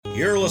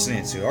You're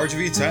listening to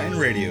RGV Titan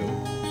Radio.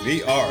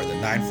 We are the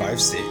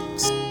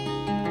 956.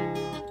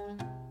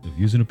 The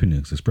views and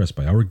opinions expressed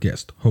by our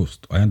guest,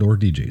 host, and/or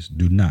DJs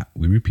do not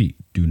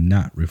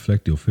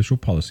reflect the official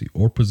policy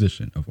or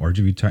position of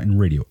RGV Titan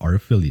Radio, our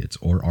affiliates,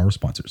 or our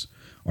sponsors.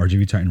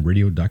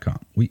 RGVTitanRadio.com.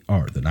 We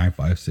are the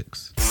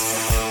 956.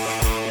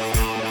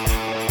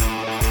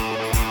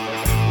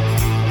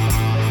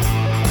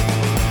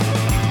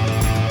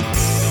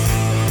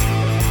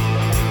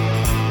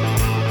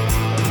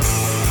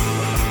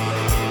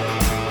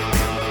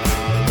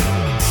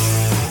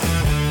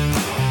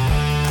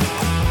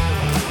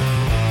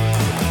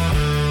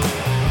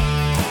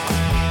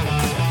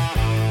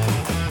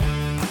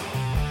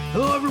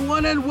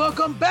 And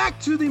welcome back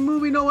to the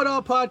Movie Know It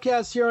All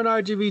podcast here on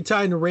RGV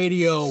Titan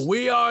Radio.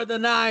 We are the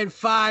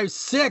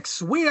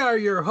 956. We are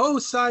your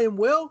hosts. I am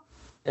Will.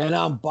 And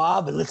I'm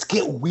Bob, and let's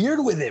get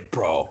weird with it,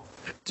 bro.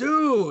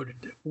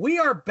 Dude, we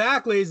are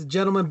back, ladies and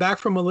gentlemen, back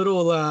from a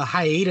little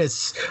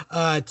hiatus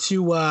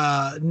to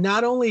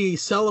not only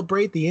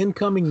celebrate the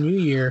incoming new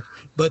year,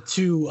 but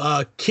to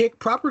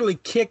properly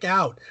kick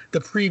out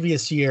the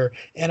previous year.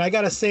 And I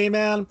gotta say,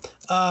 man,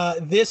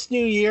 this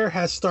new year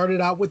has started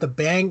out with a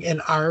bang,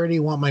 and I already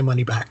want my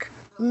money back.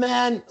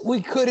 Man,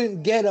 we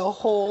couldn't get a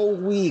whole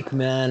week,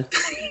 man.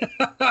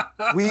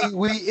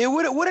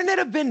 Wouldn't it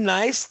have been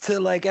nice to,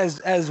 like,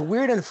 as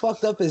weird and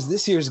fucked up as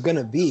this year's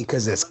gonna be,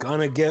 because it's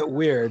gonna get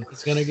weird.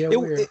 It's gonna get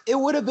weird. It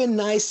would have been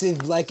nice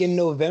if, like, in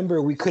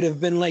November we could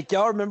have been like,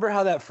 y'all remember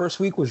how that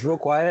first week was real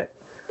quiet?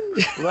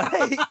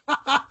 Like,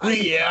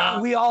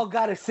 we all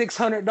got a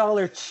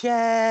 $600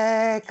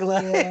 check.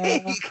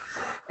 Like,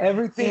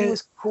 everything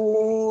was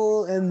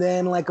cool, and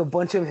then like a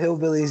bunch of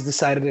hillbillies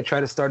decided to try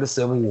to start a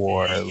civil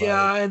war.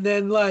 Yeah, and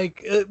then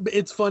like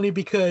it's funny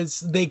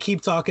because they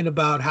keep talking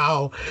about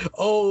how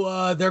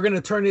they're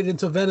gonna turn it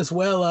into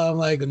Venezuela. I'm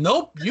like,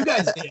 nope, you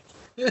guys did.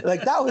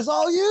 Like, that was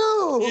all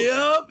you.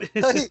 Yep.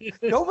 Like,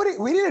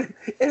 we didn't.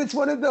 And it's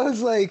one of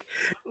those like,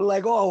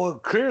 oh, well,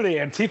 clearly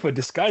Antifa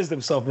disguised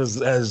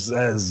themselves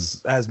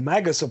as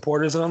MAGA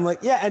supporters, and I'm like,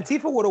 yeah,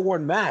 Antifa would have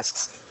worn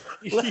masks.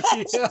 They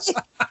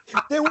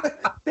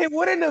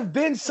wouldn't have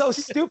been so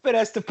stupid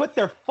as to put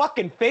their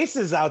fucking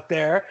faces out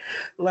there.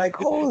 Like,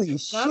 holy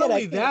shit. Not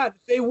only that,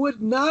 they would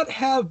not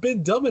have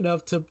been dumb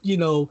enough to,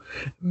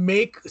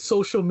 make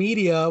social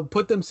media,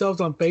 put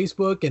themselves on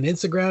Facebook and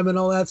Instagram and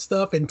all that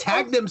stuff and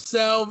tag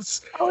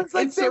themselves. I was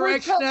like, they were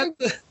hashtagging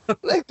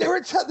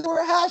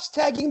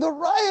the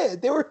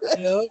riot. They were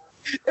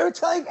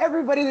telling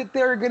everybody that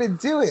they were going to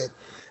do it.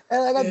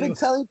 And like, I've been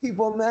telling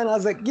people, man, I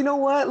was like, you know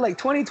what? Like,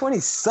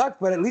 2020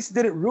 sucked, but at least it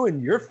didn't ruin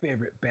your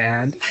favorite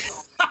band.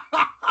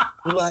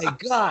 Like,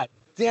 god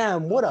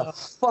damn, what a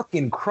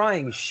fucking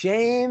crying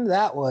shame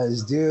that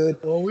was,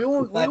 dude. Well, we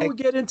won't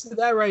get into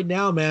that right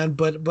now, man.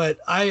 But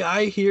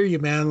I hear you,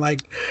 man.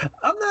 Like,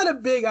 I'm not a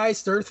big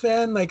Iced Earth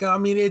fan. Like, I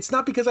mean, it's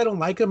not because I don't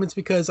like them. It's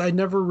because I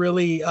never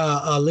really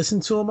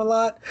listened to them a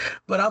lot.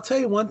 But I'll tell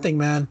you one thing,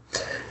 man.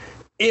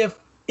 If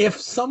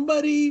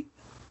somebody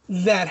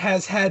that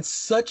has had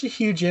such a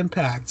huge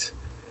impact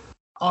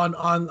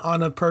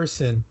on a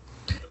person,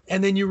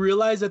 and then you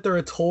realize that they're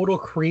a total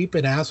creep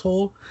and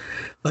asshole,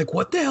 like,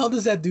 what the hell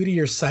does that do to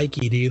your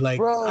psyche, dude? Like,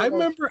 bro, I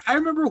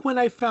remember when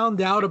I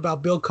found out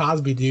about Bill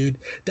Cosby, dude,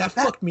 that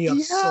fucked me up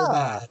so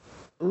bad.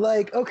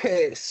 Like,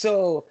 okay,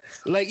 so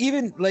like,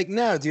 even like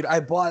now, dude, I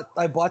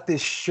bought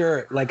this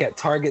shirt like at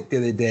Target the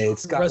other day.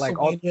 It's got like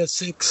WrestleMania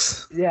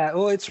 6. Yeah,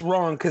 well, it's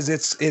wrong because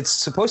it's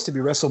supposed to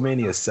be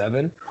WrestleMania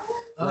 7.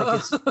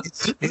 Like,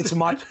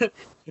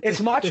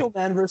 it's Macho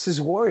Man versus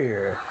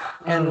Warrior,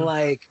 and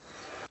like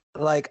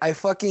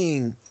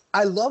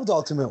I loved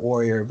Ultimate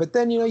Warrior, but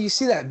then you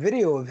see that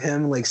video of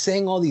him like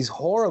saying all these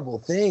horrible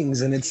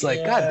things, and it's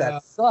like, God,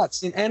 that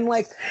sucks. And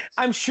like,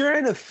 I'm sure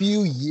in a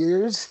few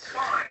years,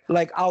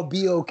 like, I'll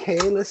be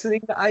okay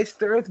listening to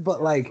Iced Earth,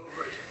 but like,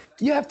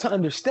 you have to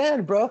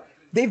understand, bro.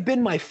 They've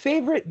been my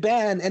favorite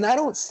band, and I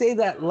don't say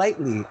that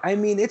lightly. I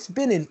mean, it's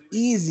been an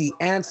easy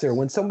answer.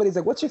 When somebody's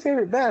like, what's your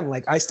favorite band?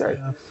 Like, Iced Earth.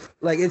 Yeah.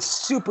 Like, it's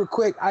super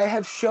quick. I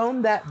have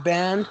shown that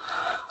band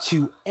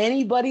to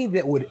anybody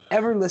that would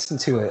ever listen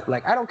to it.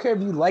 Like, I don't care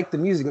if you like the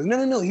music. Like,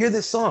 no, hear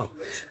this song.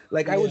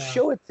 Like, I would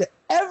show it to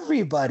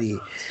everybody.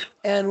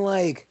 And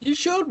like, you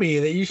showed me,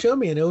 and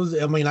it was,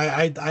 I mean,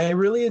 I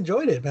really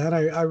enjoyed it, man.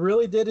 I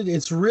really did it.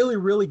 It's really,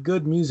 really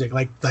good music.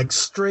 Like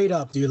straight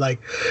up, dude.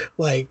 Like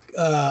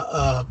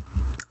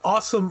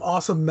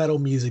awesome metal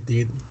music,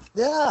 dude.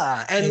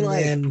 Yeah.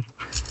 And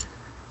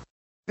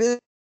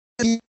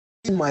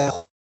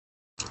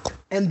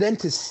then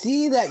to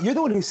see that, you're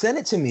the one who sent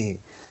it to me.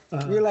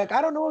 You're like,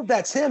 I don't know if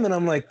that's him, and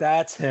I'm like,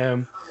 that's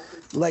him.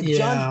 Like,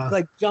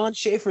 John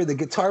Schaefer, the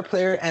guitar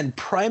player and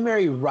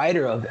primary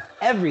writer of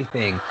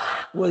everything,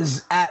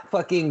 was at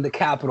fucking the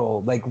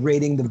Capitol, like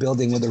raiding the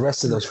building with the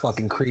rest of those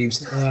fucking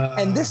creeps.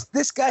 And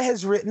this guy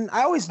has written.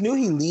 I always knew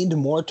he leaned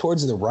more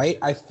towards the right.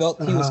 I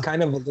felt he was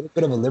kind of a little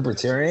bit of a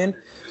libertarian.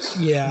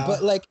 Yeah.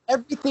 But like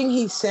everything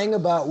he sang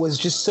about was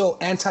just so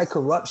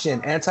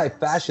anti-corruption,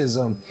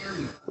 anti-fascism,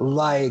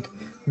 like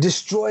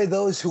destroy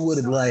those who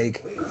would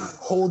like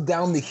hold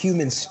down the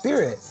human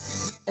spirit.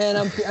 And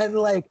I'm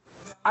like,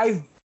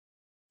 I've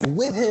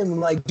with him,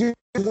 like, dude,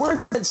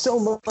 work meant so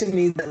much to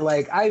me that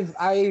like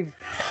I've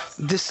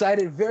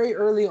decided very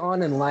early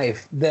on in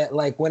life that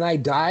like when I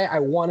die, I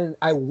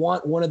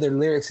want one of their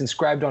lyrics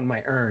inscribed on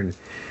my urn.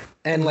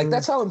 And like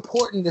that's how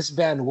important this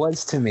band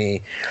was to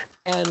me.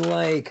 And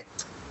like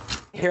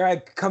here I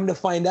come to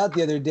find out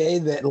the other day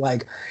that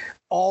like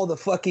all the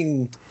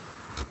fucking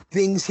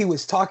things he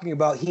was talking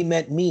about, he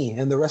meant me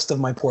and the rest of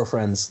my poor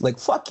friends. Like,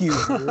 fuck you,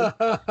 dude.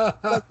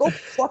 Like, go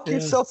fuck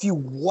yourself, you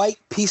white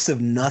piece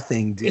of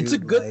nothing, dude. It's a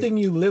good thing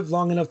you lived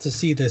long enough to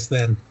see this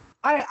then.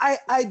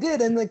 I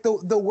did. And like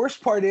the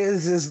worst part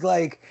is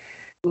like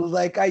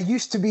I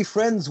used to be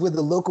friends with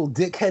a local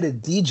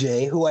dick-headed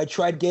DJ who I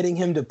tried getting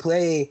him to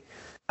play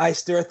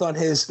Iced Earth on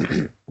his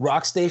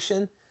rock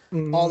station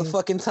all the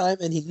fucking time,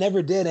 and he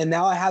never did. And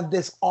now I have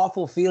this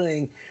awful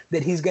feeling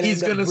that he's gonna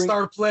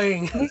start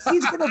playing.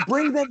 He's gonna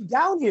bring them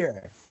down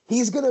here.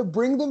 He's gonna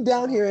bring them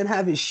down here and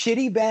have his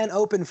shitty band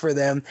open for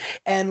them.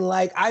 And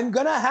like I'm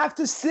gonna have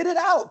to sit it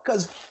out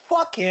because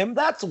fuck him.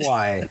 That's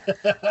why.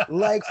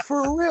 Like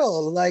for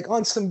real. Like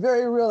on some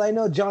very real. I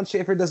know John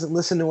Schaefer doesn't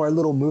listen to our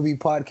little movie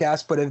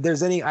podcast, but if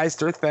there's any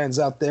Iced Earth fans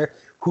out there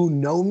who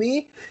know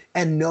me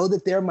and know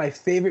that they're my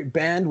favorite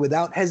band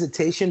without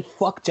hesitation,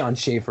 fuck John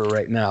Schaefer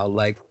right now.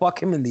 Like,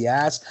 fuck him in the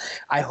ass.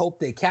 I hope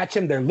they catch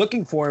him. They're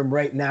looking for him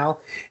right now.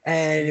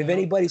 And if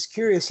anybody's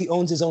curious, he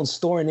owns his own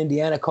store in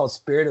Indiana called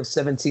Spirit of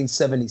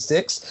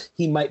 1776.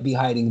 He might be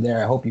hiding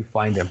there. I hope you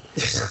find him.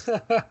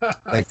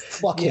 Like,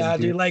 fuck him, yeah,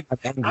 dude. Like,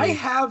 I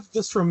have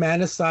this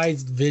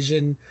romanticized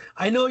vision.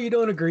 I know you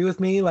don't agree with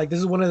me. Like, this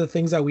is one of the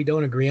things that we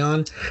don't agree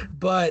on.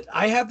 But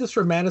I have this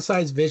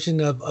romanticized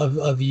vision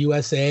of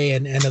USA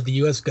and of the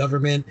U.S.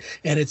 government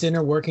and its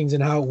inner workings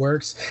and how it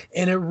works.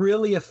 And it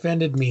really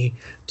offended me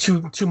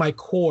to my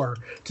core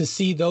to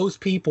see those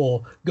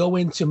people go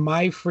into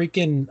my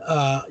freaking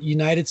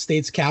United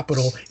States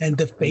Capitol and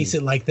deface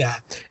it like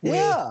that.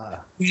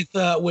 Yeah.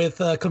 With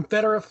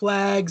Confederate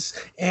flags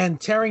and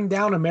tearing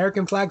down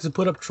American flags and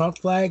put up Trump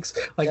flags.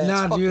 Like, yeah,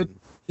 nah, dude.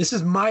 This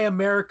is my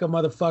America,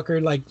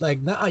 motherfucker.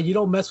 Like, nah, you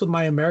don't mess with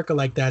my America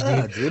like that,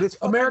 dude. Yeah, dude,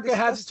 America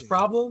has its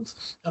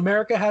problems.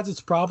 America has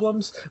its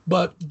problems,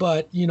 but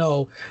you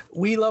know,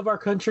 we love our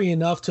country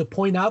enough to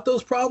point out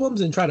those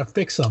problems and try to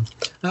fix them.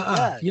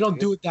 Yeah, you don't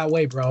do it that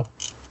way, bro.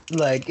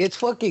 Like, it's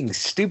fucking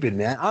stupid,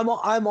 man. I'm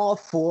all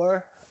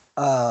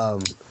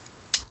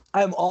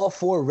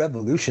for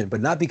revolution,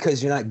 but not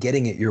because you're not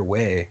getting it your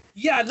way.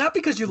 Yeah, not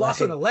because you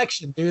lost an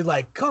election, dude.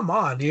 Like, come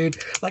on, dude.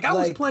 Like, I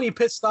was plenty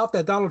pissed off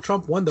that Donald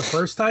Trump won the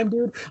first time,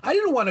 dude. I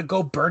didn't want to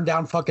go burn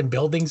down fucking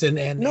buildings and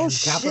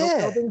Capitol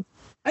buildings.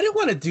 I didn't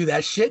want to do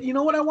that shit. You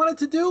know what I wanted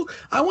to do?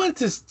 I wanted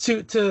to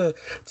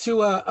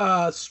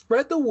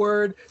spread the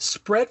word,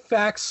 spread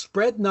facts,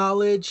 spread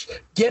knowledge,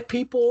 get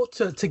people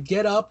to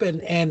get up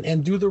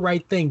and do the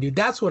right thing, dude.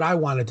 That's what I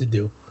wanted to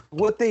do.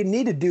 What they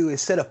need to do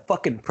is set a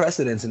fucking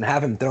precedence and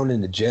have him thrown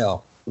into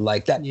jail.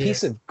 Like, that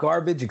piece of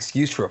garbage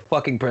excuse for a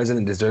fucking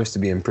president deserves to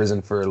be in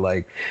prison for,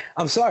 like,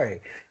 I'm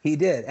sorry, he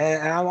did.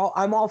 And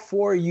I'm all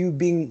for you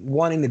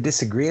wanting to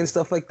disagree and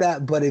stuff like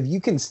that. But if you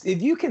can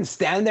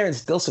stand there and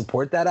still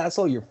support that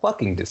asshole, you're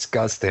fucking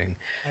disgusting.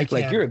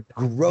 Like, you're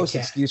a gross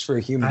excuse for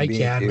a human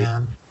being. I can,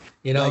 man.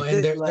 You know, like,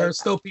 and there are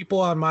still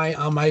people on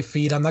my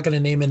feed. I'm not going to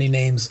name any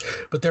names,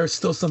 but there are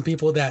still some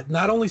people that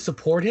not only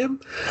support him,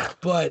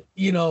 but,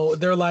 you know,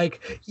 they're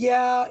like,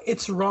 yeah,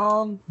 it's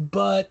wrong,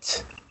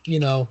 but,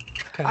 you know,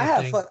 I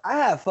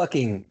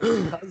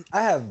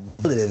have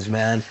relatives,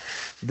 man,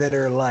 that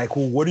are like,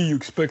 well, what do you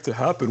expect to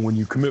happen when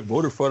you commit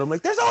voter fraud? I'm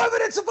like, there's no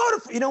evidence of voter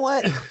fraud. You know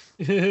what?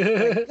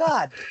 Like,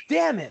 God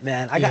damn it,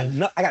 man. I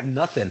got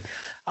nothing.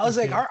 I was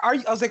like,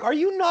 are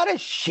you not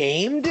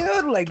ashamed,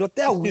 dude? Like, no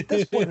te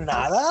agüites por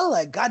nada?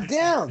 Like,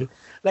 goddamn.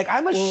 Like,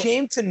 I'm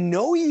ashamed to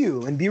know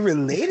you and be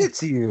related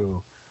to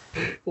you.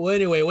 Well,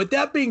 anyway, with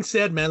that being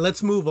said, man,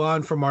 let's move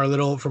on from our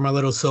little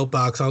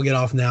soapbox. I'll get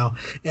off now,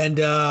 and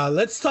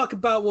let's talk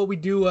about what we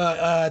do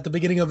at the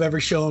beginning of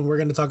every show. And we're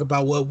going to talk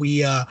about what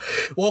we,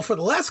 for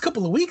the last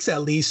couple of weeks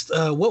at least,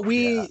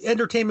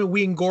 entertainment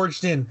we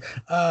engorged in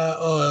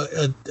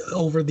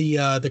over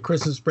the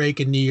Christmas break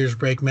and New Year's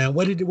break. Man,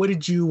 what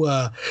did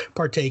you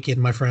partake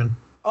in, my friend?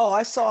 Oh,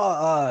 I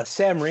saw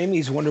Sam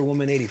Raimi's Wonder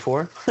Woman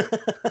 84.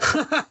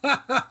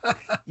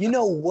 You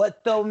know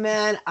what, though,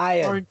 man? I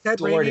adored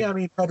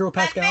it. Pedro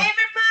Pascal. My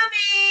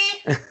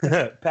favorite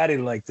movie. Patty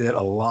liked it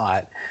a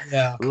lot.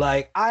 Yeah.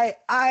 Like,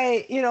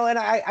 I you know, and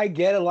I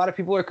get a lot of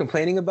people are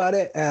complaining about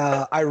it.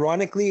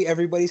 Ironically,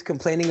 everybody's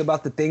complaining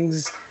about the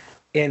things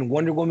in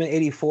Wonder Woman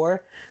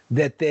 84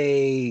 that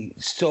they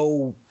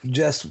so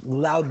just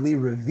loudly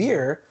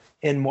revere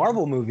in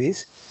Marvel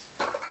movies.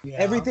 Yeah.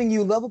 Everything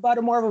you love about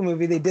a Marvel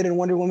movie, they did in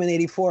Wonder Woman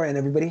 84, and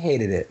everybody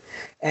hated it.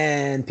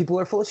 And people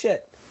are full of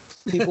shit.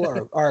 People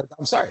are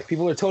I'm sorry,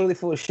 people are totally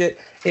full of shit.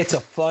 It's a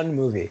fun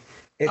movie.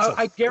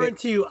 I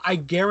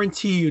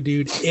guarantee you,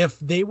 dude, if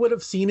they would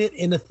have seen it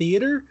in a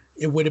theater,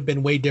 it would have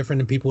been way different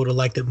and people would have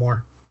liked it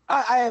more.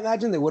 I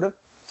imagine they would have.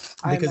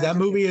 Because that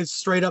movie is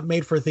straight up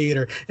made for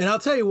theater. And I'll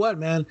tell you what,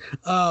 man,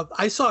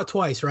 I saw it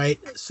twice, right?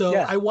 So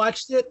Yeah. I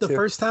watched it the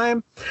first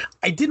time.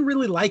 I didn't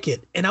really like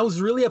it. And I was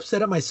really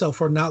upset at myself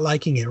for not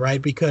liking it,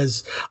 right?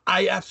 Because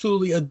I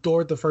absolutely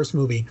adored the first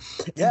movie.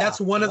 And Yeah, that's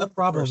one of the I love the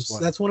problems. first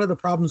one. That's one of the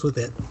problems with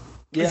it.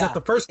 Yeah, Is that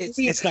the first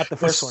movie it's not the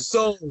first one. was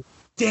so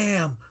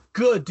damn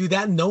good, dude.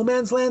 That No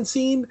Man's Land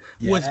scene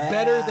was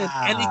better than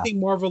Yeah. anything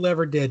Marvel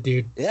ever did,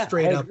 dude. Yeah,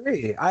 Straight I up.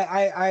 agree.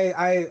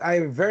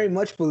 I very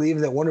much believe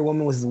that Wonder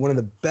Woman was one of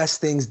the best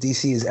things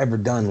DC has ever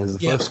done. Was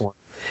the Yeah. first one,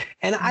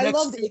 and I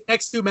loved it.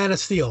 Next to Man of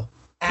Steel.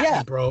 At Yeah.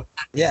 me, bro.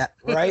 Yeah,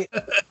 right.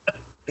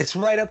 It's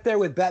right up there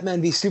with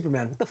Batman v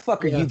Superman. What the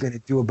fuck are Yeah. you gonna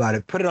do about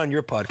it? Put it on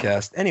your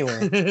podcast,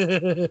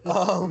 anyway.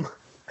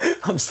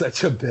 I'm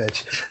such a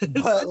bitch,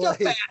 but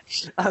like,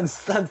 I'm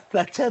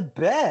such a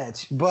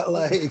bitch, but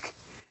like,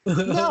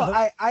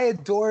 no, I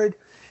adored.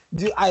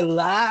 Dude, I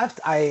laughed.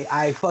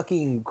 I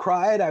fucking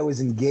cried. I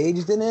was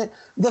engaged in it.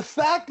 The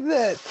fact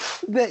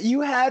that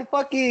you had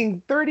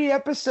fucking 30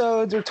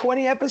 episodes or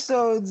 20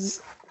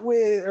 episodes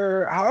with,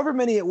 or however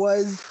many it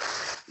was,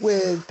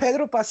 with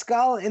Pedro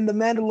Pascal in The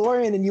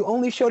Mandalorian, and you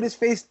only showed his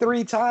face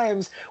 3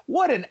 times.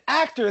 What an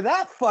actor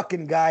that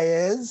fucking guy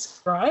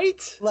is.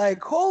 Right?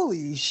 Like,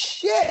 holy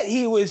shit,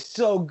 he was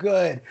so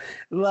good.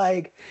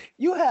 Like,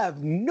 you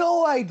have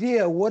no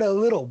idea what a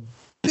little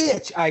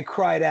bitch I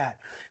cried at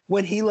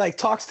when he like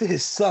talks to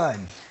his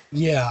son.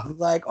 Yeah.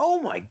 Like, oh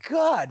my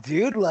god,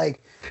 dude.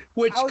 Like,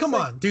 Which, I was come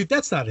like- on, dude,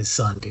 that's not his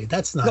son, dude.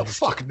 That's not no, his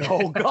fuck kid.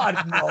 no, God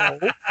no.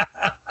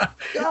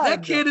 God,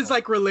 That kid no. is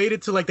like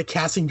related to like the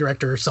casting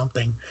director or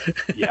something.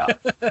 yeah.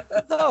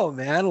 No,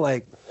 man,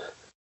 like,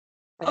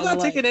 I'm and, not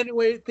like, taking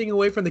anything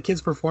away from the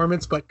kid's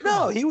performance, but come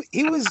No, on. he was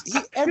He was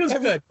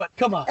good, but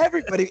come on.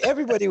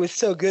 everybody was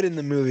so good in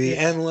the movie,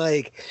 and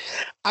like,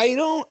 I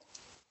don't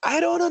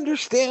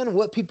understand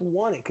what people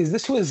wanted, because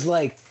this was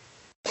like,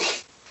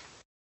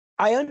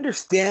 I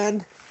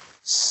understand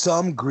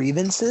some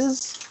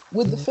grievances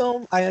with the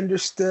film. I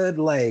understood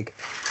like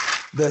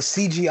the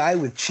CGI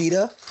with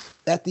Cheetah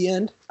at the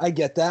end. I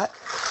get that.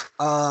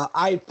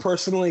 I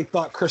personally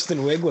thought Kristen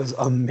Wiig was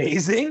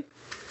amazing.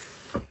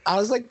 I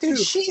was like, dude,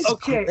 she's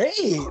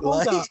great.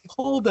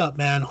 Hold up,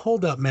 man.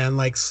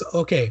 Like,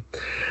 okay,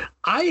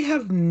 I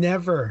have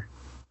never,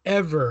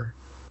 ever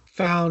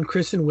found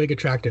Kristen Wiig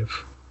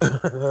attractive.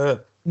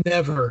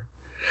 Never.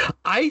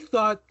 I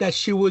thought that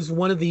she was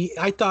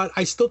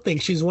I still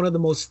think she's one of the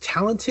most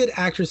talented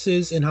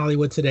actresses in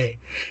Hollywood today.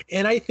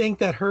 And I think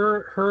that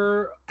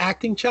her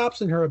acting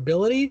chops and her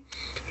ability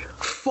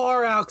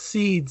far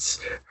exceeds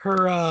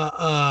her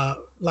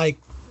like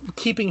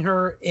keeping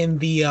her in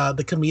the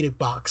comedic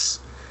box.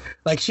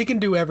 Like, she can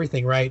do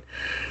everything, right?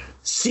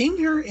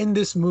 Seeing her in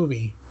this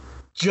movie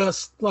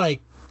just like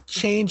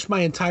changed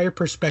my entire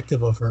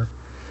perspective of her,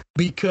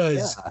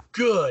 because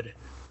good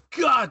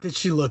God, did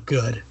she look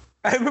good.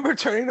 I remember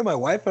turning to my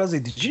wife and I was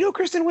like, did you know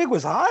Kristen Wiig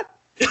was hot?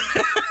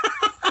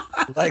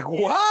 Like,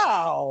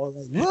 wow.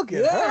 Like, look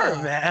at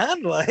her,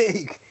 man.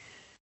 Like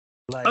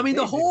I mean,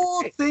 the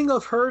whole thing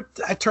of her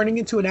turning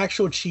into an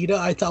actual cheetah,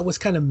 I thought was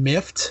kind of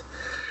miffed.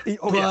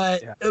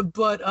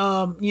 But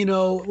you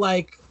know,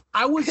 like,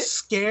 I was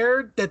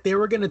scared that they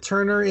were going to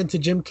turn her into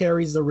Jim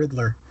Carrey's The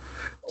Riddler,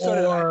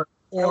 or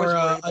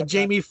a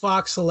Jamie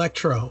Foxx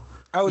Electro.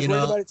 I was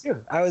worried about it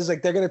too. I was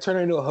like, they're gonna turn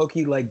her into a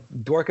hokey like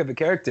dork of a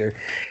character,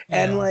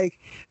 and like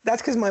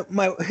that's because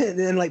my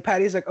and like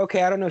Patty's like,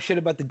 okay, I don't know shit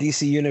about the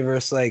DC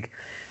universe. Like,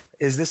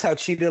 is this how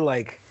Cheetah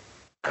like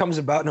comes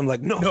about? And I'm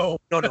like, no.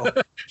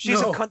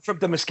 She's a cunt from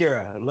the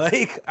mascara.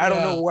 Like, I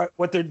don't know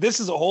what they're. This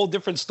is a whole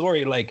different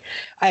story. Like,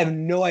 I have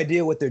no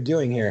idea what they're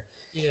doing here.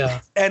 Yeah,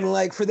 and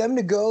like for them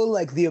to go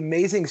like the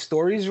Amazing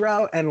Stories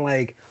route and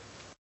like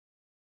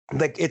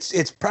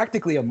it's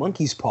practically a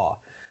monkey's paw.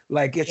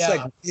 Like, it's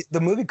like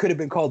the movie could have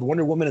been called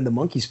Wonder Woman and the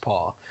Monkey's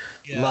Paw.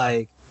 Yeah.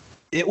 Like,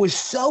 it was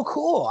so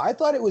cool. I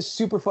thought it was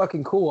super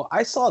fucking cool.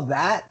 I saw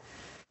that,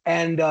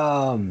 and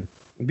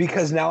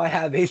because now I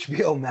have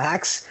HBO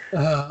Max,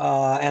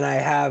 and I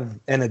have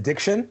an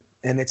addiction,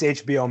 and it's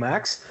HBO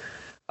Max.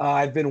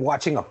 I've been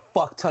watching a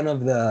fuck ton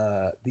of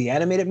the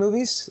animated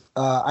movies.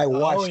 I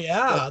watched. Oh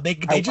yeah,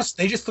 they just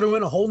threw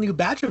in a whole new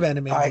batch of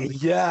animated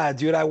movies. Yeah,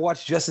 dude, I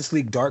watched Justice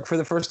League Dark for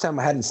the first time.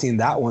 I hadn't seen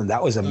that one.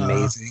 That was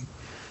amazing.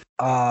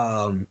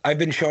 I've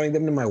been showing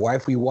them to my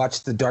wife. We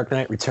watched The Dark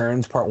Knight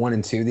Returns Part 1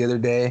 and 2 the other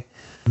day.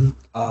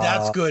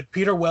 That's good.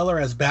 Peter Weller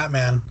as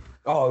Batman.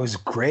 Oh, it was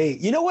great.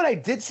 You know what I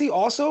did see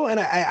also, and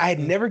I had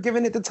never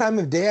given it the time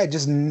of day. I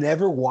just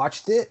never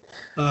watched it.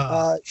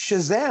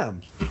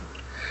 Shazam.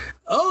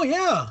 Oh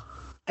yeah.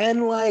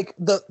 And like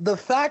the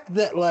fact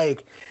that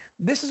like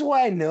this is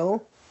why I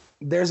know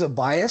there's a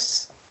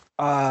bias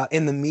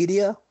in the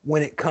media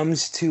when it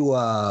comes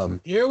to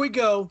here we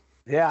go.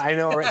 Yeah, I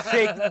know, right?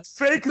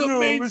 Fake The news.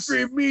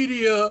 mainstream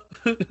media.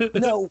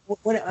 No,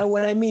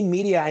 when I mean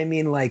media, I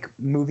mean like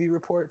movie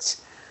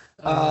reports.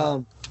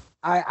 I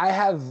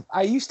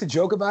used to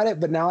joke about it,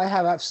 but now I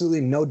have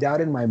absolutely no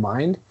doubt in my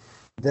mind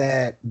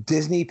that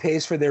Disney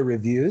pays for their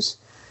reviews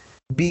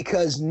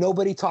because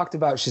nobody talked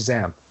about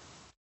Shazam.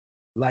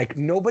 Like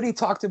nobody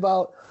talked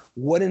about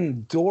what an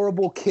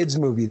adorable kids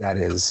movie that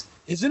is.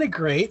 Isn't it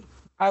great?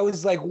 I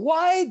was like,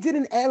 why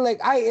didn't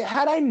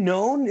had I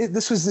known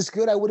this was this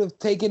good, I would have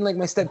taken like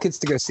my stepkids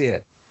to go see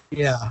it.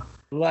 Yeah.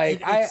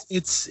 Like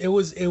it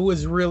was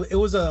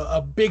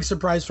a big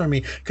surprise for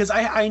me because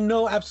I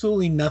know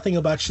absolutely nothing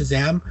about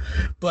Shazam,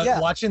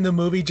 but watching the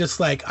movie just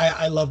like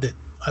I loved it.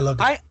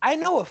 I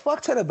know a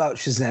fuck ton about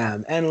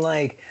Shazam, and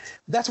like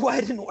that's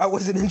why I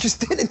wasn't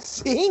interested in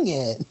seeing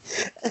it.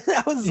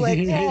 I was like,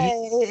 yeah,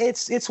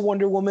 it's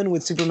Wonder Woman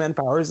with Superman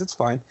powers. It's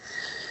fine.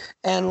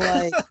 And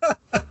like,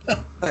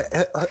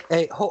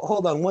 hey,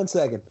 hold on 1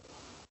 second.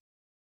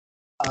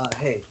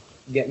 Hey,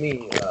 get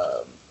me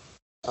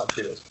hot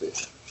Fritos,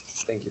 please.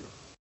 Thank you.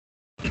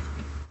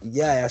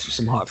 Yeah, I asked for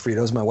some hot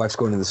Fritos. My wife's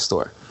going to the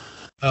store.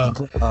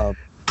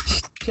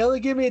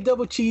 Kelly, give me a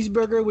double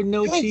cheeseburger with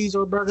no cheese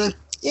or burger.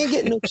 You ain't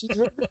getting no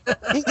cheeseburger.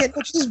 You ain't getting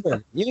no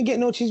cheeseburger. You ain't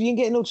getting no cheese. You ain't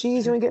getting no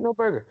cheese. You ain't getting no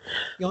burger.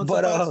 You want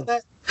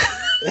that?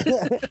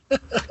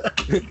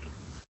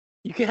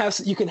 You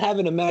can have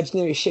an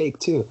imaginary shake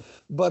too.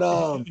 But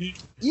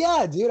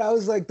yeah, dude, I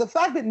was like, the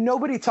fact that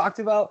nobody talked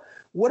about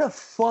what a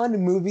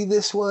fun movie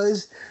this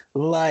was.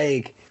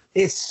 Like,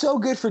 it's so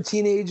good for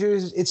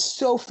teenagers. It's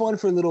so fun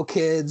for little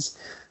kids.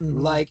 Mm-hmm.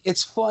 Like,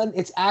 it's fun.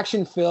 It's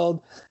action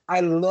filled.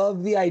 I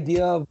love the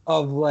idea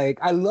of like,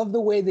 I love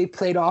the way they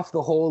played off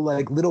the whole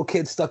like little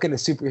kid stuck in a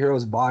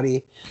superhero's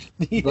body.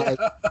 Yeah.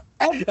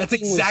 Like, that's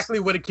exactly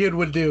what a kid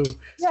would do.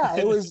 Yeah,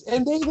 it was.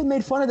 And they even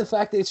made fun of the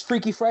fact that it's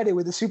Freaky Friday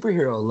with a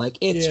superhero. Like,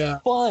 it's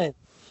fun.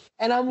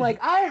 And I'm like,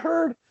 I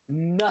heard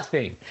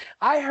nothing.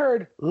 I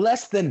heard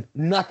less than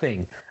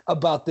nothing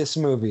about this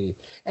movie.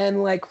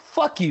 And like,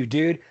 fuck you,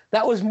 dude.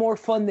 That was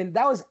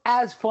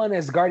as fun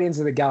as Guardians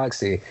of the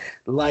Galaxy.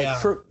 Like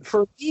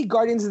for me,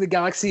 Guardians of the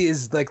Galaxy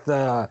is like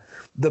the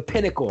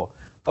pinnacle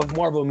of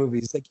Marvel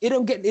movies. Like it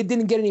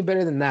didn't get any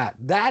better than that.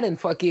 That and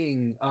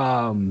fucking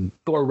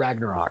Thor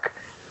Ragnarok.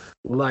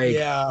 Like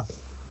I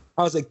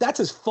was like, that's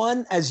as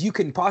fun as you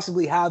can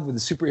possibly have with a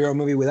superhero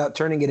movie without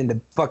turning it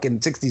into fucking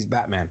 60s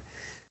Batman.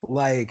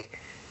 Like,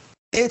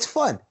 it's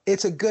fun.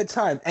 It's a good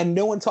time. And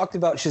no one talked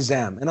about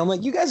Shazam. And I'm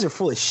like, you guys are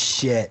full of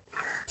shit.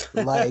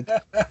 Like,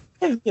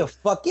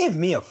 give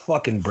me a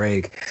fucking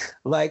break.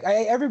 Like,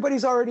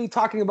 everybody's already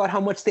talking about how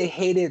much they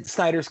hated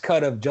Snyder's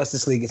cut of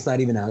Justice League. It's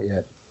not even out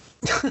yet.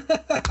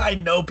 I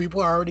know.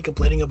 People are already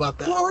complaining about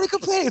that. People are already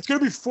complaining. It's going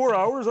to be 4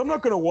 hours. I'm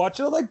not going to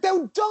watch it. I'm like,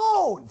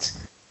 don't.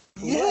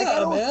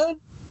 Yeah, man.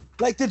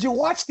 Like, did you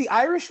watch The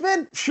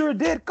Irishman? Sure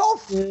did. Go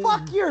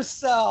fuck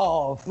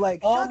yourself. Like,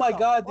 oh my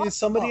god, dude!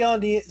 Somebody on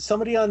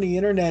the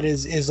internet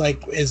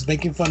is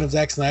making fun of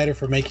Zack Snyder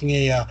for making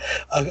a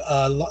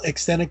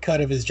extended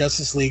cut of his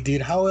Justice League,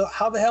 dude.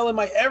 How the hell am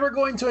I ever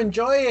going to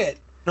enjoy it?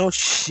 No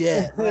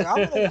shit. Like,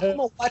 I'm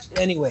gonna watch it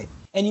anyway.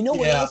 And you know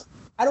what else?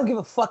 I don't give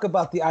a fuck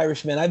about The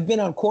Irishman. I've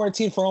been on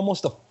quarantine for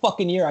almost a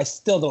fucking year. I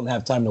still don't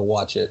have time to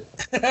watch it.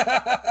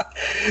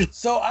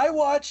 So I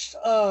watched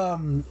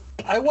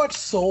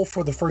Soul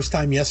for the first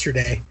time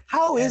yesterday.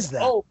 How is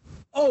that?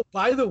 Oh,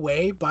 by the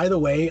way,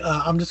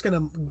 I'm just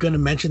gonna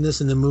mention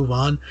this and then move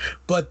on.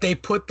 But they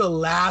put the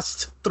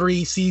last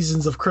 3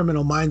 seasons of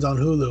Criminal Minds on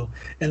Hulu,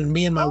 and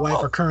me and my wife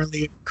are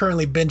currently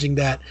binging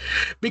that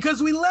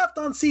because we left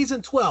on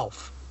season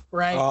 12.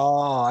 Right.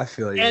 Oh, I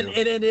feel you. And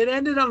it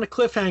ended on a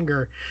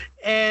cliffhanger,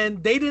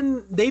 and they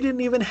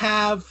didn't even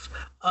have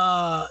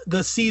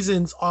the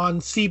seasons on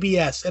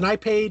CBS, and I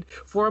paid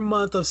for a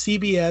month of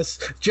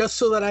CBS just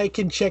so that I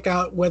can check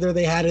out whether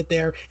they had it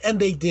there, and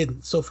they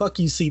didn't. So fuck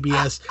you,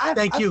 CBS.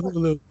 Thank you,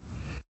 Hulu.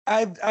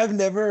 I've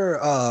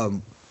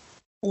never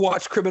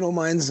watched Criminal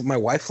Minds. My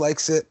wife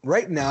likes it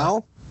right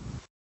now.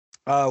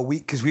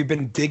 Because we've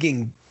been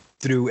digging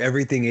through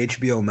everything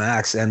HBO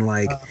Max, and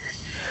like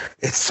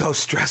it's so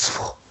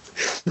stressful.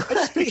 I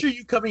just picture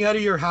you coming out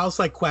of your house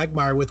like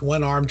Quagmire with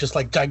one arm just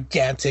like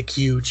gigantic,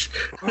 huge.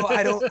 Bro,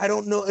 I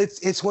don't know.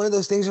 It's one of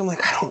those things where I'm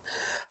like,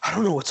 I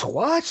don't know what to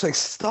watch. Like,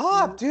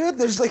 stop, dude.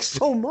 There's like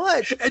so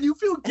much. And you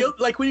feel guilt,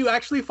 like when you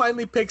actually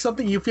finally pick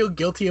something, you feel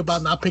guilty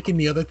about not picking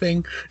the other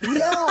thing.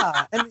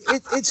 Yeah, and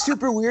it's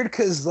super weird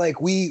because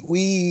like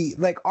we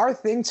like our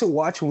thing to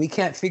watch when we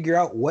can't figure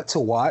out what to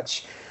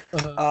watch.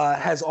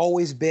 Has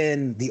always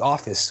been The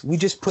Office. We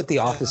just put The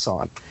Office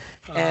on.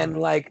 And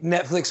like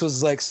Netflix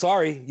was like,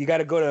 sorry, you got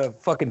to go to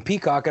fucking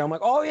Peacock. And I'm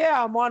like, oh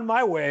yeah, I'm on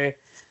my way.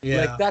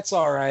 Yeah. Like, that's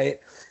all right.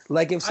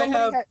 Like if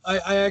somebody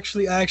I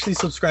actually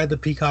subscribed to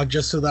Peacock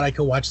just so that I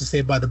could watch the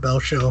Saved by the Bell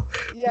show,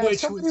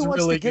 which was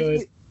really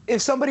good.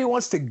 If somebody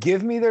wants to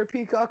give me their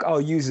Peacock,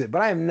 I'll use it.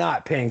 But I am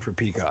not paying for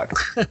Peacock.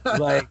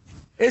 Like,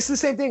 it's the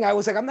same thing. I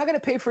was like, I'm not gonna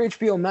pay for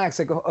HBO Max.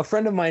 Like a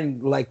friend of mine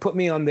like put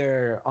me on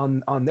their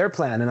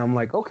plan, and I'm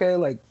like, okay,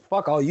 like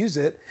fuck, I'll use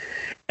it.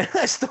 And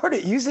I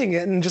started using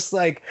it and just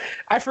like,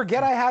 I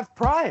forget I have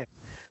Prime.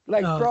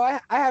 Like, bro,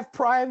 I have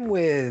Prime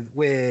with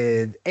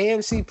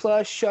AMC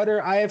Plus,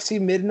 Shudder, IFC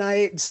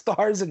Midnight,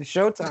 Stars, and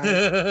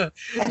Showtime.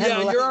 And Yeah,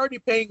 like, you're already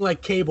paying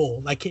like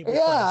cable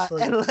yeah,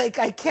 price. and like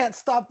I can't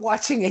stop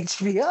watching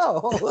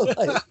HBO.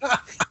 Like,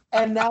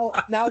 and now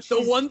the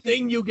she's, one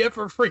thing you get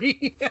for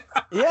free.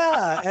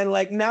 yeah, and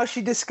like now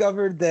she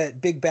discovered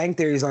that Big Bang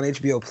Theory is on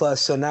HBO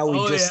Plus, so now we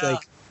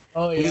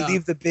we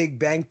leave the Big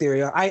Bang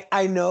Theory on.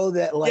 I know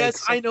that like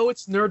yes, I know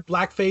it's nerd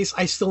blackface.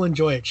 I still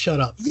enjoy it. Shut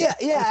up. Yeah,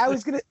 I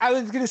was gonna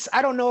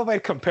I don't know if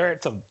I'd compare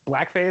it to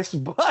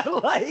blackface,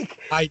 but like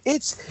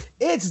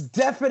it's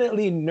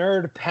definitely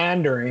nerd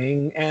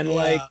pandering, and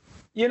like,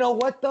 you know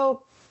what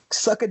though?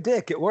 Suck a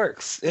dick. It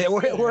works. It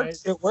works.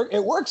 Right?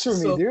 It works for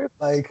me, dude.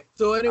 Like,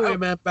 so anyway,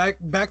 man,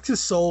 back to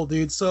Soul,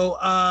 dude. So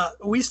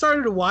we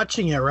started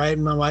watching it, right?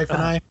 My wife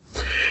and I,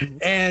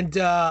 and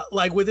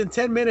like within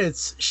 10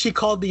 minutes, she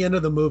called the end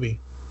of the movie,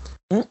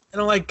 and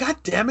I'm like, God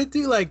damn it,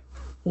 dude! Like,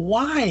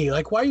 why?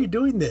 Like, why are you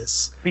doing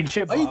this?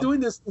 Why are you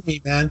doing this to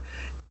me, man?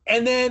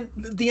 And then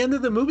the end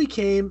of the movie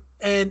came,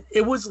 and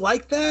it was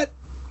like that.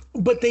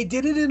 But they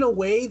did it in a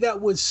way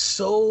that was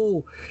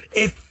so,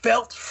 it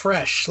felt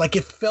fresh, like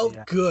it felt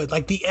good.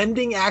 Like the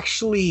ending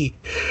actually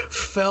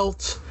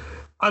felt,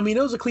 I mean,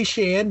 it was a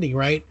cliche ending,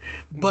 right?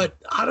 But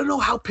I don't know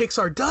how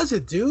Pixar does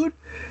it, dude.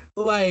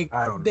 Like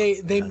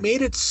they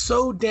made it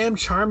so damn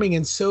charming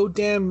and so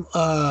damn,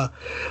 I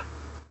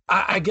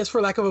guess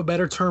for lack of a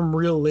better term,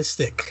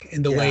 realistic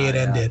in the way it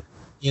ended,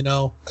 you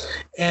know?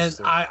 And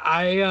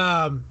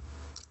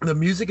the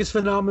music is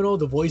phenomenal.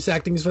 The voice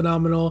acting is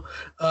phenomenal.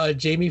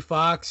 Jamie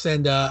Foxx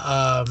and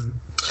a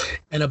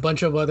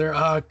bunch of other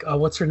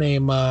what's her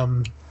name?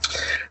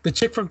 The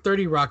chick from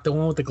 30 Rock, the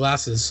one with the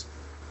glasses.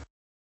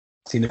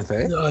 Tina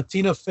Fey?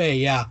 Tina Fey,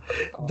 yeah.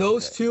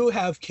 Those two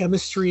have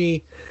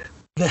chemistry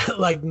that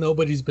like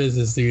nobody's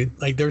business, dude.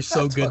 Like they're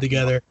so good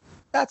together.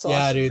 That's awesome.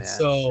 Yeah, dude. Man.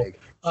 So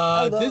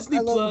Disney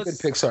I love Plus.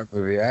 a good Pixar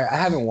movie. I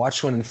haven't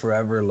watched one in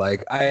forever.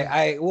 Like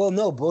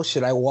no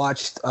bullshit. I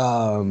watched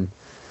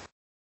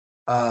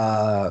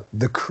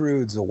The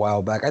Croods a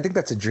while back. I think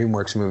that's a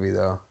DreamWorks movie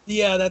though.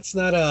 Yeah, that's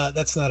not a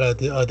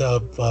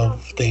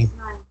thing.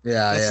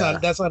 Yeah,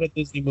 that's not a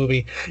Disney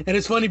movie. And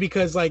it's funny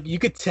because like you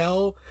could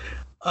tell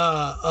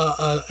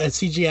a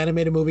CG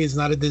animated movie is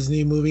not a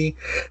Disney movie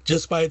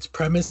just by its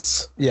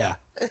premise. Yeah.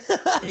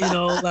 You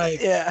know,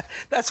 like yeah.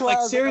 That's why like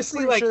I was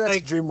seriously like, sure that's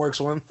like a DreamWorks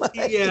one.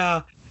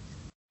 yeah.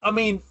 I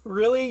mean,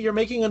 really? You're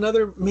making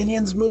another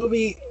Minions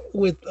movie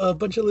with a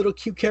bunch of little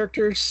cute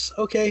characters?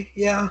 Okay,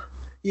 yeah.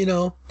 You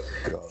know,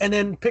 and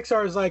then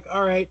Pixar is like,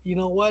 all right, you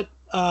know what?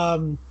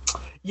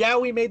 Yeah,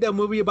 we made that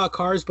movie about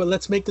cars, but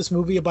let's make this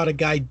movie about a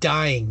guy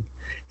dying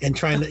and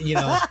trying to, you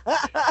know,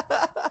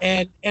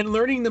 and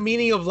learning the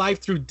meaning of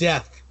life through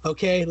death.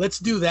 Okay, let's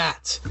do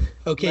that.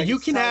 Okay, like you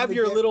can have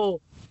your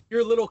little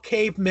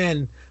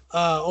cavemen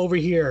over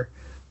here.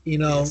 You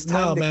know, it's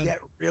time to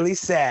get really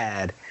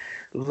sad.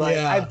 Like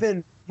I've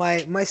been,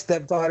 my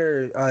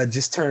stepdaughter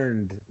just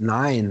turned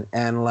 9,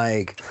 and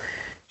like.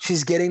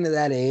 She's getting to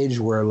that age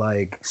where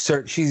like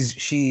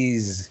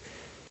she's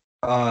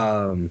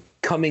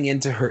coming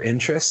into her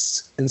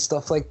interests and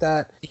stuff like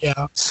that.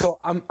 Yeah. So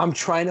I'm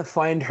trying to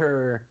find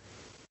her.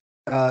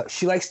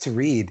 She likes to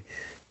read,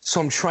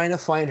 so I'm trying to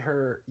find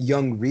her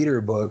young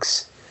reader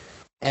books,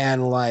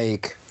 and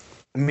like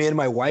me and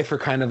my wife are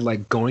kind of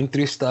like going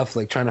through stuff,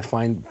 like trying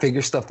to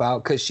figure stuff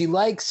out because she's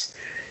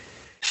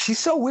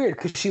so weird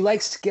because she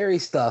likes scary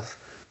stuff,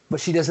 but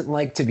she doesn't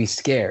like to be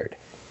scared.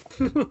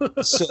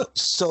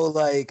 so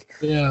like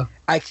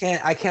I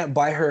can't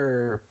buy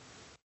her,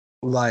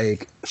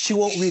 like she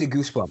won't read a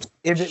Goosebumps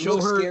if it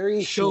looks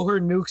scary. Show her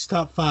Nuke's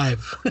top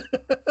 5.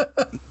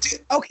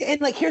 Okay,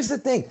 and like here's the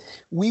thing,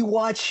 we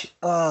watch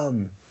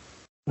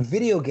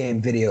video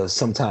game videos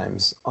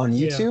sometimes on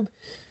YouTube,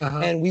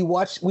 and we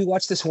watch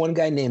this one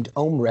guy named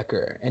Ohm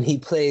Wrecker, and he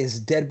plays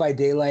Dead by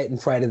Daylight and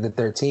Friday the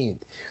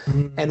 13th,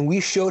 and we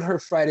showed her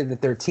Friday the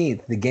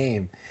 13th, the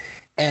game.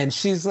 And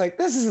she's like,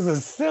 this is the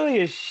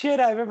silliest shit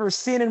I've ever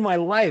seen in my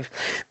life.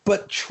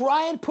 But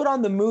try and put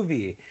on the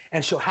movie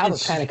and she'll have a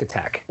panic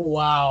attack.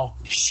 Wow.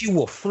 She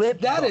will flip.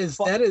 That is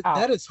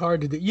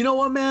hard to do. You know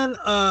what, man?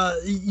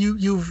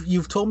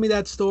 You've told me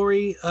that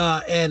story,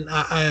 and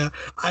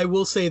I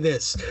will say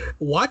this.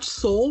 Watch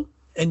Soul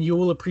and you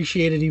will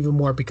appreciate it even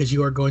more because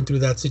you are going through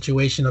that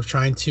situation of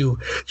trying to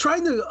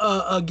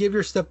give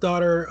your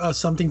stepdaughter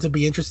something to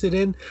be interested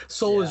in.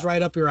 Soul is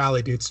right up your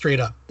alley, dude. Straight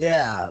up.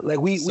 Yeah, like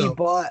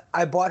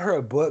I bought her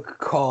a book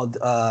called.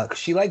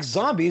 She likes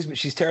zombies, but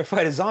she's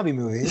terrified of zombie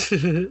movies.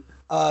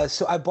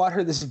 So I bought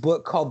her this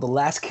book called The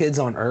Last Kids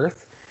on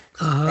Earth.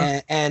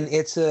 And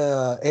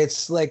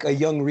it's like a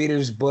young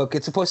reader's book.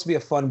 It's supposed to be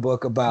a fun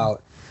book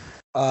about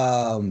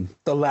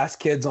The Last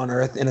Kids on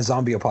Earth in a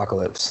zombie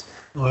apocalypse.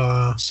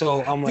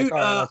 So I'm like, dude, all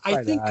right,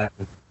 let's try that.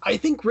 I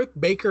think Rick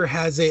Baker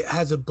has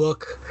a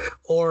book,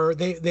 or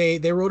they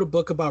wrote a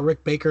book about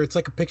Rick Baker. It's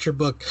like a picture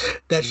book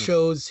that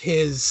shows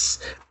his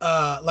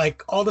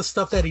like all the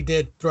stuff that he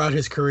did throughout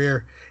his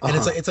career, and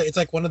it's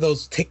like one of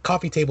those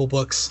coffee table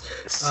books.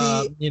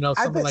 See, you know,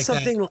 something like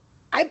that.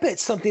 I bet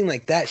something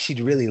like that she'd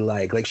really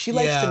like. Like she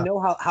likes to know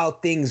how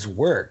things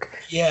work.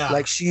 Yeah.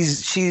 Like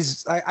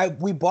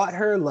we bought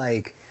her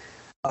like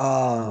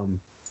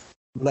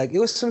it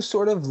was some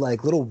sort of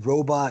like little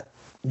robot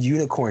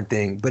unicorn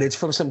thing, but it's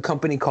from some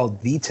company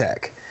called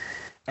VTech.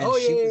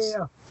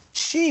 And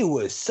she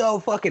was so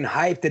fucking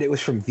hyped that it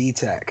was from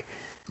VTech.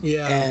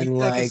 Yeah, and VTech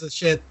like is the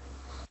shit.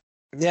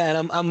 Yeah,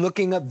 and I'm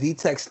looking up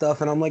VTech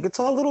stuff, and I'm like, it's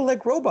all little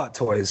like robot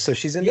toys. So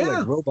she's into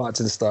like robots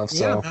and stuff.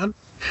 So yeah, man.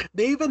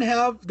 They even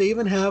have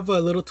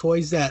little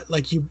toys that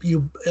like you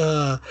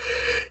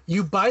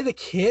buy the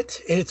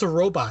kit and it's a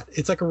robot.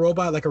 It's like a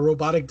robot, like a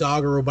robotic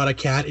dog or robotic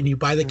cat, and you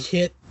buy the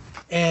kit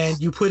and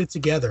you put it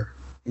together.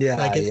 Yeah,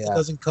 like it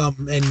doesn't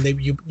come, and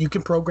you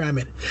can program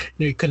it.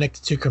 You connect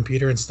it to your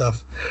computer and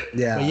stuff.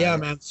 Yeah, but yeah,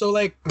 man. So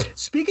like,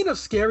 speaking of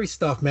scary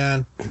stuff,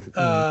 man,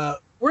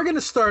 we're gonna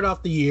start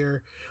off the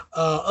year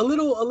a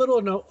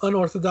little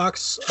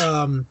unorthodox.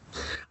 I've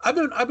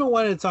been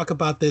wanting to talk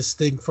about this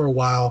thing for a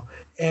while,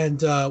 and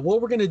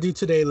what we're gonna do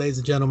today, ladies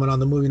and gentlemen, on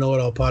the Movie Know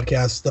It All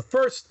podcast, the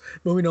first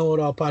Movie Know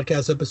It All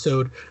podcast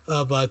episode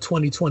of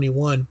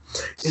 2021,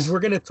 is we're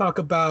gonna talk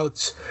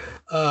about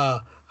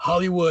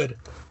Hollywood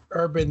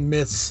urban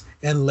myths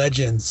and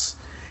legends,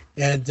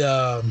 and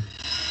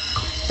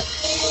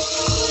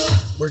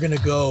we're gonna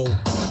go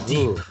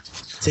deep,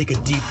 take a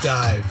deep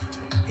dive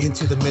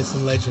into the myths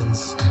and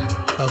legends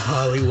of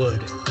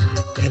Hollywood,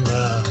 and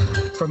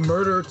from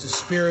murder to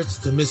spirits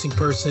to missing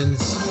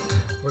persons,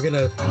 we're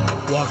gonna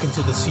walk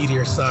into the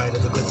seedier side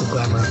of the glitz and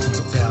glamour of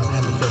Tinseltown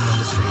and the film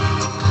industry.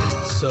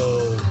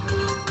 So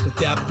with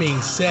that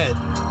being said,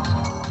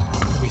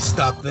 we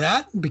stop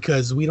that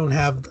because I don't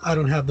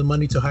have the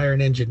money to hire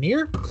an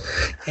engineer,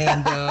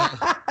 and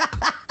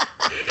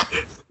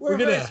we're a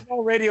very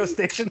small radio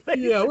station.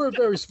 Yeah, we're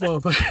very small.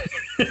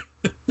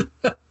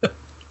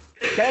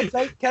 Can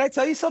I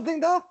tell you something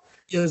though?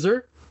 Yes,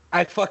 sir.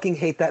 I fucking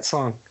hate that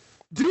song.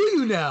 Do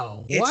you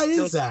now? Why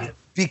is that?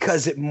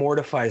 Because it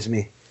mortifies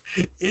me.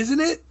 Isn't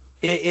it?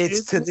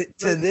 It's to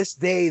this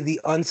day the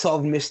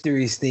Unsolved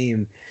Mysteries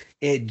theme.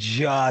 It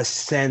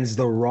just sends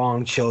the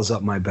wrong chills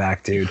up my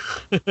back, dude.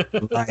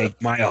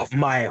 Like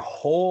my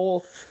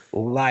whole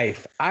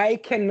life, I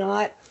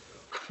cannot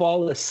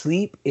fall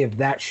asleep if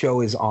that show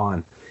is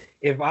on.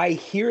 If I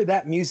hear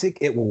that music,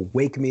 it will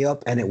wake me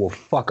up and it will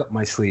fuck up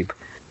my sleep.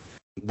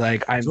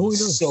 Like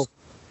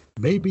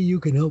maybe you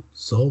can help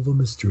solve a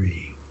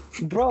mystery.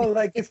 Bro,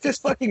 like it's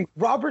just fucking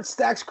Robert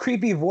Stack's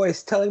creepy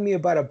voice telling me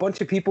about a bunch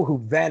of people who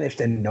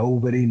vanished and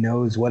nobody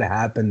knows what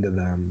happened to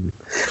them.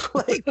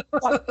 Like,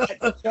 fuck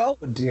that show,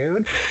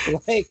 dude.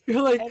 Like,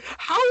 you're like,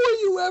 how are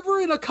you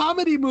ever in a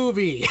comedy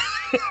movie?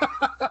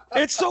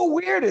 It's so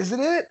weird, isn't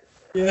it?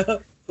 Yeah.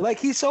 Like,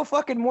 he's so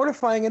fucking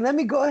mortifying. And let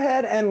me go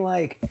ahead and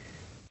like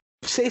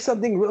say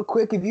something real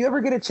quick. If you ever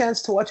get a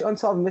chance to watch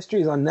Unsolved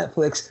Mysteries on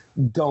Netflix,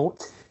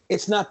 don't.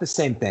 It's not the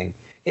same thing.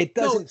 It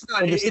doesn't. No,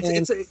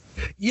 it's not.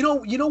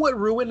 You know what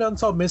ruined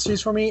Unsolved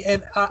Mysteries for me?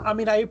 And I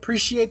mean, I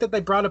appreciate that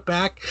they brought it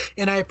back,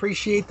 and I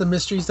appreciate the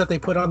mysteries that they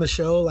put on the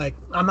show. Like,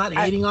 I'm not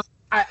hating on.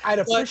 I'd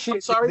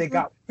appreciate if they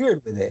got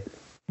weird with it.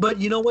 But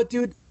you know what,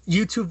 dude?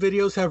 YouTube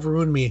videos have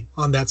ruined me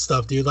on that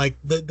stuff, dude. Like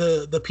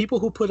the people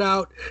who put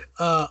out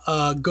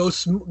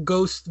ghost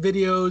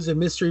videos and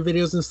mystery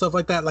videos and stuff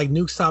like that, like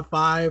Nuke's Top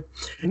 5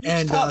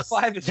 and Top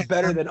 5 is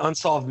better than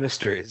Unsolved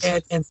Mysteries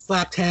and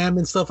Slapped Ham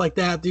and stuff like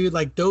that, dude.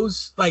 Like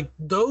those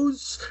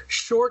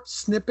short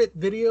snippet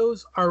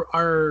videos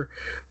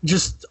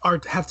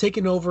have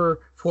taken over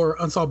for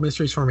Unsolved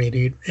Mysteries for me,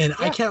 dude. And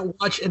I can't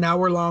watch an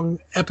hour-long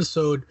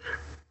episode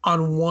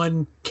on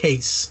one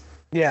case.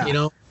 Yeah, you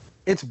know,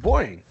 it's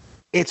boring.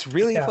 It's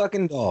really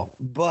fucking dull.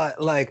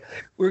 But like,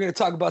 we're gonna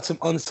talk about some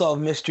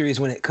unsolved mysteries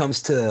when it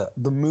comes to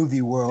the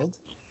movie world.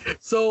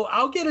 So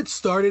I'll get it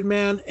started,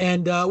 man,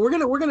 and we're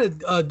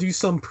gonna do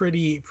some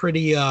pretty get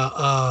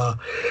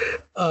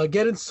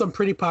into some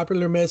pretty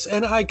popular myths,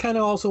 and I kind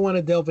of also want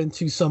to delve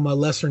into some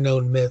lesser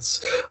known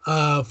myths.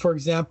 For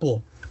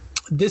example,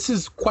 this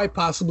is quite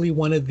possibly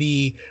one of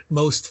the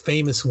most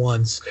famous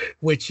ones,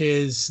 which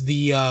is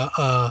there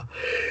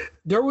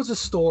was a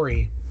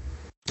story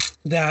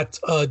that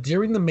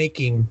during the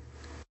making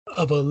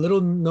of a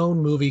little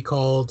known movie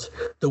called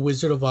The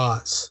Wizard of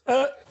Oz,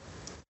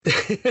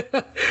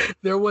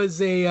 there was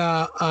they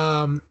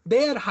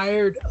had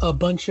hired a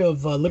bunch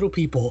of little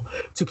people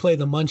to play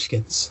the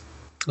Munchkins.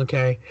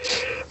 Okay.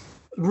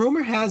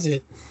 Rumor has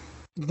it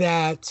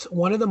that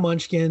one of the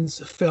Munchkins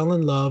fell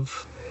in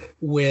love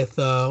with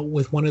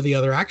one of the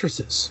other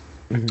actresses,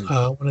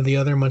 one of the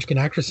other Munchkin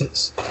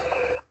actresses,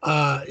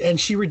 and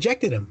she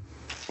rejected him.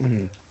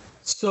 Mm-hmm.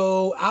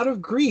 So out of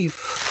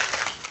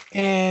grief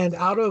and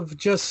out of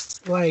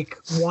just like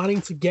wanting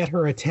to get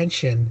her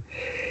attention,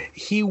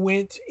 he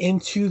went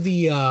into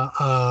the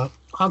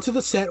onto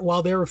the set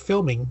while they were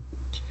filming,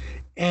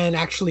 and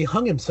actually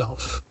hung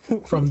himself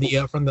from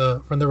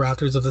the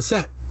rafters of the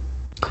set.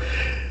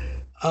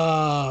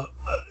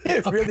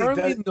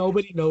 Apparently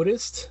nobody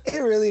noticed. It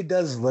really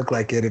does look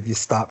like it if you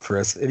stop for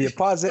us. If you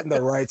pause it in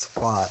the right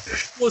spot.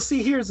 Well,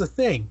 see, here's the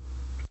thing.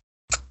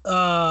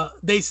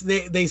 They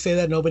say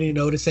that nobody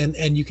noticed,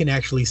 and you can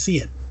actually see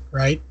it,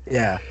 right?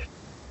 Yeah.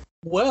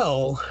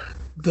 Well,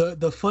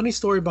 the funny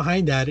story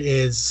behind that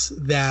is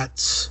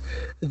that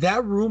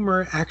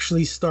rumor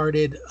actually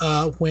started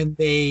when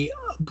they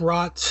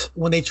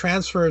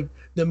transferred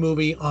the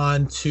movie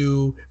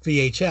onto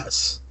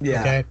VHS.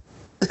 Yeah. Okay.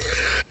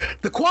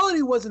 The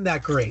quality wasn't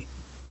that great.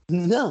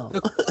 No. The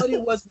quality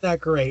wasn't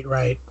that great,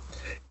 right?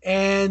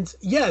 And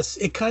yes,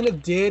 it kind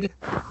of did.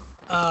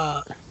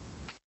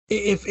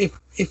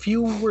 If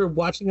you were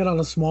watching it on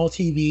a small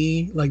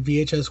TV, like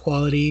VHS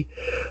quality,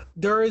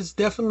 there is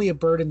definitely a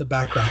bird in the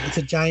background. It's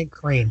a giant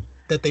crane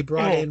that they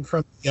brought in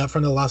from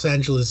the Los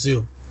Angeles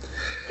Zoo.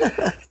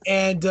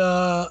 And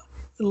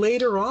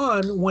later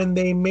on, when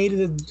they made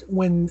it,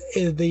 when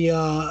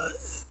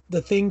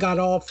the thing got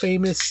all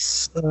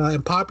famous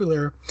and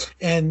popular,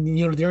 and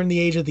during the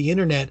age of the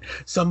internet,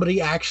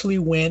 somebody actually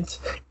went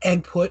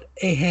and put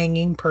a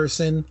hanging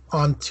person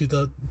onto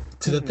the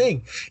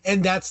thing,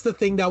 and that's the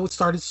thing that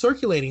started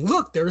circulating.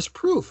 Look, there's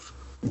proof.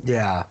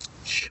 Yeah.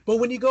 But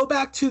when you go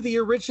back to the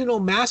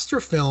original master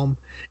film,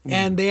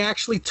 and they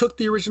actually took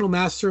the original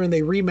master and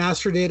they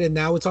remastered it, and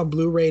now it's on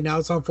Blu-ray, now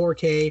it's on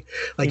 4K,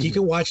 like you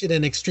can watch it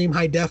in extreme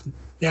high def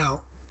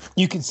now.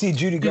 You can see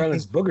Judy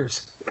Garland's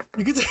boogers.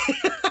 You can see.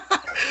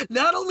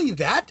 Not only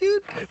that,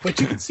 dude, but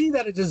you can see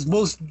that it is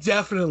most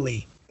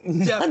definitely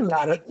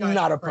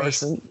not a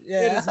person.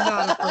 Yeah. It is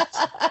not a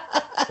person.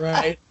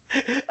 Right.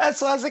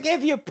 That's why I was like,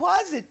 if you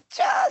pause it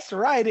just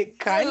right, it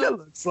kind of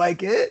looks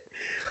like it.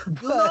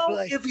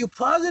 But if you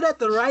pause it at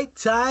the right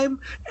time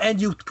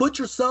and you put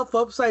yourself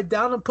upside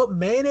down and put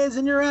mayonnaise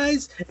in your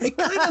eyes, it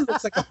kind of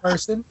looks like a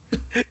person.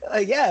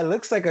 Yeah, it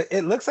looks like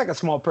a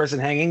small person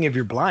hanging if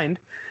you're blind.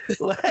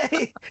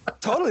 Like,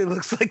 totally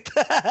looks like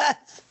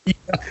that. Yeah.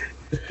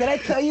 Can I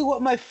tell you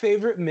what my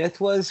favorite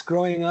myth was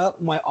growing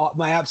up? My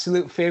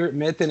absolute favorite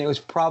myth, and it was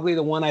probably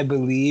the one I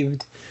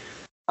believed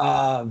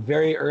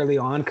very early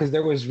on, because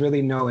there was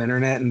really no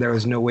internet and there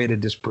was no way to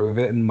disprove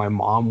it, and my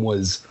mom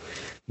was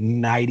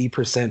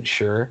 90%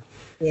 sure.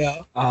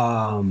 Yeah.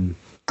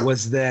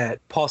 Was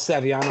that Paul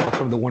Saviano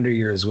from the Wonder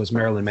Years was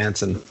Marilyn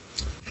Manson?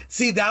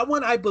 See, that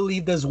one I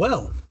believed as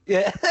well.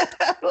 Yeah.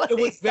 It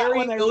was very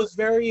it looks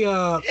very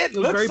so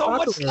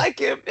popular. much like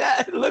him.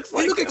 Yeah, it looks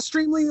like they look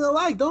extremely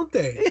alike, don't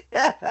they?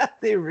 Yeah,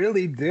 they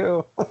really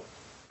do.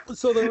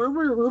 So the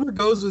rumor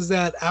goes was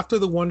that after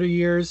the Wonder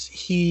Years,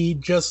 he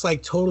just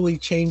like totally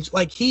changed.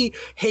 Like, he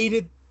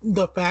hated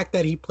the fact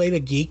that he played a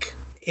geek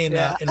in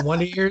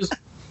Wonder Years.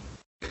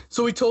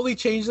 So he totally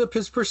changed up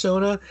his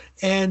persona,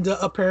 and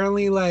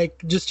apparently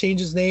like just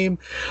changed his name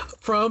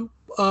from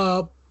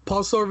Paul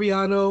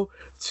Sorviano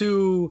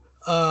to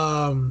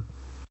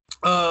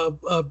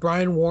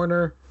Brian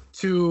Warner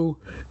to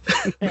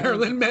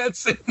Marilyn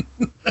Manson.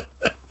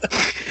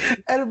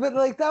 But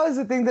like, that was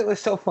the thing that was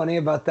so funny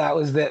about that,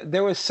 was that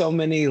there was so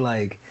many,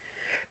 like,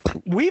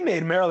 we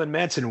made Marilyn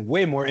Manson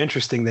way more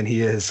interesting than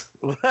he is.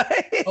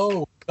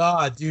 Oh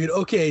God, dude.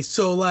 Okay,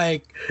 so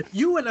like,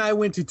 you and I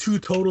went to two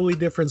totally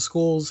different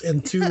schools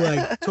in two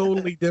like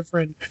totally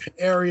different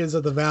areas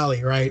of the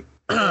valley, right?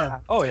 Yeah.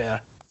 Oh yeah.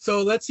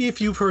 So let's see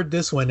if you've heard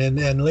this one,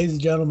 and ladies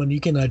and gentlemen,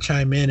 you can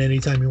chime in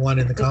anytime you want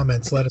in the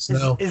comments. Let us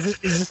know. Is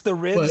this the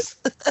ribs?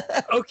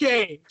 But,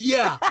 okay,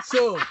 yeah.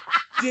 So,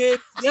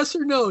 yes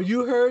or no?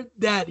 You heard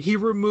that he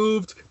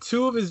removed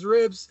 2 of his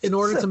ribs in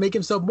order to make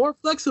himself more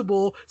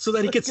flexible, so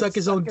that he could suck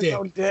his own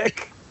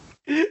dick.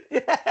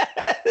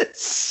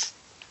 Yes.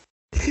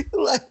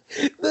 Like,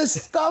 the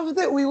stuff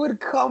that we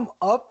would come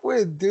up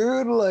with,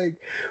 dude.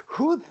 Like,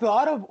 who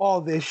thought of all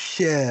this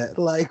shit?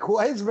 Like,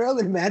 why is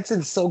Marilyn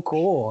Manson so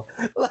cool?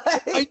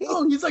 Like, I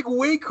know, he's like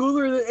way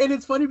cooler and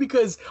it's funny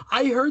because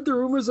I heard the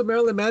rumors of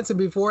Marilyn Manson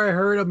before I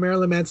heard of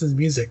Marilyn Manson's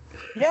music.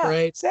 Yeah,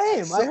 right?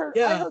 Same. So, I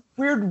heard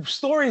weird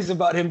stories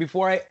about him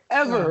before I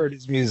ever heard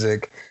his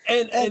music.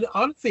 And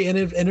honestly, and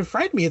it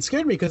frightened me. It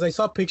scared me because I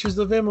saw pictures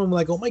of him. I'm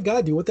like, oh my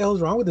God, dude, what the hell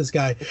is wrong with this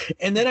guy?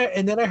 And then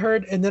I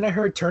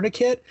heard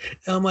Tourniquet,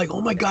 and I'm like,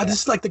 oh my God,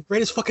 this is like the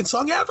greatest fucking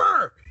song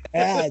ever.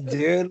 Yeah,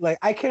 dude. Like,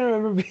 I can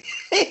remember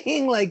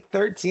being like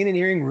 13 and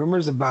hearing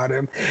rumors about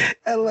him,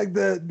 and like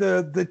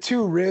the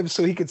 2 ribs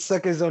so he could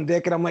suck his own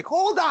dick, and I'm like,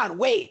 hold on,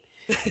 wait.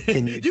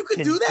 Can you do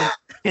that?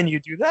 Can you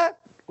do that?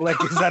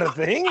 Like, is that a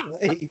thing?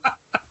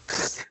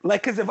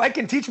 Like, because if I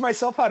can teach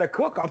myself how to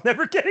cook, I'm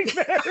never getting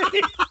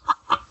married.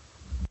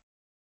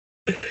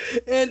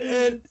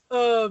 And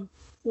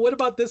what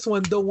about this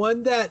one? The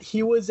one that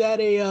he was at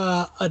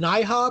an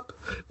IHOP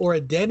or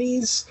a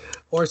Denny's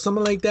or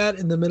something like that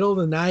in the middle of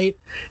the night,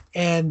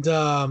 and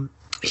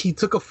he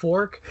took a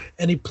fork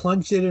and he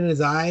plunged it in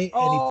his eye.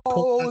 And he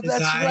pulled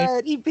out his eye.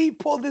 Right. He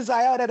pulled his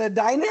eye out at a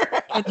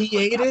diner and he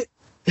ate it.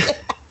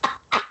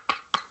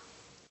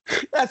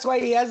 That's why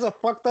he has a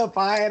fucked up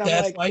eye. And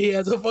That's why he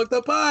has a fucked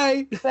up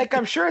eye. like,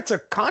 I'm sure it's a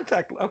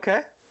contact.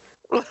 Okay.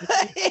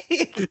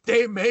 Did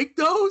they make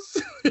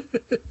those?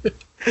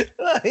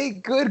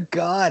 Like, good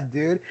God,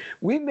 dude.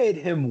 We made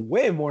him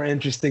way more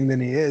interesting than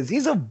he is.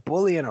 He's a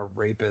bully and a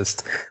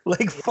rapist.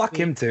 Like, fuck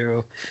him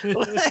too.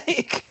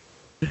 Like,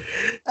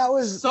 that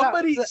was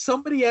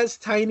somebody as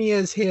tiny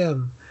as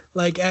him,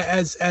 like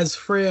as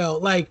frail.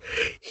 Like,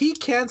 he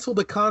canceled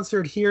the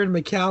concert here in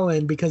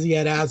McAllen because he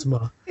had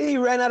asthma. He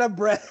ran out of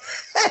breath.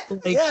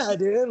 Like, yeah,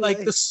 dude.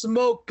 Like the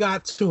smoke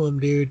got to him,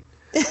 dude.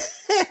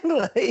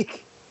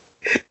 Like,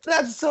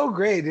 that's so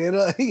great, dude.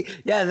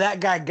 Like, yeah, that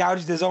guy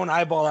gouged his own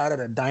eyeball out at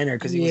a diner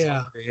because he was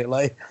hungry.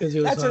 Like, that's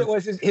what it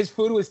was. His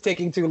food was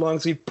taking too long,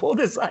 so he pulled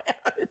his eye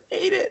out and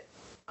ate it.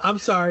 I'm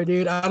sorry,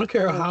 dude. I don't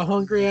care how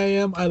hungry I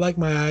am. I like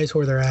my eyes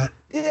where they're at.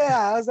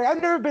 Yeah, I was like,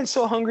 I've never been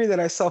so hungry that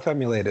I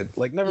self-emulated.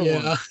 Like, never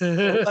once.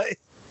 Like,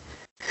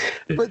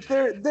 but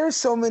there's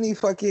so many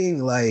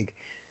fucking, like,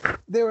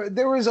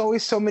 there was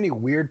always so many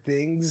weird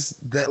things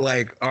that,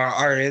 like,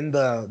 are in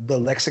the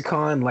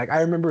lexicon. Like,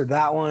 I remember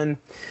that one.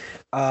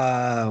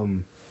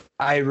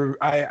 I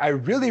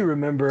really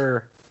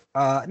remember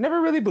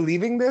never really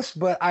believing this,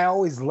 but I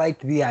always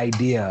liked the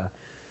idea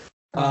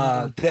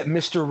that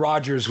Mr.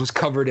 Rogers was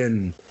covered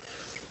in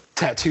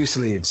tattoo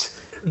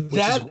sleeves.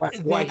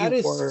 That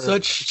is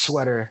such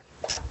sweater.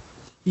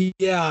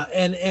 Yeah,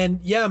 and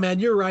yeah, man,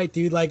 you're right,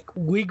 dude. Like,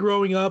 we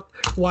growing up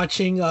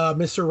watching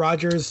Mr.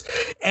 Rogers,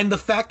 and the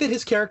fact that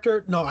his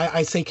character,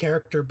 I say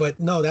character, but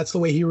no, that's the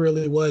way he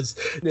really was.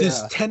 Yeah.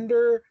 This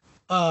tender,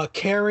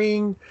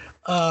 caring,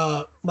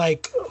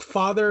 like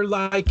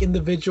father-like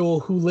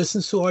individual who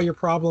listens to all your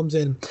problems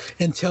and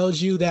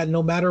tells you that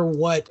no matter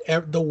what,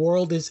 the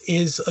world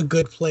is a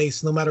good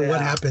place, no matter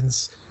what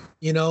happens.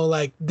 You know,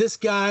 like, this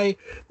guy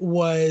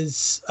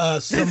was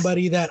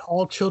somebody that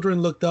all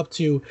children looked up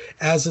to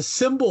as a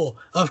symbol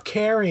of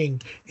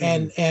caring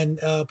and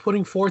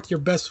putting forth your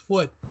best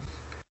foot.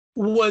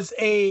 Was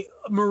a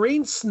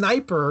Marine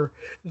sniper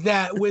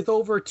that with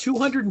over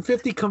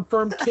 250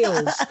 confirmed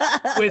kills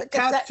with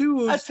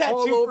tattoos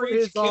all over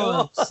his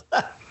arms.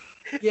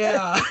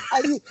 Yeah.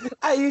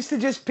 I used to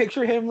just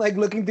picture him, like,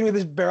 looking through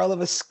this barrel of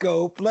a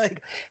scope,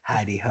 like,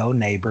 hidey ho,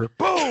 neighbor.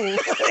 Boom!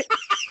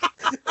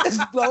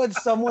 Just blowing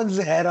someone's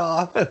head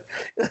off.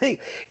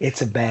 Like,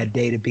 it's a bad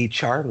day to be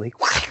Charlie.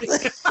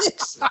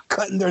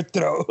 Cutting their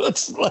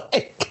throats.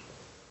 Like,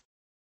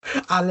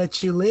 I'll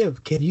let you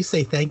live. Can you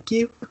say thank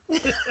you?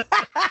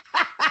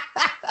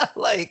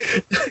 Like,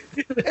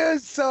 it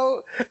was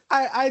so.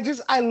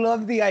 I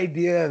love the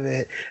idea of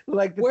it.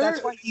 Like,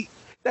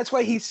 that's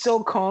why he's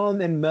so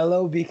calm and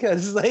mellow,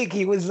 because, like,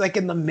 he was, like,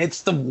 in the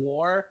midst of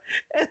war,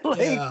 and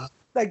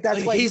like that's,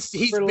 like, why he's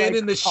been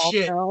in the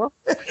shit.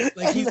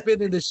 Like, he's been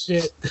in the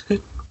shit.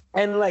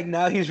 And, like,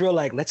 now he's real,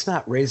 like, let's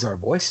not raise our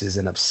voices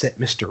and upset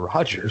Mr.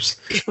 Rogers.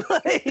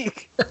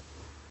 Like,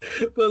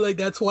 but, like,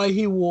 that's why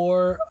he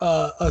wore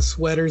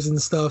sweaters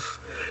and stuff,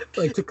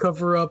 like, to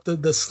cover up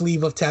the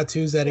sleeve of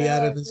tattoos that he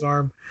had on his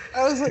arm.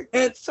 I was like,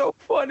 it's so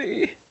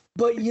funny.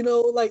 But, you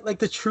know, like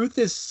the truth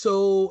is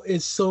so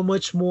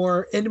much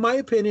more, in my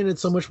opinion,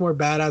 it's so much more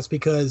badass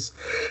because,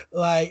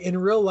 like, in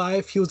real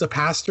life, he was a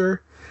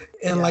pastor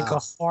and like a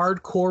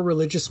hardcore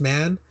religious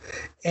man,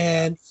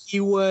 and he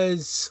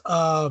was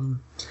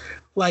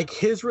like,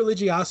 his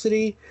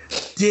religiosity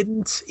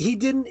didn't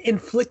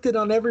inflict it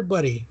on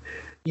everybody.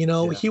 You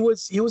know, he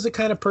was the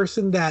kind of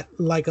person that,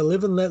 like, a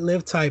live and let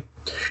live type,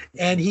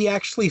 and he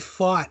actually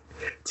fought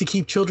to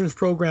keep children's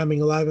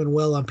programming alive and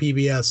well on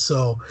PBS.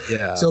 So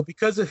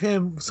because of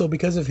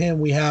him,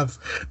 we have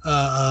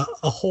a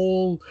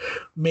whole,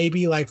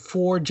 maybe like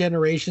 4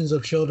 generations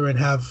of children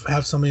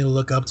have something to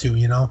look up to,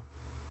 you know.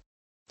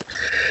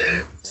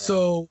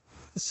 So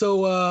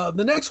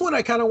the next one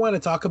I kind of want to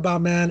talk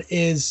about, man,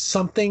 is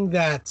something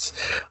that's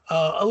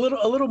a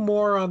little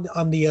more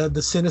on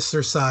the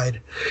sinister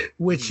side,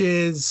 which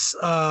is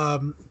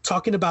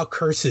talking about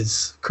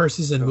curses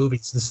in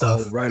movies and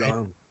stuff. Oh, right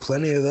on.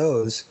 Plenty of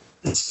those.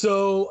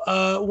 So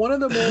one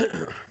of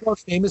the more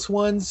famous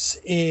ones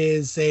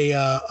is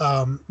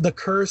the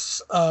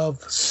curse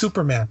of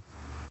Superman.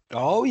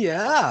 Oh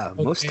yeah,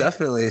 most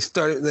definitely. It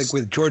started, like,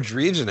 with George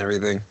Reeves and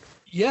everything.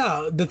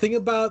 Yeah, the thing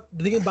about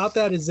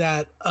that is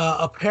that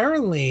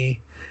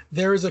apparently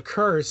there is a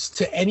curse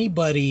to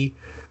anybody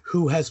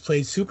who has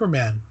played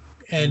Superman.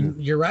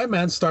 And you're right,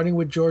 man. Starting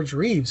with George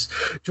Reeves.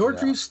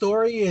 George Reeves'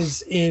 story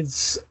is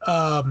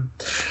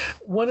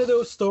one of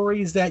those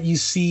stories that you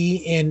see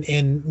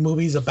in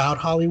movies about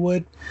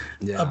Hollywood.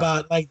 Yeah.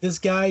 About, like, this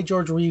guy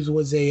George Reeves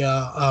was a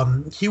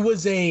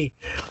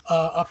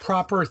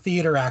proper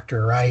theater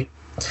actor, right?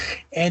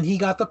 And he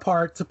got the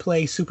part to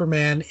play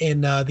Superman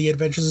in The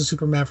Adventures of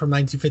Superman from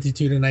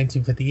 1952 to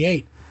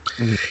 1958.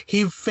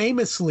 He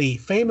famously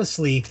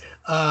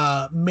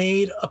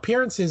made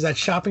appearances at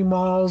shopping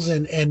malls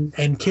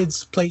and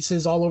kids'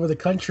 places all over the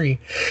country.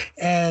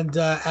 And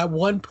at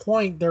one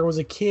point, there was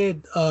a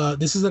kid.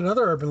 This is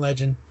another urban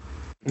legend.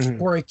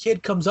 where a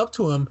kid comes up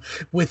to him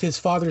with his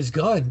father's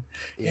gun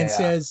Yeah. and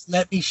says,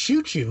 "Let me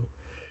shoot you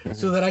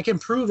so that I can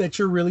prove that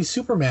you're really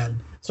Superman.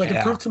 So I can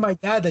Yeah. prove to my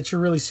dad that you're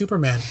really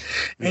Superman."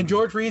 And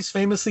George Reeves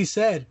famously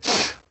said,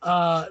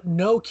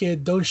 "No,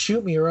 kid, don't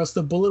shoot me or else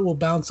the bullet will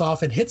bounce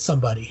off and hit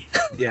somebody."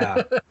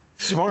 Yeah.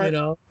 Smart. You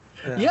know?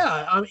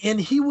 Yeah, and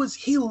he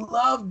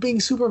loved being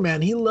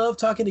Superman. He loved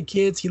talking to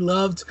kids. He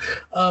loved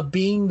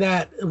being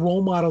that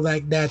role model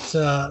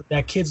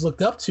that kids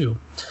looked up to.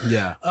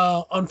 Yeah.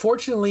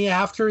 Unfortunately,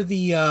 after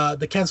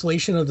the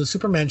cancellation of the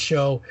Superman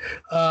show,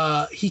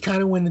 he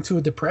kind of went into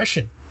a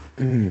depression.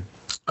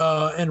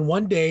 And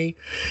one day,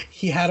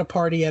 he had a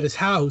party at his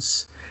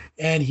house,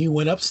 and he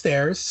went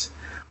upstairs,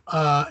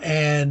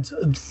 and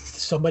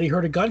somebody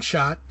heard a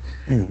gunshot,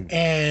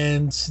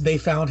 and they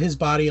found his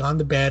body on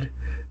the bed.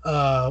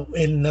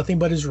 In nothing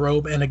but his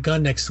robe and a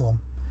gun next to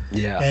him.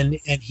 Yeah. And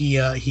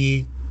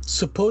he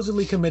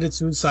supposedly committed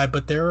suicide,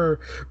 but there are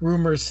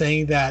rumors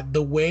saying that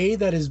the way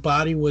that his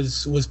body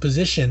was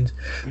positioned,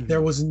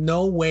 there was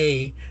no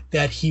way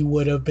that he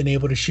would have been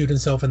able to shoot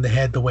himself in the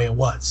head the way it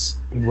was.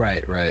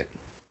 Right.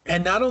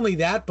 And not only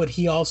that, but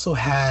he also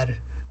had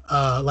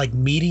like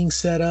meetings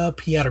set up.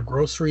 He had a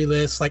grocery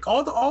list, like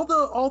all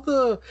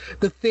the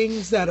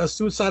things that a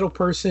suicidal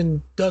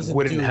person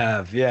wouldn't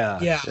have.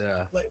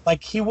 Yeah.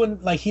 Like he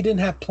wouldn't, like he didn't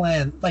have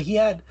plan. Like he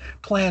had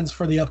plans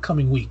for the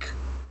upcoming week.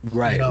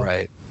 Right. You know?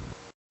 Right.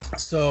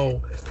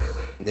 So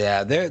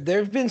yeah,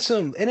 there've been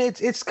some, and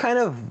it's kind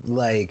of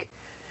like,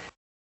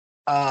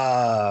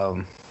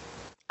 I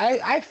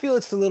feel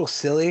it's a little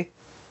silly.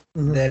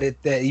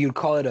 That you'd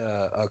call it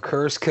a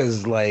curse,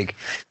 because like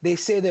they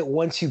say that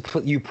once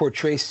you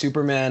portray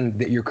Superman,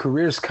 that your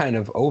career's kind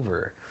of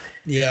over.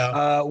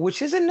 Yeah.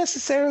 Which isn't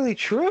necessarily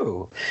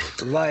true.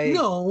 Like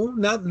no,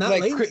 not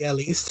like, lately at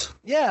least.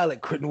 Yeah,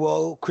 like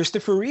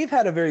Christopher Reeve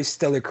had a very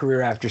stellar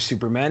career after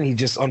Superman. He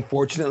just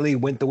unfortunately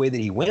went the way that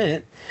he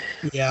went.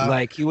 Yeah.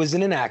 Like he was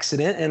in an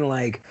accident, and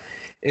like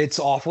it's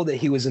awful that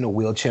he was in a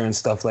wheelchair and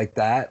stuff like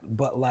that.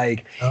 But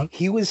like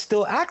he was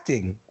still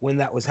acting when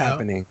that was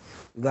happening.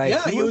 Like,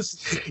 yeah, he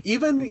was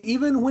even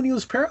when he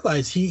was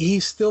paralyzed, he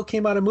still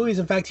came out of movies.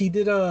 In fact, he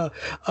did a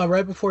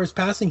right before his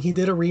passing, he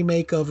did a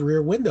remake of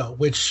Rear Window,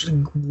 which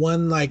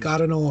won like I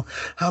don't know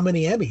how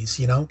many Emmys.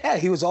 You know. Yeah,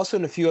 he was also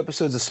in a few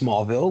episodes of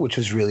Smallville, which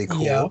was really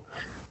cool.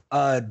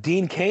 Yeah.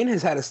 Dean Cain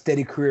has had a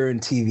steady career in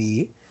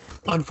TV.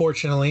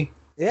 Unfortunately.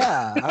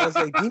 Yeah, I was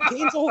like, Dean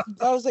Cain's old.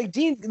 I was like,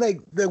 Dean,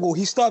 well,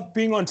 he stopped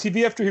being on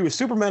TV after he was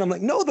Superman. I'm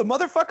like, no, the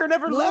motherfucker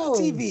never left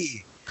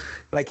TV.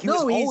 Like he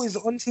was always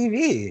on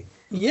TV.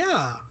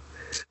 Yeah,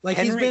 like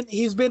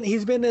he's been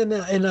in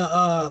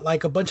a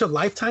like a bunch of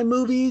Lifetime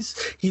movies.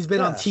 He's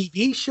been on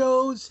TV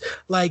shows.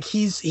 Like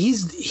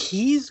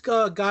he's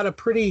got a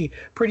pretty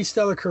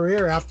stellar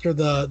career after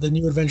the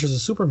New Adventures of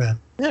Superman.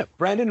 Yeah,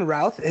 Brandon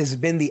Routh has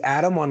been the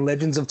Atom on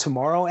Legends of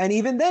Tomorrow, and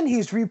even then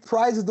he's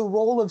reprised the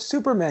role of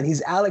Superman.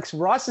 He's Alex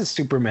Ross's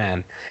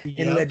Superman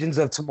in Legends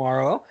of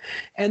Tomorrow,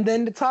 and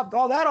then to top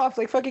all that off,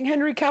 like fucking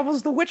Henry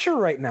Cavill's The Witcher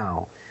right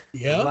now.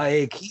 Yeah,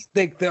 like it's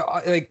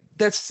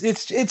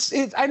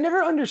I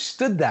never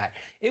understood that.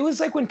 It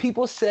was like when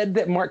people said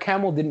that Mark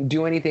Hamill didn't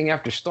do anything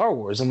after Star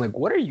Wars. I'm like,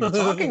 what are you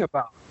talking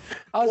about?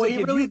 I was like,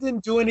 he really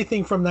didn't do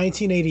anything from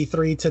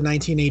 1983 to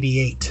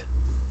 1988.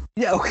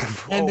 Yeah, okay.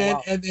 And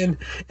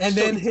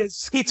then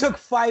he took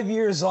 5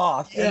 years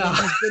off.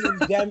 Yeah.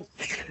 And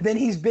then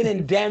he's been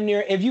in damn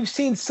near. If you've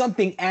seen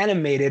something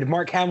animated,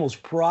 Mark Hamill's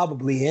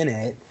probably in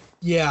it.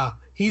 Yeah.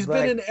 He's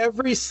been in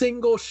every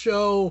single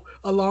show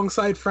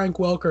alongside Frank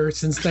Welker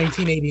since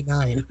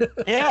 1989.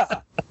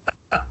 Yeah.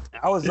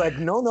 I was like,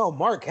 no,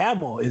 Mark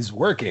Hamill is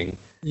working.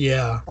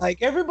 Yeah.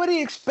 Like, everybody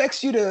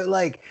expects you to,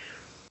 like,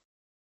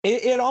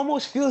 it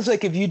almost feels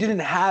like if you didn't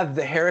have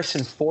the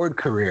Harrison Ford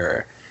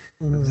career,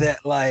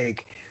 that,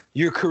 like,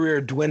 your career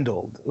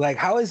dwindled. Like,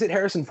 how is it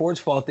Harrison Ford's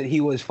fault that he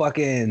was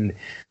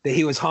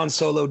Han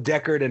Solo,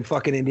 Deckard, and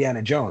fucking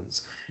Indiana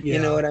Jones? Yeah.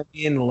 You know what I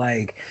mean?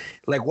 Like,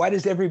 why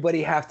does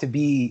everybody have to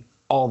be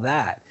all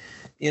that,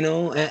 you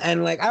know?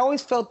 And like, I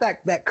always felt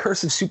that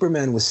curse of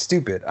Superman was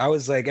stupid. I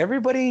was like,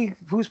 everybody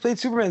who's played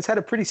Superman's had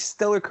a pretty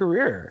stellar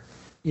career.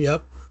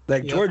 Yep.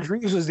 Like George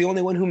Reeves was the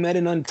only one who met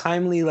an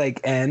untimely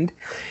like end,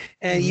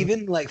 and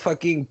even like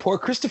fucking poor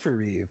Christopher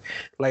Reeve.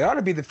 Like, I ought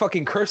to be the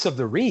fucking curse of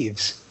the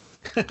Reeves.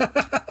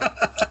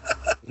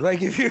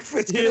 Like if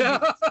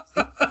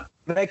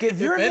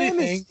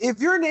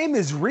your name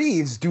is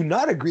Reeves, do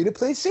not agree to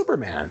play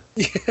Superman.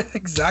 Yeah,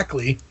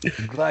 exactly.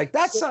 Like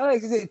that's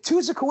like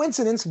two's a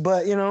coincidence,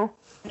 but you know.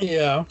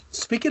 Yeah.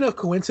 Speaking of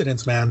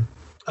coincidence, man,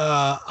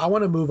 I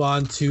want to move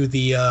on to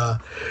the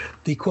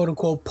quote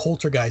unquote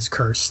poltergeist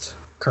curse.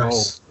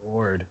 Oh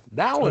Lord,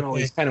 that one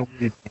always kind of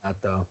weirded me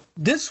out though.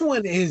 This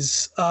one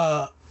is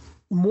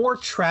more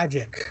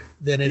tragic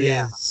than it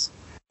is.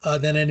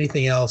 Than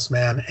anything else,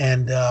 man.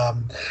 And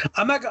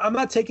I'm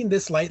not taking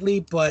this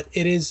lightly, but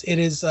it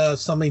is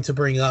something to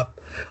bring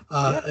up.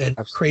 And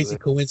crazy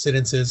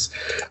coincidences.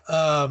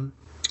 The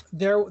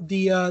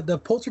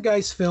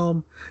Poltergeist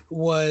film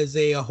was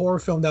a horror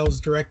film that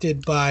was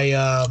directed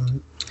by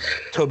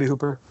Tobe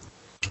Hooper.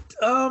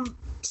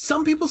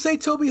 Some people say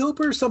Toby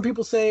Hooper. Some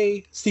people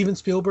say Steven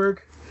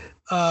Spielberg.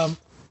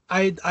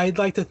 I'd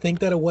like to think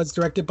that it was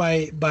directed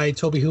by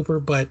Toby Hooper,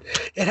 but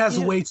it has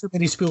way too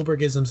many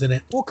Spielbergisms in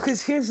it. Well,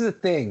 because here's the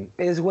thing: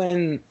 is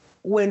when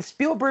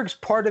Spielberg's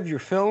part of your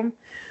film,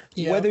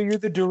 whether you're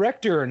the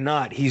director or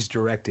not, he's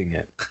directing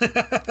it.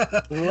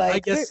 I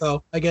guess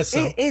so.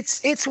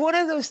 It's one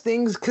of those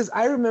things because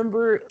I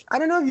remember. I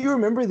don't know if you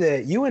remember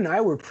that you and I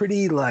were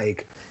pretty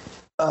like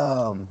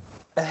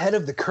ahead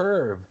of the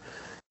curve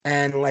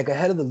and like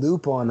ahead of the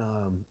loop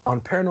on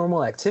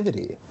Paranormal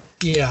Activity.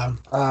 Yeah.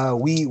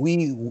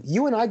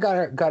 You and I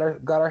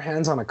got our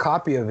hands on a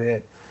copy of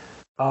it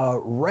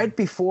right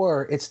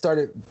before it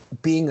started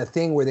being a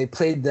thing where they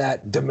played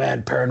that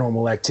Demand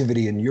Paranormal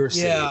Activity in your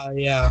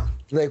city. Yeah.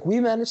 Like we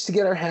managed to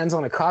get our hands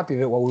on a copy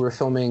of it while we were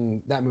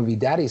filming that movie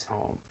Daddy's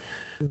Home.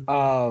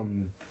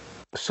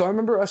 So I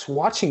remember us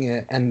watching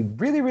it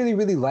and really, really,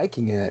 really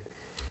liking it.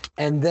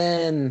 And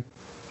then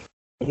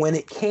when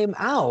it came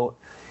out,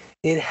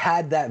 it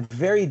had that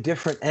very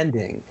different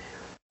ending.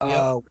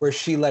 Where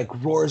she like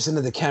roars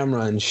into the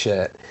camera and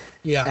shit.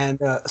 Yeah. And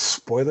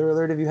spoiler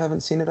alert if you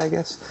haven't seen it, I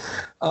guess.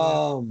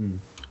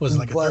 Was it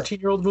like a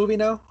 13-year-old movie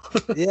now?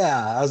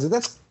 Yeah, I was like,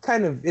 that's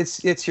kind of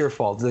it's your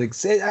fault. Like,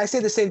 I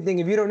say the same thing.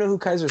 If you don't know who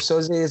Kaiser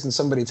Soze is and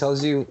somebody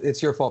tells you,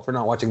 it's your fault for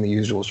not watching The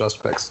Usual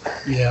Suspects.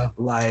 Yeah.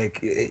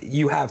 Like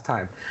you have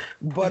time.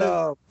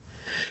 But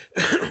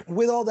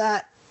with all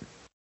that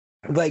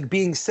like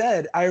being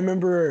said, I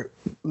remember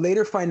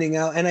later finding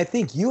out, and I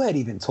think you had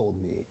even told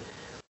me.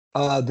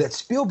 That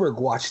Spielberg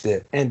watched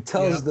it and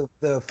tells the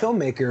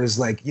filmmakers,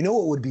 like, you know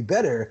what would be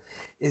better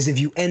is if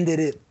you ended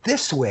it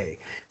this way.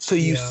 So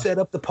you set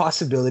up the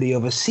possibility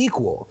of a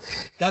sequel.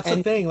 That's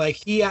the thing. Like,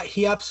 he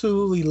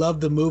absolutely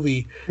loved the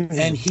movie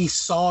and he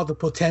saw the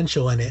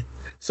potential in it.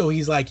 So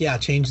he's like,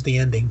 change the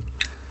ending.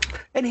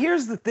 And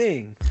here's the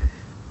thing.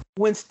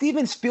 When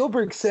Steven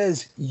Spielberg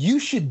says, you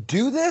should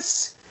do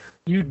this,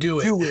 you do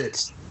it. Do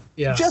it.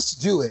 Yeah.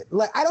 Just do it.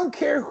 Like, I don't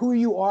care who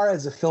you are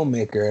as a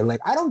filmmaker. Like,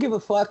 I don't give a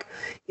fuck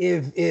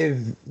if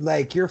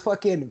like you're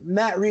fucking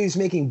Matt Reeves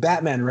making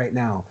Batman right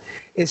now.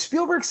 If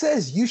Spielberg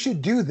says you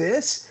should do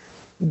this,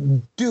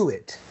 do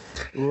it.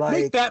 Like,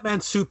 make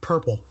Batman's suit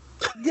purple.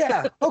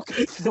 Yeah.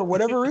 Okay. For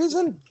whatever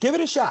reason, give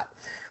it a shot.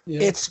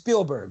 Yeah. It's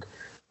Spielberg.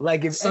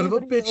 Like, if son of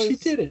a bitch, he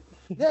did it.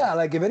 Yeah.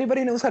 Like, if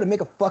anybody knows how to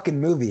make a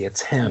fucking movie,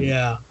 it's him.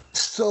 Yeah.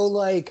 So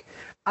like,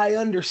 I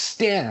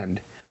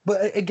understand.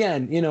 But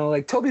again, you know,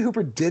 like Toby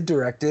Hooper did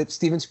direct it.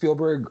 Steven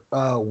Spielberg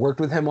worked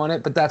with him on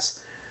it. But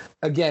that's,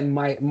 again,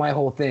 my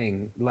whole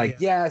thing. Like,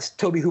 yes,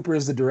 Toby Hooper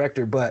is the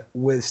director. But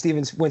when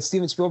Steven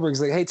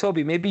Spielberg's like, hey,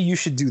 Toby, maybe you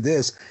should do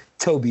this.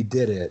 Toby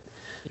did it.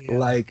 Yeah.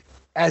 Like,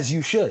 as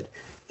you should.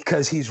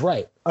 Because he's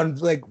right.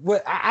 Like,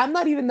 I'm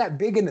not even that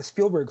big into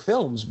Spielberg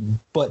films.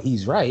 But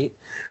he's right.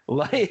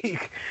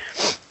 Like,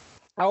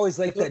 I always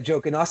like that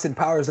joke. And Austin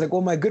Powers like, well,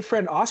 my good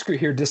friend Oscar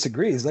here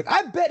disagrees. Like,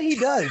 I bet he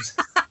does.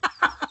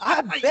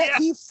 I bet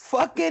he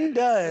fucking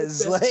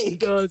does. Like, he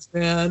does,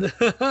 man.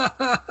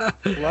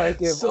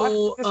 Like, if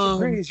Oscar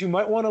disagrees, you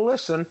might want to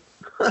listen.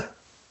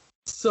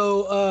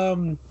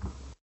 So,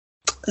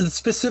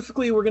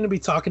 specifically, we're going to be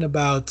talking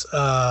about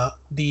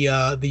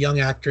the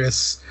young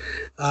actress.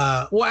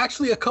 Well,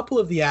 actually, a couple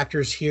of the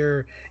actors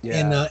here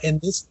in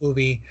this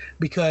movie,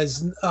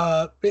 because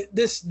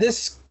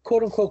this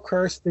quote unquote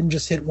curse didn't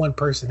just hit one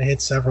person; it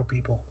hit several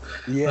people.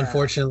 Yeah,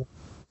 unfortunately.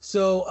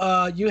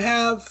 So you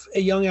have a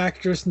young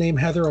actress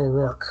named Heather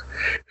O'Rourke,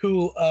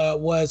 who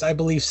was, I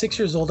believe, 6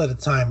 years old at the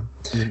time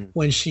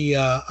when she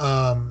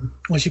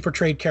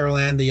portrayed Carol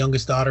Ann, the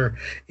youngest daughter,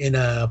 in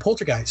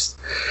Poltergeist.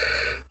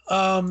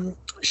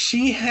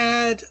 She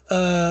had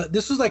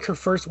this was like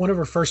one of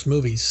her first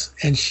movies,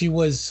 and she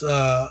was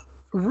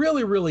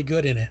really, really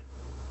good in it.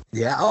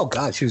 Yeah. Oh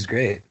God, she was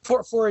great. For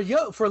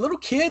a little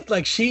kid,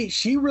 like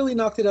she really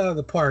knocked it out of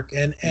the park.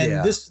 And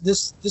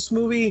this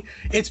movie,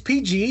 it's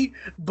PG,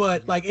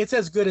 but like it's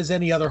as good as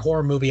any other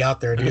horror movie out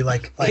there, dude.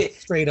 Like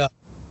straight up.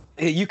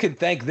 You can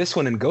thank this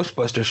one in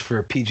Ghostbusters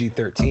for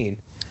PG-13.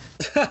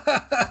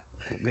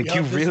 Like,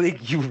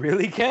 you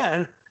really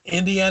can.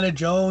 Indiana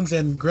Jones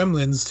and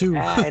Gremlins too.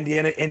 Yeah,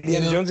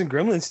 Indiana Jones and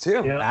Gremlins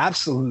too. Yeah.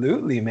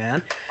 Absolutely,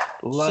 man.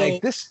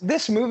 Like,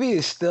 this movie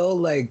is still,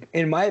 like,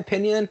 in my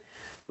opinion,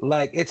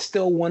 like, it's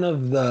still one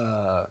of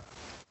the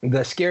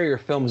scarier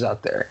films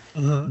out there.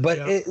 But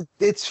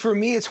it's for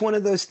me, it's one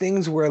of those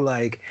things where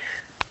like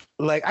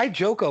I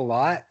joke a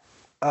lot,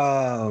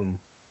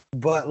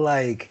 but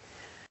like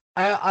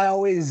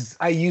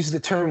I use the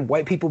term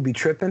white people be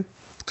tripping.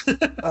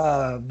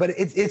 But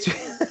it's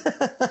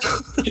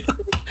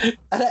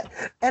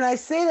and I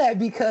say that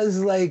because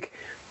like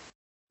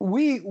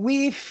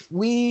we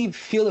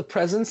feel the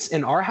presence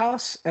in our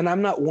house, and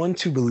I'm not one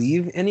to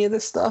believe any of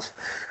this stuff.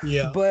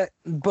 Yeah. But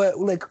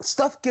like,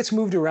 stuff gets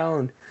moved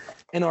around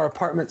in our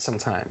apartment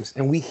sometimes,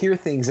 and we hear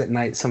things at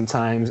night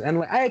sometimes, and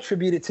like, I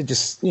attribute it to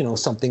just, you know,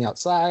 something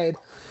outside,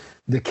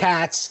 the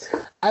cats.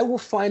 I will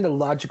find a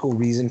logical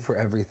reason for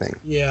everything.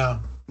 Yeah.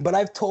 But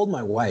I've told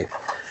my wife,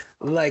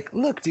 like,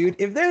 look, dude,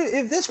 if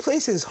this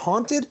place is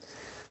haunted,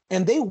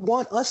 and they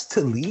want us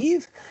to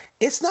leave,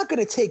 it's not going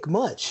to take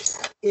much.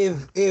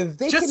 If they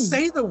Just can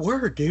say the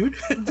word, dude.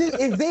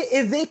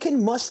 if they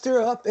can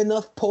muster up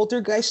enough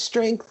poltergeist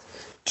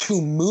strength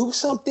to move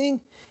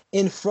something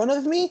in front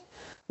of me,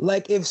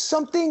 like if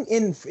something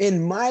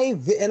in my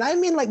and I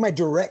mean like my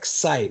direct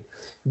sight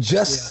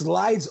just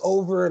slides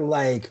over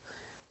like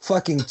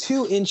fucking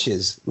 2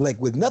 inches, like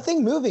with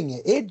nothing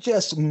moving it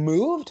just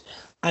moved,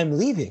 I'm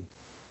leaving.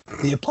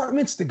 The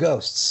apartment's the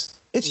ghosts.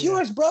 It's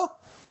yours, bro.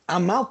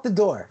 I'm out the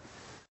door.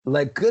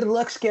 Like, good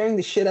luck scaring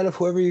the shit out of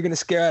whoever you're gonna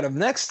scare out of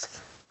next,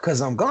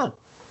 because I'm gone.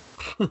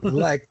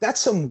 Like, that's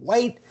some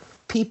white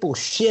people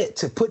shit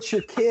to put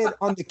your kid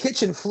on the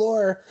kitchen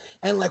floor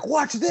and like,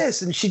 watch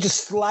this, and she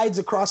just slides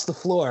across the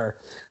floor.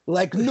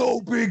 Like, no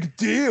big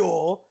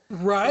deal.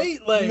 Right?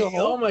 Like, No.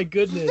 oh my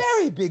goodness.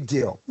 Very big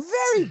deal.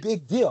 Very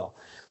big deal.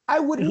 I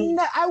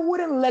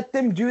wouldn't let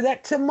them do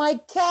that to my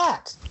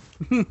cat.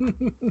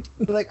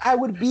 Like, I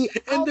would be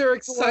And out they're the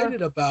excited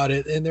door. about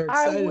it. And they're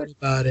excited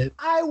about it.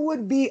 I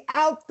would be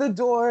out the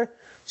door.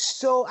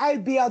 So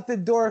I'd be out the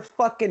door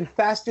fucking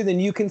faster than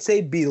you can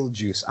say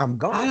Beetlejuice. I'm I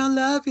gone. don't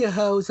love you,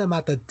 hoes. I'm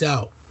at the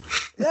door.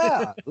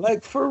 Yeah,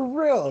 like for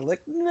real.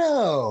 Like,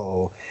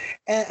 no.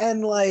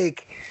 And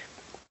like,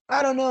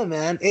 I don't know,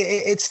 man.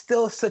 It's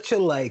still such a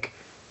like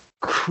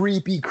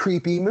creepy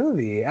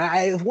movie.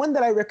 One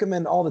that I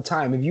recommend all the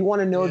time. If you want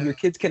to know if your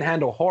kids can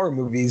handle horror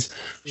movies,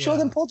 show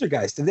them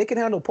Poltergeist. If they can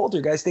handle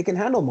Poltergeist, they can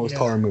handle most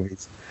horror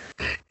movies.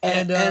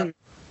 And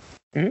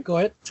go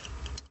ahead.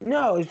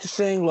 No, it's just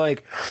saying,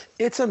 like,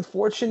 it's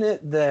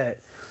unfortunate that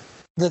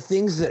the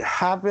things that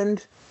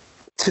happened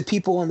to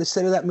people on the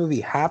set of that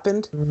movie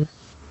happened.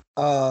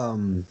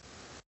 Mm-hmm.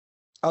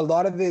 A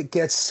lot of it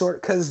gets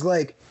because,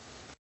 like,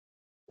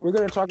 we're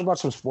going to talk about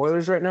some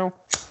spoilers right now.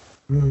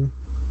 Mm-hmm.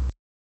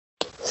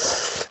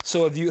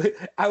 So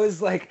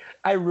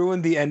I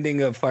ruined the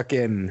ending of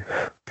fucking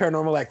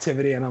Paranormal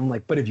Activity, and I'm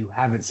like, but if you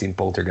haven't seen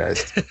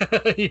Poltergeist.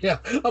 Yeah,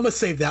 I'm going to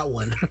save that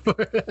one.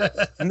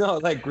 No,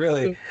 like,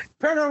 really.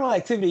 Paranormal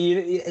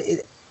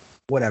Activity,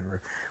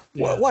 whatever.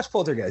 Yeah. Watch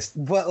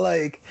Poltergeist. But,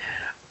 like,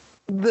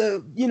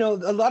 a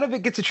lot of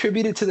it gets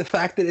attributed to the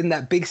fact that in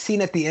that big scene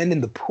at the end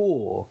in the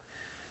pool,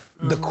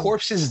 the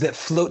corpses that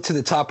float to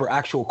the top are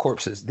actual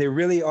corpses. They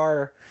really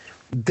are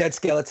dead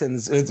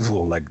skeletons.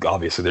 Well, like,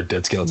 obviously they're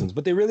dead skeletons,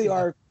 but they really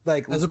are,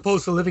 like, As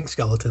opposed to living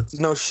skeletons.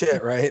 no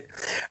shit, right?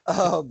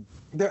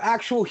 They're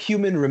actual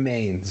human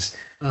remains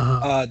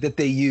that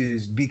they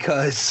used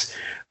because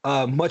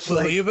much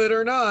Believe it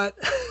or not.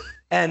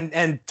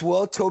 and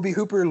Tobe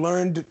Hooper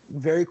learned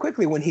very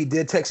quickly when he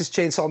did Texas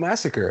Chainsaw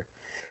Massacre.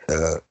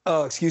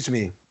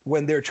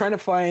 When they're trying to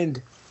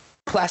find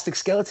plastic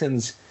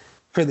skeletons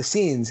for the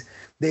scenes,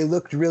 they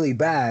looked really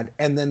bad,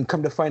 and then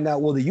come to find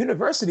out, well, the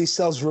university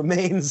sells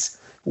remains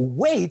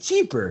way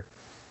cheaper.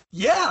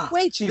 Yeah,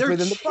 Way cheaper they're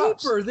than the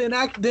props. cheaper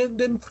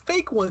than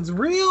fake ones.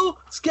 Real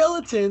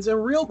skeletons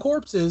and real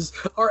corpses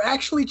are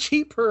actually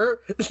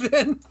cheaper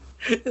than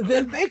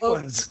Fake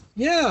ones.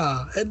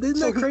 Yeah, and isn't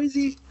that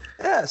crazy?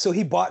 Yeah, so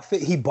he bought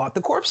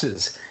the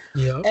corpses.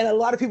 Yeah, And a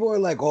lot of people are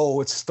like, oh,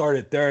 it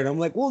started there. And I'm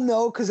like, well,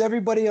 no, because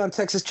everybody on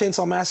Texas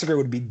Chainsaw Massacre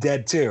would be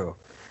dead too.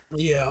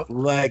 yeah,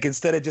 Like,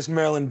 instead of just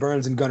Marilyn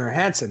Burns and Gunnar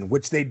Hansen,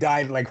 which they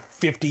died like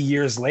 50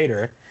 years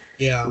later.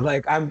 yeah.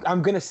 Like, I'm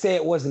gonna say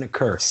it wasn't a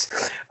curse.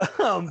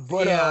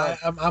 But yeah,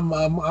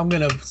 I'm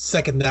gonna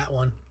second that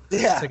one.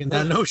 yeah, Second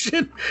that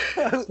notion.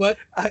 But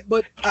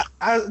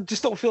I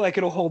just don't feel like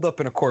it'll hold up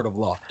in a court of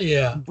law.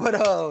 yeah, But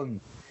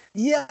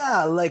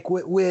yeah, like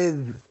with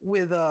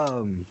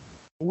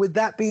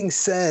that being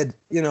said,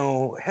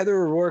 Heather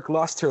O'Rourke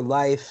lost her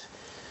life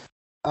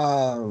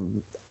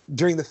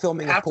during the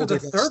filming After of the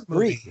Poltergeist third 3.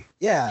 movie.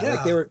 Yeah,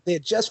 Yeah. like they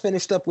had just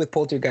finished up with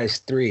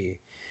Poltergeist 3.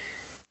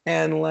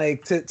 And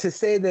like to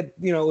say that,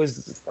 it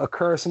was a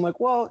curse, I'm like,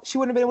 well, she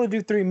wouldn't have been able to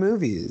do 3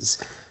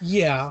 movies.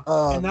 yeah.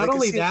 And not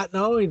only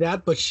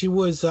that, but she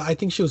was I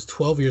think she was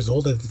 12 years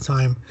old at the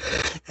time,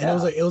 and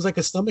it was like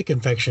a stomach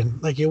infection.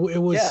 Like it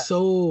was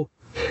so.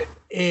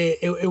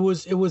 It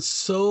was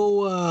so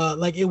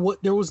like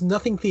there was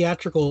nothing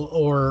theatrical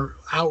or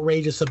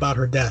outrageous about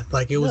her death.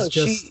 Like it was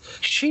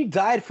just she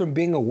died from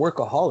being a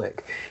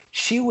workaholic.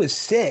 She was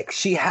sick.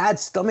 She had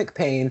stomach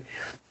pain,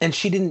 and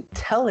she didn't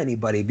tell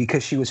anybody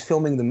because she was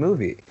filming the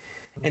movie,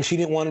 and she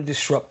didn't want to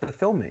disrupt the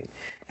filming.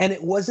 And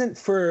it wasn't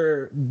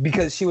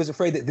because she was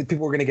afraid that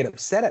people were going to get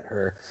upset at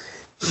her.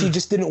 She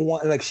just didn't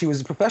want, like, she was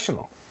a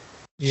professional.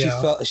 She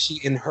felt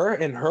in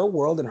her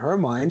world, in her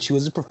mind, she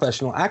was a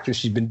professional actress.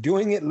 She'd been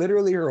doing it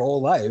literally her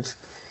whole life.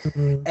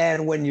 Mm-hmm.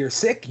 And when you're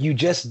sick, you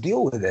just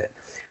deal with it.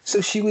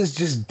 So she was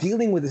just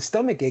dealing with a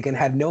stomach ache and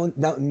had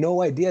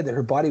no idea that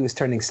her body was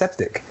turning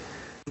septic.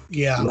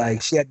 Yeah.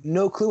 Like, she had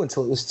no clue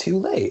until it was too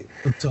late.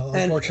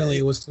 Unfortunately,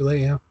 it was too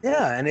late, yeah.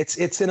 Yeah, and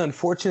it's an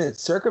unfortunate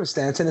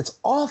circumstance, and it's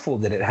awful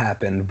that it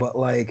happened, but,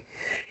 like,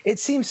 it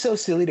seems so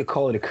silly to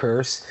call it a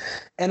curse.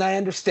 And I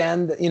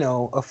understand that,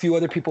 a few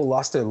other people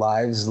lost their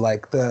lives,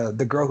 like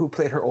the girl who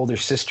played her older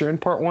sister in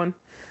part 1.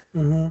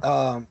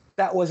 Mm-hmm.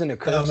 That wasn't a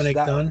curse. Dominic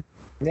Dunn.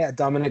 Yeah,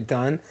 Dominic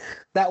Dunn.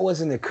 That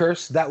wasn't a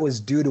curse. That was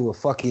due to a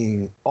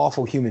fucking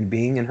awful human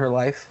being in her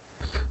life.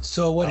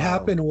 So what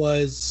happened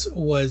was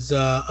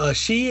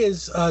she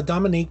is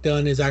Dominique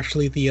Dunn is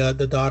actually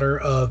the daughter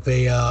of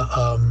a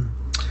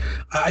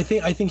I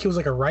think he was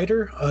like a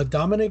writer,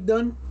 Dominic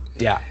Dunn.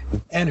 Yeah.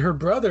 And her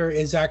brother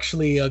is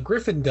actually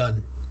Griffin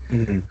Dunn.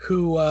 Mm-hmm.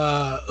 Who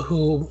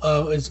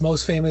is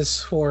most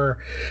famous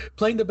for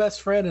playing the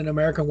best friend in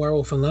American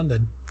Werewolf in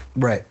London.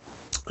 Right.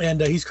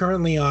 And he's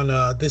currently on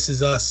This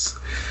Is Us.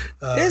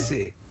 Is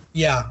he?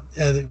 Yeah,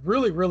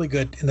 really, really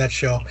good in that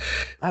show.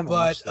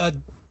 But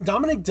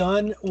Dominic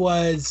Dunn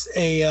was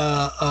a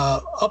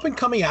up and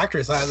coming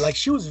actress. Like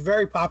she was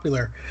very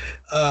popular,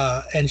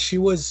 and she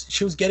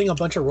was getting a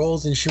bunch of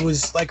roles, and she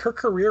was like her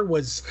career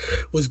was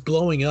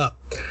blowing up.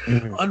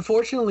 Mm-hmm.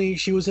 Unfortunately,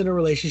 she was in a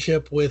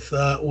relationship with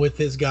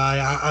this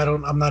guy.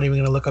 I'm not even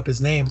gonna look up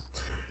his name,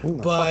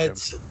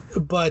 but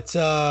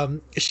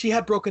she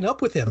had broken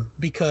up with him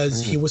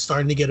because he was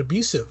starting to get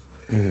abusive.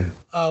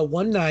 Mm-hmm.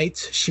 One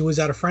night, she was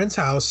at a friend's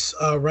house,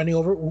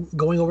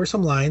 going over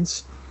some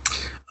lines.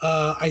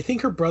 I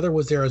think her brother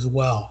was there as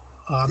well.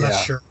 I'm not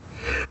sure,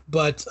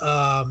 but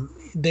her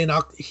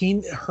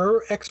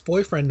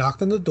ex-boyfriend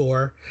knocked on the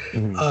door.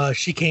 Mm-hmm.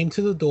 She came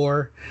to the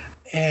door,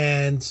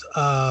 and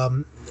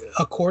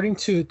according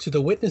to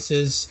the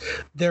witnesses,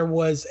 there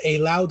was a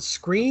loud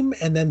scream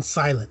and then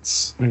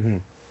silence. Mm-hmm.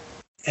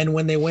 And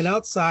when they went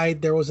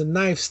outside, there was a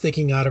knife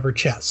sticking out of her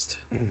chest.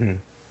 Mm-hmm.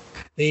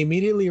 They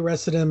immediately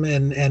arrested him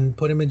and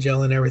put him in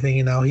jail and everything.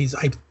 And now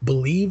I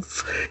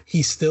believe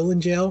he's still in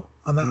jail.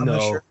 I'm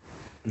not sure.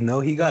 No,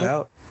 he got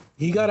out.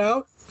 He got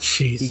out?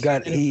 Jeez.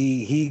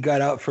 He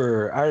got out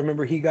for, I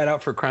remember he got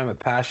out for crime of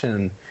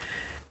passion,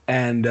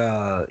 and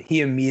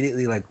he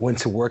immediately went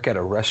to work at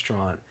a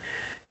restaurant.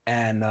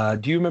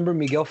 And do you remember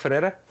Miguel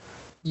Ferreira?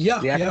 Yeah.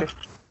 The actor?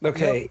 Yeah.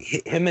 Okay.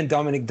 Yep. Him and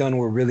Dominic Dunn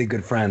were really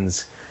good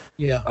friends.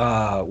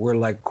 Yeah. We're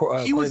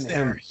he was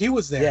there. He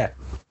was there. Yeah.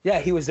 Yeah,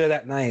 he was there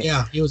that night.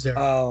 Yeah, he was there.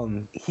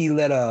 He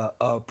led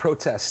a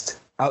protest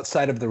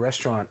outside of the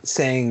restaurant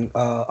saying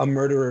a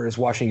murderer is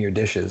washing your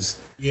dishes.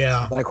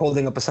 Yeah.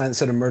 Holding up a sign that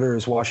said a murderer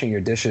is washing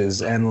your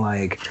dishes, and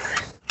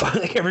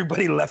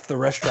everybody left the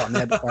restaurant and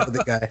they had to fire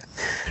the guy.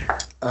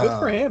 Good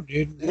for him,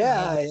 dude.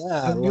 Yeah.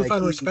 You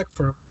find respect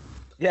for him.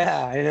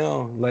 Yeah, I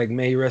know.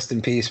 May he rest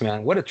in peace,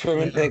 man. What a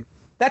tremendous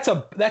that's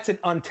an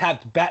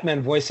untapped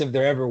Batman voice if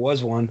there ever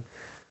was one.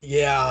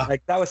 Yeah.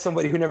 That was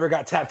somebody who never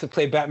got tapped to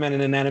play Batman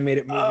in an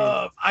animated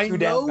movie.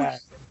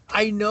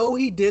 I know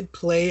he did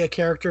play a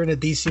character in a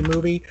DC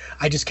movie.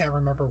 I just can't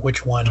remember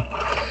which one.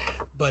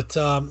 But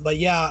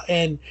yeah,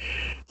 and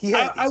he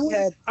had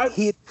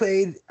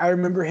played. I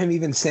remember him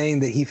even saying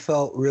that he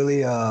felt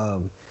really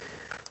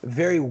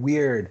very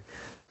weird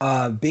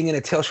being in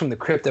a Tales from the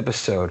Crypt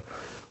episode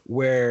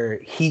where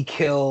he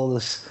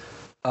kills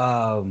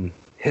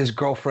his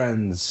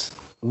girlfriend's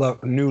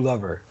new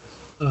lover.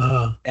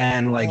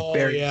 And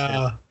buried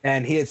him.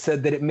 And he had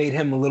said that it made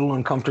him a little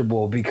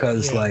uncomfortable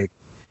because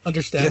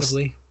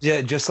understandably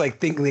just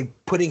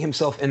putting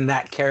himself in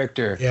that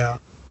character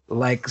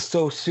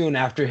so soon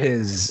after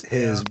his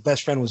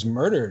best friend was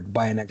murdered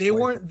by an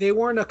ex-boyfriend. They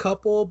weren't a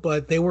couple,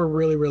 but they were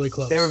really, really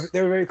close. They were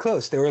very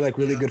close. They were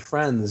really good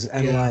friends,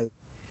 and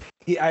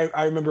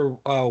I remember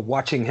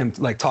watching him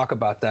talk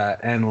about that,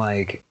 and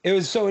it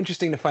was so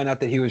interesting to find out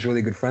that he was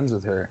really good friends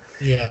with her.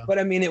 Yeah. But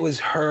I mean, it was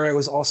her. It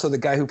was also the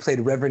guy who played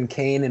Reverend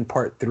Kane in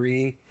Part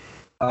 3.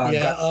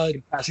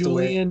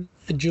 Julian.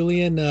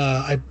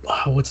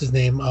 What's his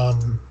name?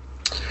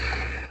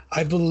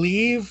 I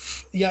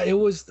believe. Yeah, it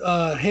was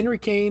Henry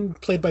Kane,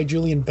 played by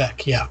Julian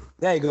Beck. Yeah.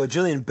 There you go,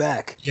 Julian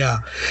Beck. Yeah,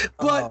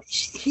 but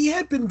he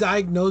had been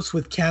diagnosed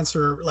with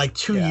cancer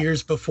 2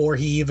 years before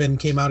he even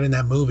came out in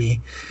that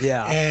movie.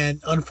 Yeah, and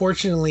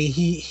unfortunately,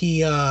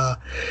 he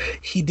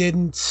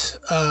didn't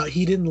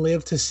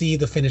live to see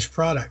the finished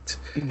product.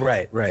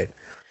 Right.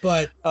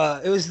 But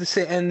it was the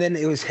same, and then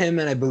it was him,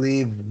 and I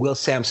believe Will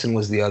Sampson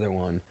was the other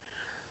one.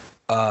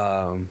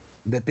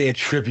 That they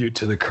attribute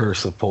to the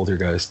curse of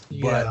Poltergeist.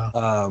 Yeah.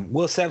 But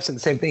Will Sampson,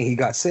 same thing. He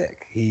got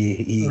sick.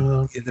 He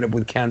ended up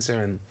with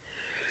cancer, and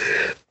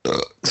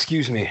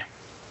excuse me,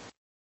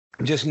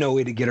 just no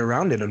way to get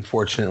around it,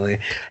 unfortunately.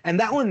 And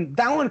that one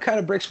kind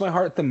of breaks my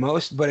heart the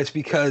most, but it's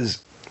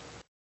because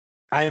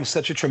I am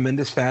such a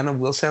tremendous fan of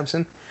Will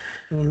Sampson.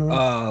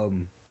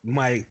 Mm-hmm.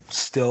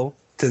 Still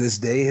to this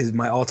day,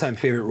 my all-time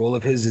favorite role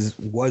of his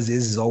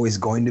is always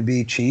going to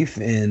be Chief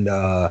in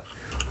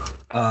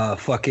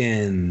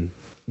fucking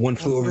One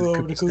Flew Over the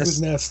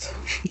Cuckoo's Nest.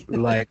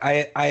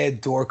 I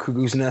adore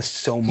Cuckoo's Nest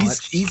so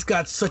much. He's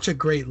got such a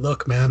great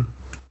look, man.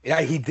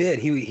 Yeah, he did.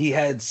 He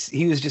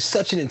was just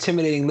such an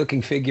intimidating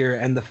looking figure,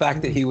 and the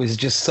fact that he was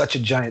just such a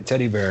giant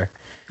teddy bear.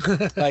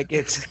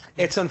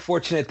 It's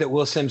unfortunate that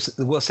Will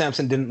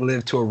Sampson didn't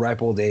live to a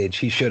ripe old age.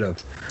 He should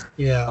have.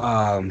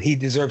 Yeah. He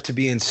deserved to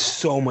be in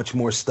so much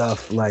more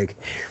stuff.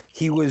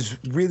 He was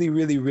really,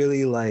 really,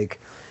 really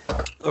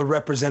a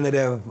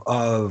representative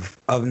of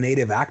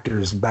native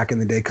actors back in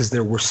the day because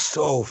there were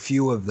so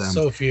few of them.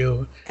 So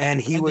few.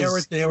 And they were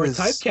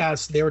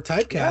typecast. They were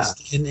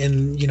typecast. Yeah.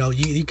 And you know,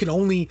 you could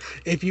only,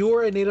 if you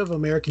were a Native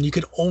American, you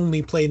could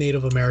only play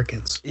Native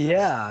Americans.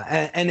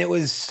 Yeah. And it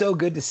was so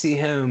good to see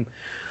him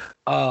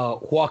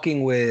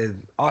walking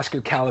with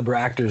Oscar caliber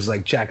actors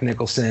like Jack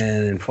Nicholson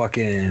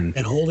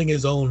and holding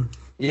his own.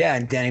 Yeah,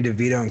 and Danny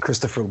DeVito and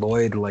Christopher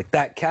Lloyd. Like,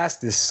 that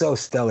cast is so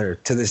stellar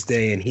to this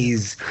day. And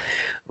he's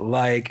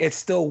like, it's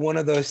still one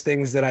of those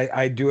things that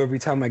I do every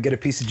time I get a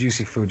piece of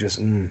juicy fruit. Just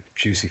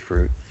juicy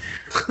fruit.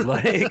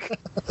 Like,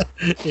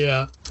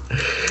 yeah.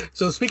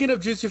 So speaking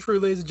of juicy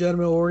fruit, ladies and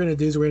gentlemen, what we're going to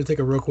do is we're going to take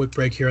a real quick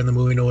break here on the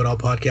Movie Know It All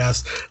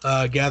podcast,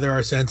 gather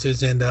our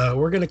senses, and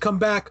we're going to come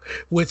back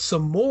with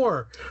some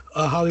more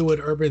Hollywood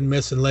urban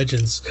myths and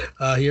legends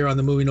here on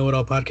the Movie Know It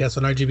All podcast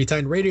on RGV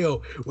Titan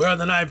Radio. We're on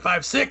the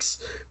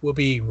 956. We'll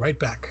be right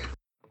back.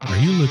 Are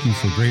you looking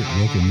for great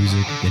local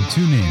music? Then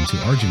tune in to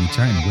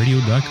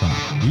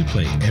RGVTitanRadio.com. We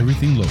play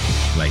everything local,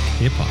 like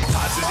hip-hop,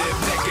 Positive,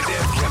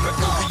 negative,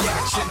 chemical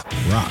reaction.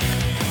 rock,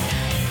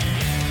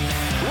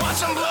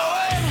 Watch 'em blowing.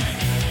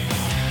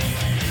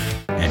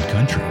 and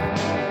country.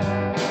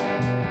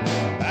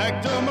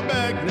 Back to my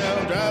bag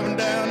now, driving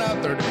down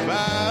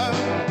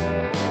I-35.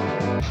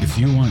 If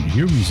you want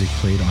your music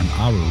played on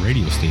our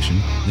radio station,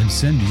 then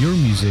send your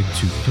music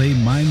to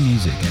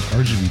playmymusic at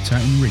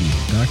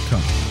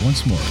RGVTitanRadio.com.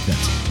 Once more,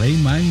 that's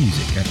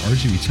playmymusic at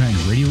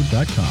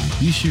RGVTitanRadio.com.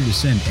 Be sure to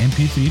send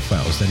MP3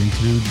 files that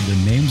include the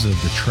names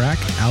of the track,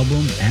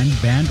 album, and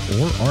band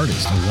or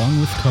artist,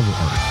 along with cover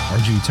art.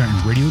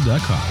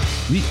 RGVTitanRadio.com.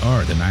 We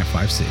are the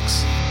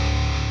 956.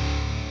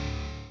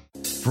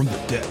 From the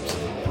depths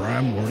of the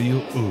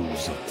primordial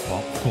ooze of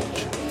pop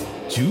culture,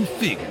 two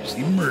figures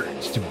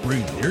emerge to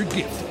bring their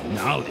gift of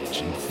knowledge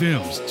and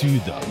films to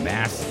the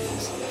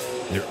masses.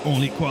 Their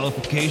only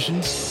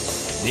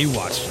qualifications? They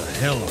watched a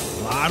hell of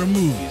a lot of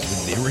movies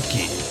when they were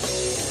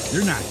kids.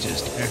 They're not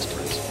just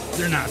experts.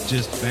 They're not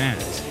just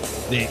fans.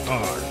 They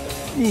are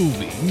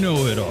movie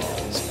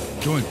know-it-alls.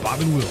 Join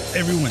Bob and Will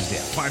every Wednesday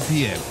at 5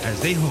 p.m.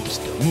 as they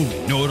host the Movie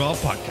Know-It-All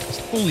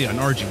podcast, only on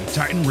RGV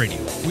Titan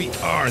Radio. We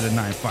are the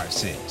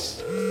 956.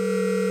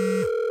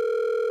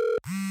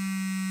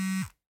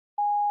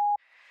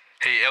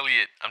 Hey,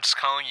 Elliot, I'm just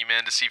calling you,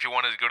 man, to see if you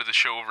wanted to go to the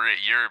show over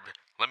at Yerb.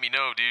 Let me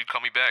know, dude. Call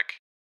me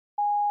back.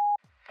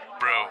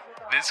 Bro,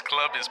 this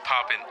club is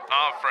popping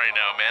off right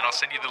now, man. I'll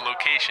send you the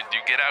location,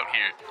 dude. Get out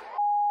here.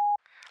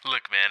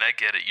 Look, man, I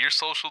get it. You're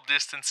social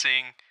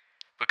distancing.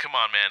 But come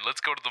on, man.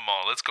 Let's go to the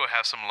mall. Let's go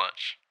have some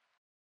lunch.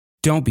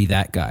 Don't be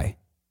that guy.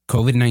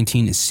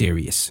 COVID-19 is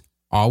serious.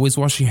 Always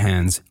wash your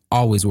hands,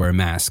 always wear a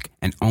mask,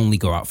 and only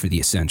go out for the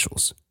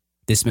essentials.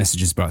 This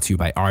message is brought to you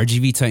by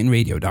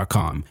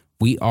RGVTitanRadio.com.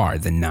 We are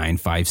the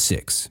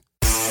 956.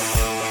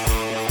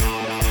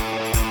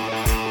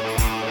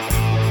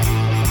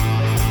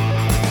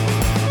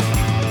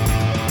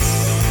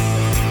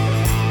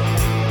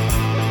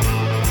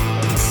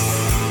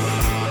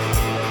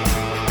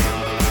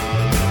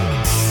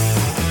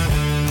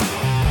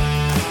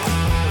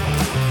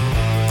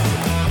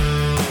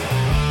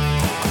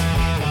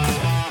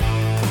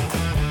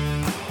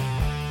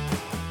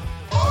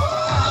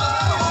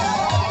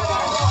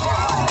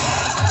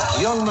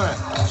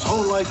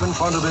 In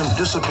front of him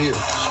disappears.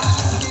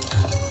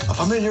 A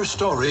familiar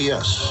story,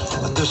 yes,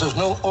 but this is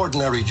no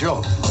ordinary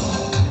Joe.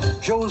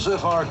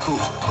 Joseph R.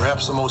 Cooper,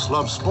 perhaps the most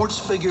loved sports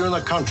figure in the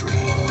country,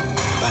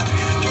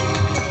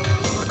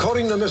 vanished.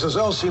 According to Mrs.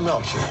 Elsie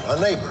Melcher, a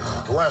neighbor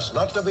who asked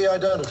not to be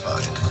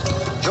identified,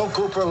 Joe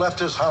Cooper left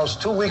his house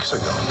 2 weeks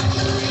ago.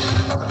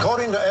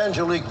 According to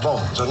Angelique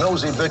Bones, a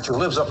nosy bitch who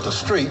lives up the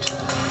street,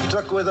 he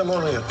took with him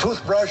only a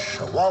toothbrush,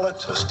 a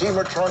wallet, a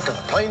steamer trunk, and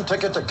a plane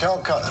ticket to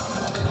Calcutta.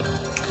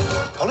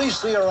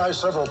 Police theorize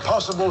several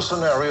possible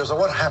scenarios of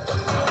what happened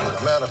to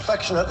the man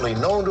affectionately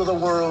known to the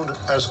world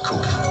as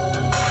Coop.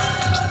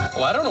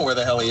 Well, I don't know where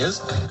the hell he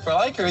is. For all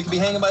I care, he could be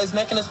hanging by his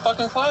neck in his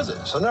fucking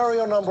closet.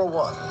 Scenario number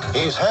one.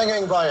 He's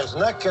hanging by his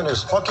neck in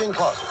his fucking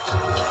closet.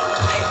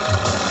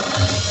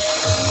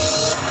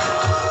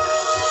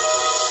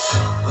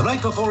 The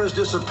night before his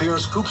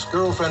disappearance, Coop's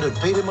girlfriend had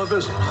paid him a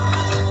visit.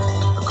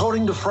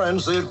 According to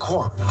friends, they had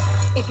quarreled.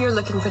 If you're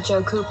looking for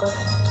Joe Cooper,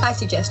 I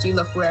suggest you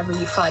look wherever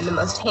you find the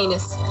most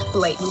heinous,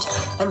 blatant,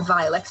 and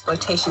vile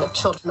exploitation of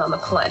children on the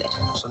planet.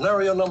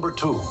 Scenario number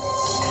two.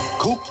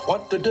 Coop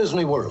went to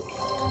Disney World.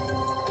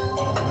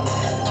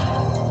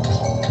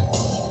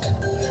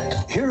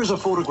 Here is a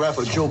photograph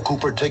of Joe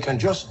Cooper taken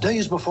just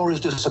days before his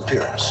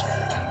disappearance.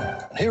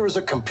 And here is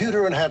a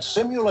computer-enhanced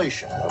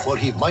simulation of what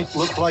he might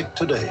look like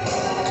today.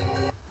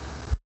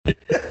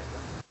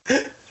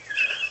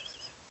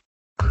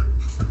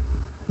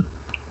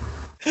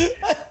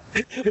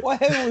 Why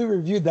haven't we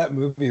reviewed that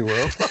movie,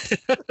 Will?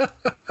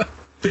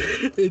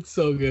 It's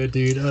so good,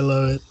 dude. I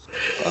love it.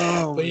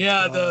 Oh, but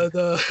yeah,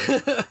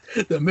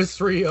 the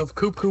mystery of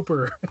Coop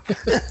Cooper.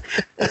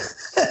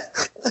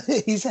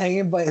 He's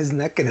hanging by his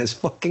neck in his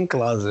fucking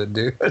closet,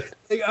 dude.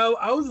 Like,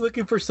 I was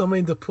looking for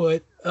something to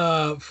put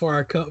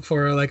for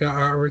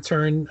our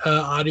return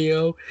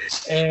audio,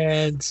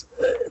 and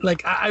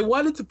like I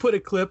wanted to put a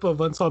clip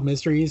of Unsolved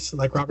Mysteries,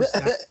 like Robert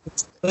Stack.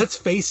 Let's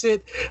face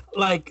it,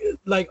 like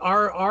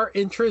our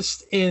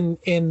interest in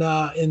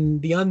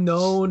the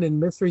unknown and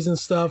mysteries and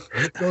stuff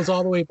goes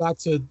all the way back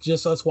to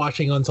just us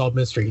watching Unsolved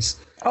Mysteries.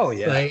 Oh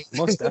yeah, like,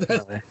 most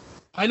definitely.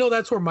 I know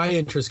that's where my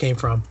interest came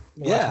from.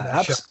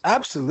 Yeah,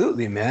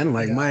 absolutely, man.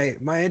 Like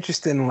my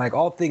interest in like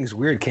all things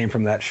weird came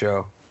from that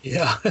show.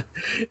 Yeah,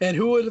 and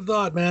who would have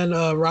thought, man?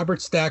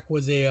 Robert Stack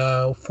was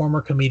a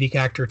former comedic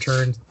actor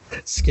turned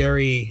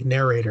scary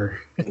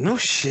narrator. No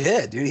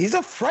shit, dude. He's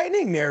a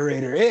frightening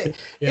narrator.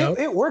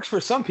 It works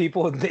for some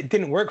people. It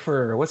didn't work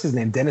for what's his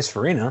name, Dennis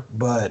Farina.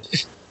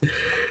 But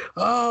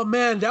oh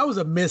man, that was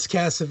a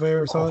miscast if I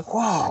ever saw it.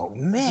 Whoa,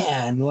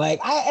 man!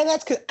 Like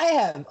that's because I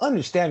have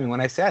understanding when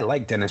I say I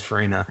like Dennis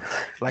Farina.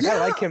 Like I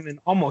like him in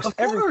almost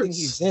everything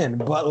he's in.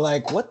 But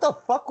like, what the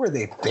fuck were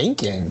they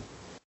thinking?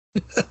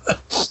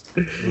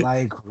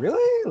 Like,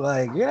 really?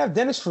 Like, you're gonna have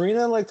Dennis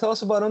Farina like tell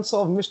us about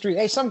Unsolved Mystery?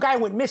 Hey, some guy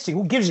went missing.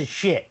 Who gives a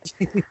shit?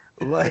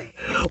 Like,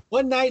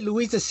 one night,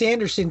 Louisa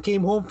Sanderson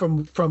came home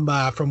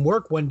from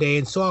work one day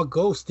and saw a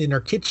ghost in her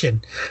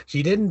kitchen.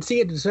 She didn't see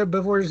it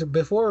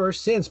before or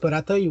since, but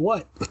I tell you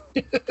what,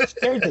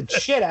 scared the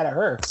shit out of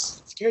her.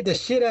 Scared the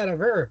shit out of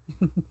her.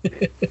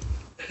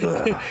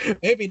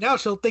 Maybe now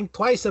she'll think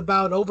twice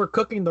about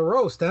overcooking the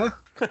roast, huh?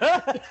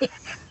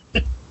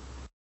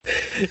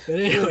 But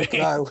anyway,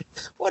 God,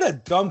 what a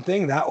dumb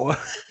thing that was.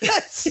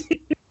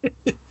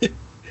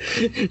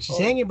 She's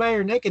hanging by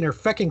her neck in her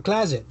fucking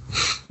closet.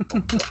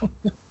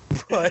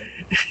 But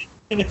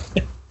yeah,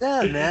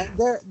 man,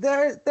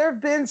 there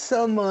have been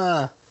some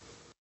I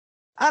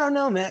don't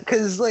know, man,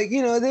 because like,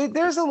 you know,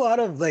 there's a lot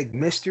of like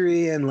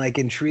mystery and like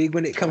intrigue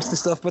when it comes to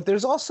stuff, but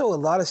there's also a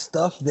lot of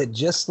stuff that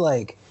just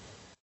like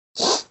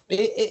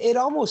it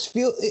almost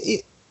feels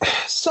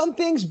some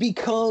things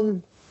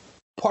become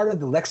part of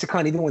the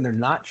lexicon even when they're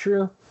not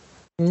true.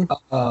 And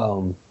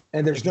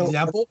there's no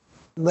example,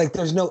 like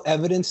there's no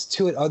evidence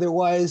to it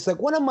otherwise. Like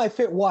one of my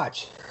favorite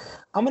watch,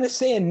 I'm gonna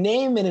say a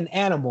name and an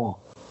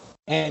animal,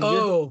 and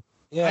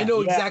I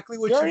know exactly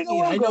what you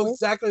mean. I know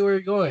exactly where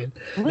you're going.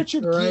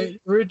 Richard,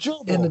 right? Richard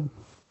in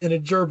a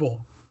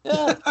gerbil.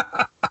 Yeah.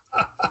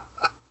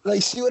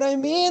 Like, see what I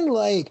mean?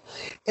 Like,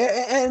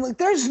 and like,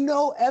 there's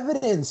no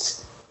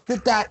evidence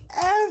that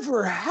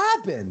ever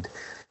happened,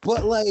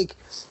 but like.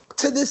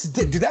 To this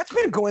day, dude, that's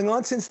been going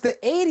on since the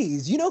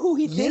 80s. You know who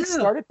he thinks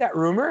started that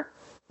rumor?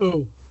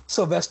 Who?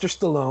 Sylvester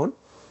Stallone.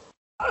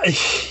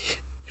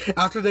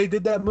 After they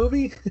did that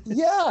movie?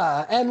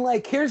 Yeah, and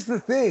like, here's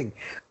the thing.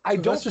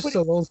 Sylvester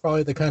Stallone's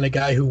probably the kind of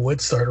guy who would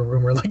start a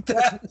rumor like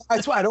that.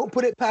 That's why I don't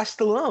put it past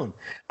Stallone.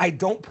 I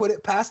don't put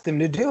it past him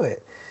to do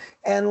it.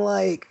 And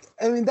like,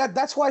 I mean,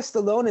 that's why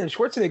Stallone and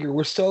Schwarzenegger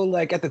were so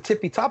like at the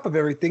tippy top of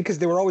everything, because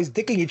they were always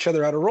dicking each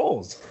other out of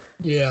roles.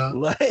 Yeah.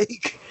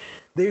 Like...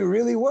 They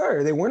really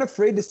were. They weren't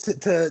afraid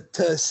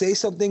to say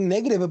something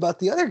negative about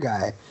the other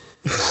guy.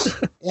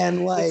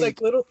 And like, it's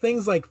like little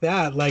things like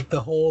that, like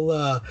the whole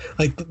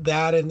like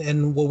that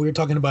and what we were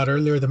talking about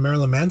earlier, the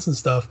Marilyn Manson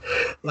stuff.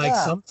 Like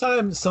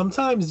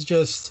sometimes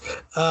just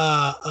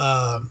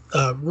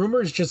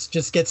rumors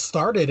just get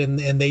started and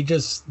they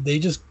just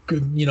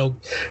you know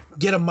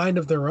get a mind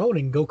of their own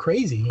and go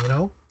crazy, you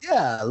know?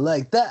 Yeah,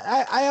 like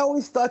that. I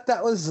always thought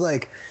that was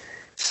like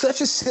such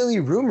a silly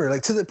rumor,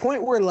 like to the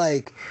point where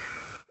like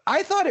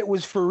I thought it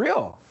was for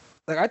real.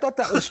 Like I thought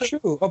that was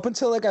true up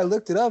until like I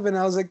looked it up and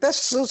I was like, that's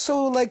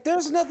so like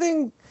there's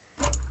nothing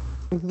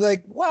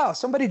like, wow,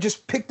 somebody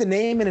just picked a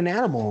name and an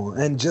animal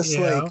and just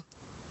like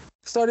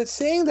started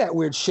saying that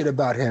weird shit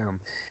about him.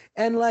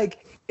 And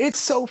like it's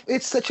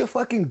such a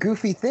fucking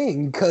goofy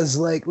thing because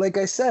like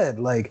I said,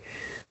 like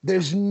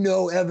there's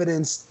no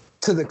evidence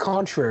to the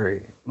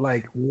contrary,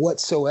 like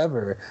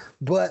whatsoever.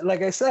 But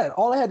like I said,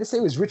 all I had to say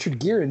was Richard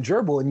Gere and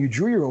gerbil, and you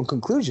drew your own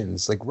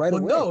conclusions, like right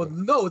away. No.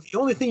 The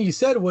only thing you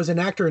said was an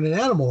actor and an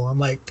animal. I'm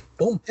like,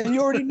 boom, and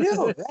you already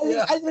knew.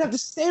 I didn't have to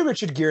say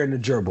Richard Gere and a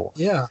gerbil.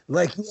 Yeah,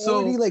 like you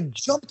already like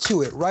jumped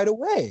to it right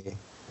away.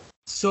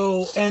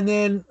 So and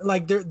then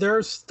like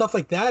there's stuff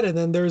like that, and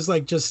then there's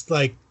like just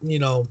like you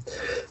know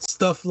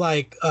stuff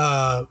like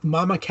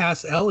Mama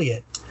Cass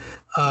Elliot.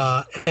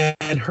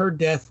 And her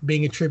death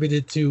being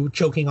attributed to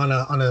choking on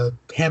a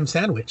ham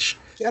sandwich.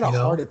 She had a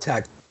heart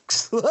attack.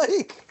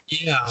 Like,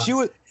 yeah, she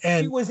was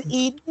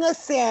eating a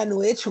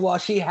sandwich while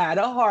she had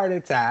a heart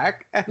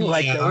attack, and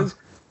like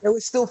there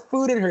was still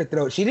food in her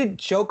throat. She didn't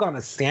choke on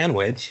a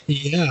sandwich.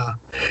 Yeah,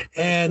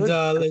 and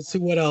let's see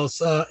what else.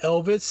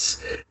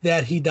 Elvis,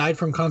 that he died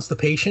from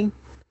constipation.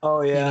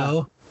 Oh yeah. You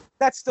know?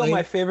 that's still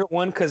my favorite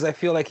one because I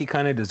feel like he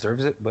kind of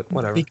deserves it, but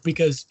whatever.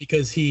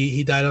 Because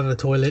he died on the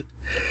toilet.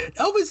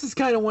 Elvis is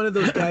kind of one of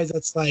those guys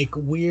that's like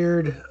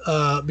weird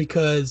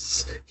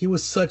because he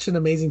was such an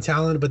amazing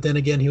talent, but then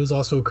again, he was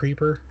also a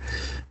creeper.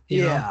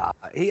 Yeah,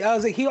 he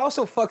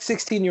also fucked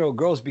 16-year-old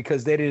girls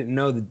because they didn't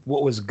know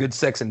what was good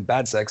sex and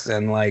bad sex,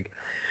 and like,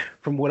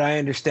 from what I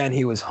understand,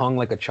 he was hung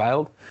like a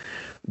child.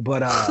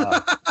 But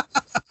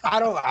I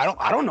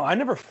don't know. I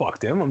never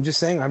fucked him. I'm just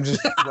saying. I'm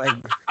just like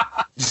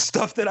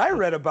stuff that I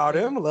read about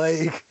him,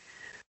 like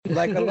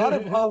a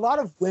lot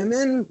of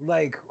women,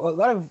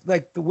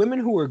 the women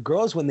who were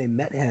girls when they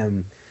met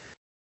him,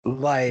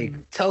 like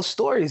tell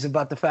stories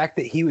about the fact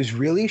that he was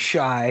really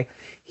shy,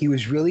 he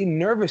was really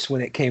nervous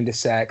when it came to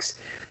sex,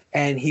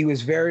 and he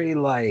was very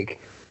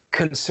like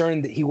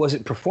concerned that he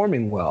wasn't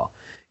performing well.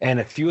 And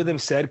a few of them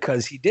said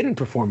because he didn't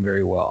perform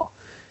very well.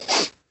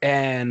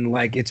 And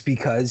like it's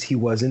because he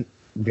wasn't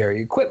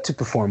very equipped to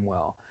perform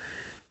well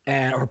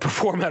or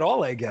perform at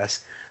all, I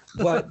guess.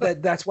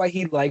 But that's why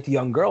he liked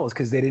young girls,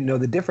 because they didn't know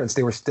the difference.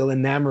 They were still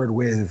enamored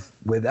with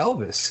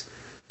Elvis.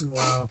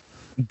 Wow.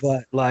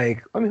 But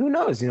like, I mean, who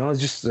knows? You know,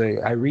 it's just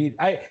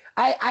I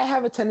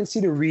have a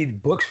tendency to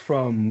read books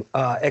from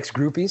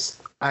ex-groupies.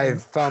 I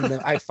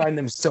find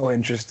them so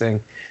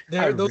interesting.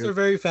 Those are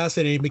very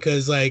fascinating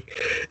because like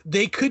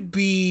they could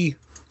be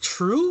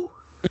true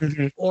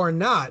or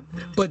not,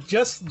 but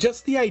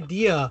just the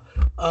idea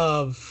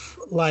of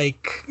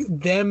like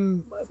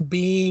them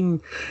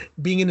being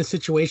in a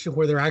situation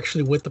where they're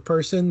actually with the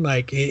person,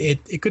 like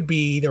it could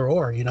be either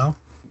or, you know.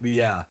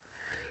 Yeah,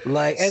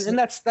 like and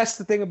that's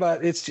the thing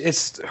about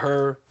it's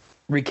her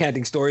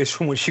recanting stories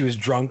from when she was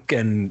drunk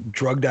and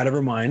drugged out of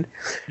her mind.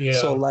 Yeah.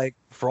 So like,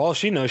 for all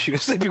she knows, she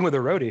was sleeping with a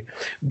roadie.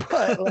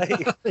 But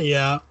like,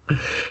 yeah,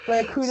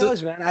 like who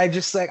knows, man? I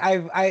just like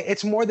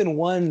it's more than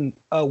one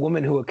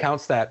woman who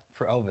accounts that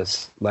for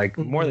Elvis, like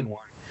more than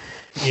one.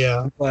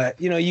 Yeah.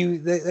 But you know,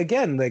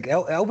 again, like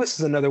Elvis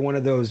is another one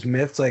of those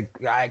myths.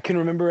 Like I can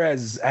remember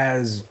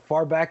as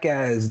far back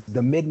as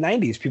the mid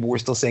 '90s, people were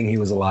still saying he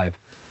was alive.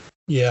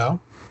 Yeah.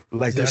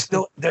 Like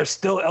exactly. there's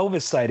still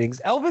Elvis sightings.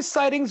 Elvis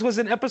sightings was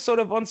an episode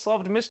of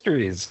Unsolved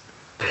Mysteries.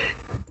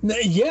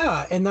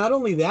 Yeah, and not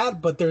only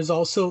that, but there was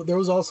also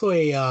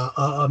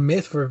a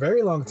myth for a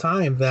very long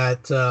time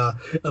that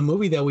a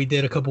movie that we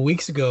did a couple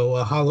weeks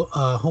ago,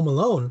 Home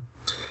Alone,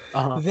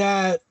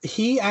 that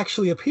he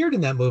actually appeared in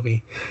that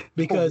movie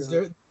because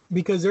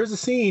there's a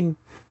scene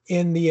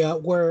in the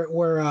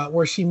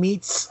where she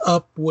meets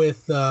up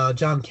with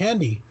John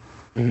Candy.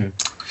 Mm-hmm.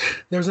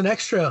 There's an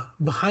extra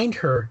behind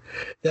her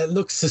that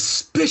looks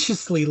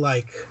suspiciously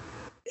like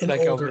an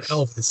older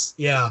Elvis.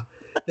 Yeah.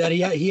 That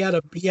he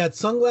had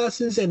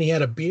sunglasses and he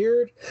had a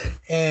beard,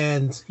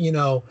 and you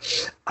know,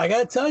 I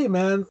gotta tell you,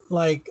 man,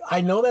 like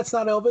I know that's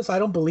not Elvis. I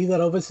don't believe that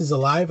Elvis is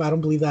alive. I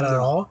don't believe that at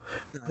all.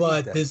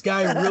 But this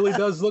guy really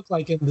does look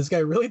like him. This guy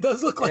really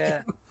does look like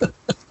him.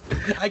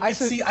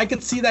 I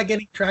could see that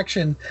getting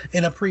traction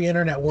in a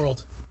pre-internet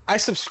world. I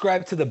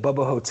subscribe to the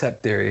Bubba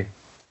Hotep theory.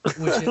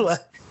 Which is?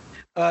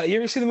 You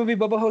ever see the movie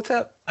Bubba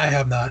Hotep? I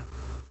have not.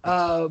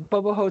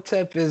 Bubba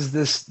Hotep is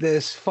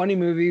this funny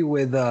movie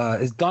with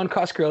is Don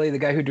Coscarelli, the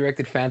guy who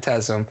directed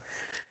Phantasm.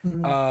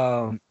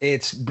 Mm-hmm.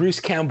 It's Bruce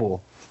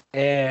Campbell,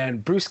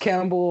 and Bruce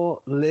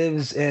Campbell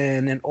lives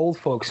in an old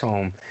folks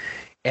home,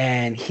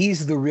 and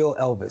he's the real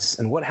Elvis.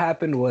 And what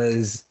happened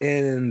was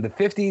in the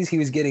 50s he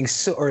was getting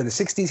or the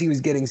 60s he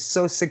was getting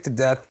so sick to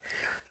death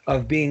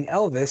of being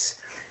Elvis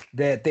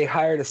that they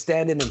hired a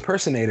stand-in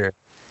impersonator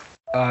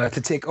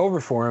to take over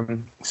for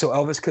him, so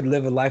Elvis could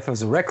live a life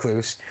as a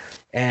recluse.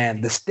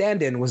 And the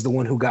stand-in was the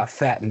one who got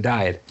fat and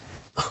died.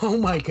 Oh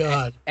my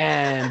God!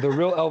 And the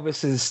real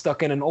Elvis is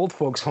stuck in an old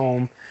folks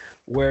home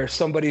where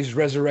somebody's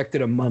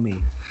resurrected a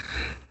mummy,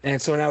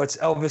 and so now it's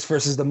Elvis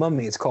versus the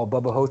mummy. It's called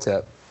Bubba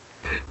Hotep.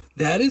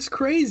 That is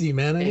crazy,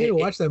 man. I need to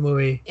watch that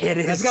movie.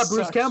 That's got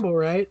Bruce Campbell,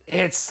 right?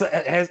 It's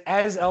as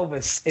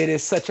Elvis. It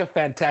is such a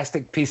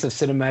fantastic piece of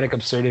cinematic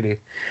absurdity.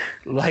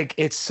 Like,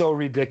 it's so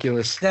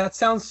ridiculous. That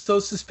sounds so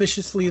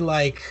suspiciously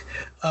like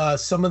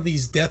some of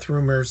these death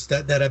rumors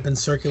that have been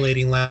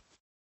circulating. Like,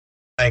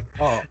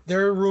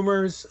 there are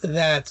rumors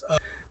that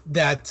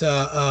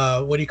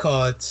what do you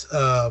call it?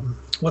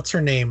 What's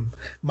her name?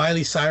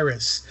 Miley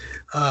Cyrus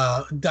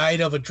died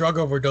of a drug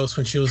overdose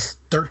when she was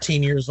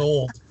 13 years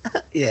old.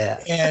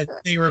 Yeah. And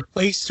they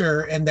replaced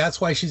her, and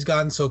that's why she's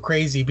gotten so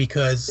crazy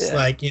because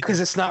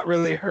it's not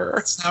really her.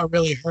 It's not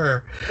really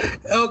her.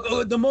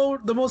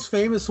 The most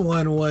famous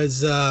one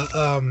was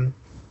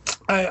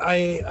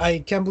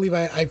I can't believe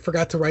I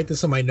forgot to write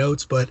this in my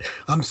notes, but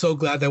I'm so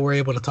glad that we're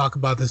able to talk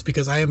about this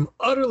because I am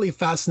utterly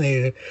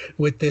fascinated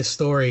with this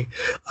story.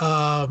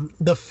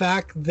 The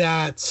fact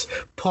that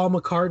Paul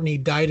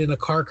McCartney died in a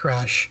car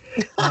crash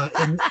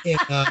in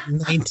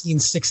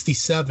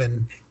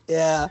 1967.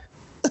 Yeah.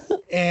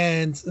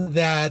 And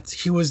that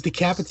he was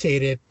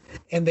decapitated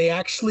and they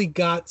actually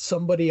got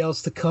somebody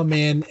else to come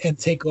in and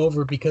take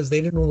over because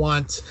they didn't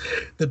want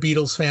the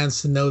Beatles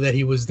fans to know that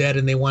he was dead,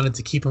 and they wanted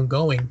to keep him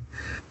going.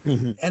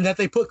 Mm-hmm. And that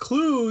they put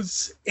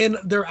clues in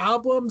their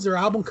albums, their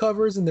album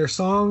covers, and their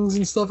songs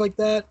and stuff like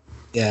that.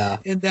 Yeah.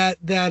 And that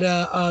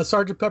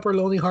Sgt. Pepper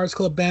Lonely Hearts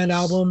Club Band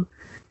album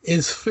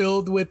is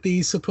filled with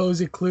these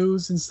supposed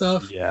clues and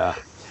stuff. Yeah.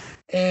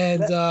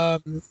 And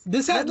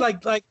this had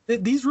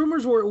these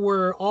rumors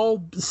were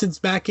all since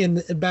back in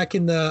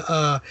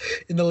the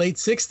late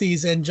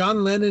 60s, and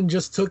John Lennon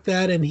just took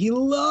that and he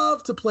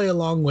loved to play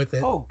along with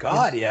it. Oh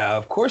God, yeah,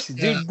 of course, dude.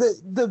 Yeah.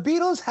 The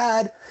Beatles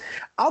had,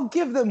 I'll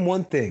give them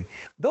one thing: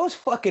 those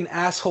fucking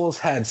assholes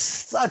had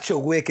such a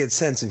wicked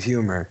sense of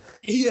humor.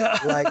 Yeah,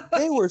 like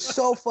they were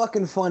so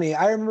fucking funny.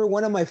 I remember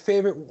one of my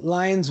favorite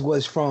lines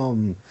was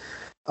from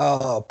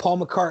Paul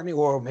McCartney,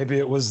 or maybe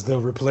it was The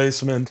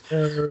Replacement.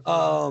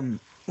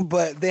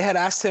 But they had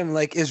asked him,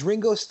 like, is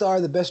Ringo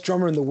Starr the best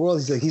drummer in the world?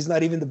 He's like, he's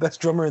not even the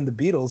best drummer in the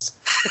Beatles.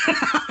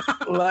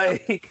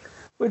 Like,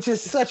 which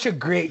is such a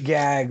great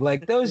gag.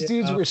 Like, those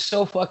dudes were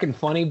so fucking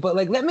funny. But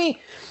like, let me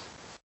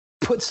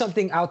put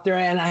something out there,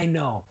 and I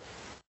know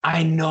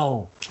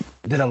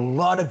that a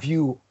lot of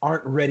you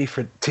aren't ready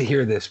to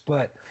hear this,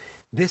 but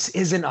this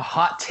isn't a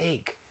hot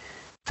take.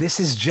 This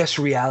is just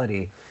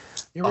reality.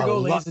 Here we go,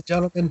 ladies and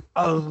gentlemen.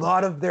 A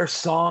lot of their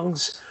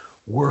songs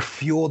were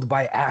fueled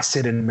by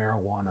acid and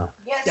marijuana.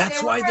 Yes,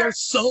 That's why they're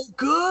so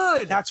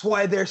good. That's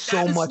why they're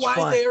so much fun. That's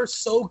why they are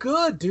so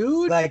good,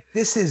 dude. Like,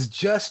 this is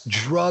just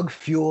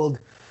drug-fueled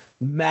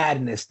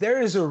madness.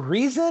 There is a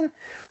reason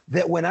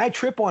that when I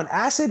trip on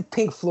acid,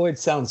 Pink Floyd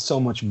sounds so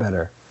much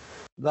better.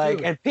 Like,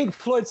 dude. And Pink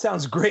Floyd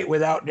sounds great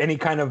without any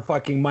kind of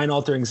fucking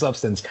mind-altering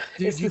substance.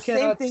 Dude, it's the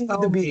same thing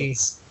with the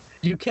Beatles.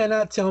 You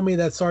cannot tell me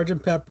that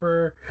Sgt.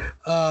 Pepper,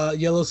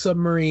 Yellow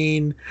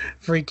Submarine,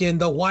 freaking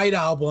the White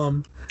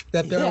Album,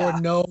 that there were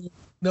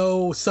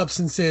no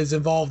substances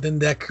involved in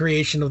that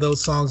creation of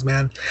those songs,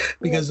 man.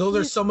 Because those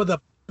are some of the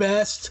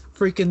best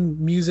freaking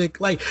music.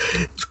 Like,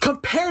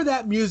 compare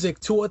that music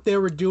to what they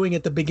were doing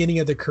at the beginning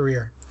of their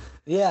career.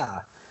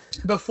 Yeah.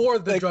 Before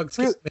the drugs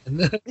came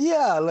in.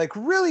 Yeah, like,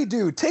 really,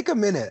 dude, take a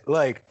minute.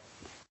 Like,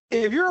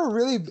 if you're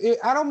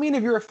I don't mean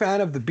if you're a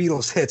fan of the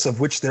Beatles hits, of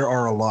which there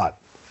are a lot.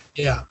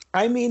 Yeah.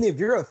 I mean, if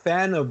you're a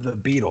fan of the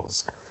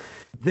Beatles,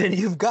 then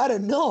you've got to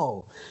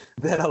know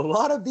that a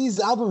lot of these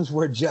albums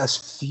were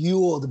just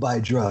fueled by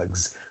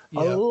drugs.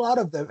 Yeah. A lot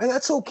of them. And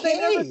that's okay.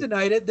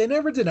 They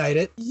never denied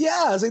it.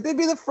 Yeah. It's like they'd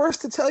be the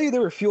first to tell you they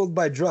were fueled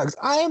by drugs.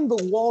 I Am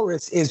the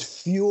Walrus is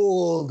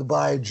fueled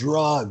by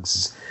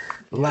drugs.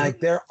 Like,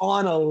 they're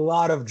on a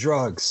lot of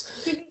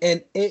drugs.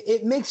 And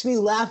it makes me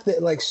laugh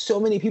that, like, so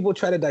many people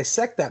try to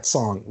dissect that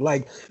song.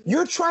 Like,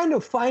 you're trying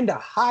to find a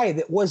high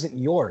that wasn't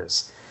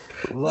yours.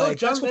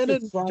 Like, no,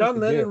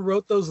 John Lennon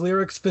wrote those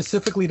lyrics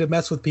specifically to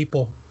mess with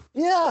people.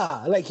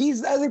 Yeah, like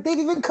they've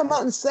even come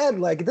out and said,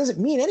 like, it doesn't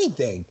mean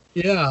anything.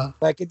 Yeah,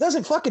 like, it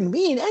doesn't fucking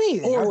mean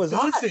anything. Or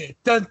does it?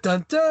 Dun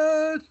dun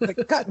dun.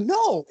 Like, God,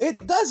 no,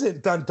 it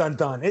doesn't. Dun dun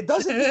dun. It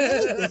doesn't mean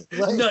anything.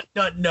 Like,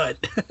 nut.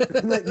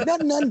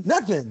 Like,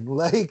 nothing.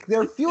 Like,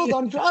 they're fueled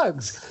on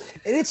drugs,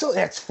 and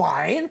that's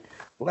fine.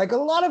 Like, a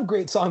lot of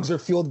great songs are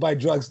fueled by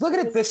drugs. Look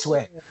at it this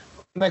way.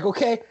 Like,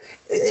 okay,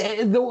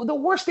 the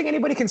worst thing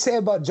anybody can say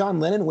about John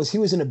Lennon was he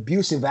was an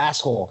abusive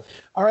asshole.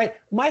 All right,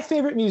 my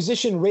favorite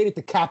musician raided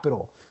the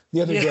Capitol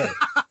the other day.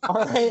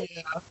 All right,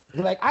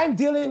 like, I'm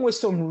dealing with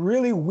some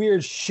really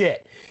weird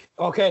shit.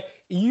 Okay,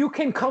 you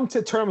can come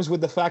to terms with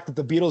the fact that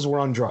the Beatles were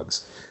on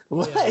drugs.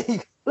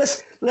 Like,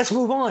 let's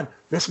move on.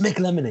 Let's make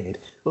lemonade.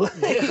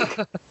 Like,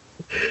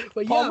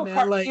 but Paul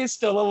McCartney is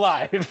still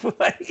alive.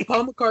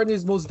 Paul McCartney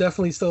is most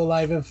definitely still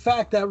alive. In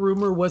fact, that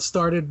rumor was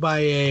started by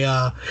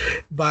a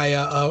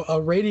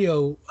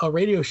radio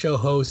show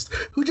host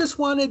who just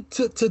wanted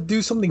to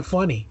do something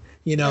funny,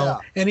 you know.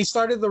 And he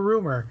started the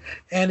rumor,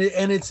 and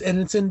it's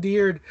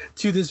endeared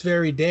to this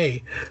very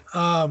day.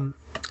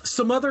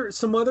 Some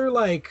other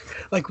like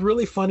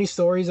really funny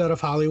stories out of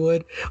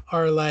Hollywood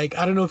are, like,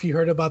 I don't know if you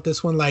heard about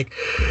this one, like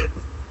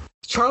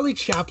Charlie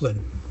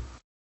Chaplin.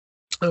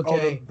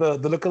 Okay. Oh,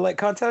 the lookalike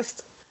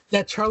contest?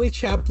 That Charlie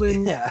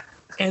Chaplin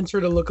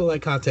entered a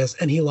lookalike contest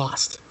and he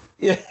lost.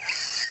 Yeah.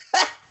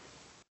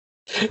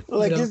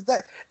 Like, is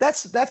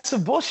that's a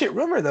bullshit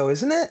rumor though,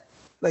 isn't it?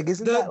 Like,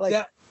 isn't that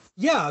like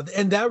yeah,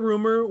 and that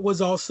rumor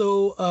was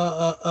also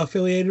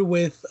affiliated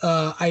with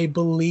I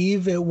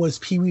believe it was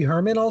Pee Wee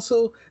Herman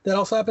also. That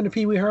also happened to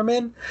Pee Wee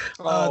Herman.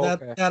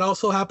 That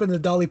also happened to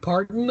Dolly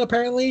Parton,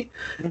 apparently.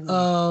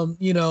 Mm-hmm.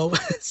 You know,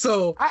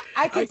 so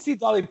I could see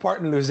Dolly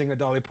Parton losing a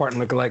Dolly Parton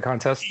lookalike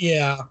contest.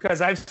 Yeah.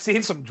 Because I've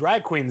seen some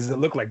drag queens that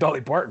look like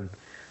Dolly Parton.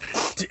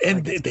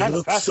 And like, they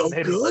look so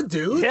good,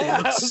 dude. Yeah,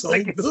 they look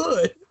so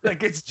good.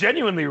 Like, it's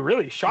genuinely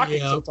really shocking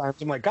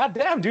sometimes. I'm like, God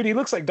damn, dude, he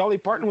looks like Dolly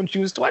Parton when she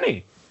was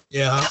 20.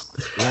 Yeah.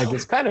 Like,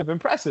 it's kind of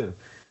impressive.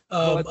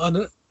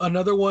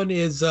 Another one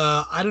is,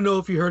 I don't know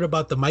if you heard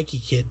about the Mikey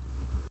kid.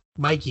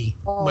 Mikey.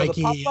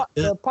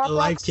 The Pop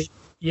Rocks kid.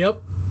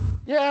 Yep.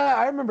 Yeah,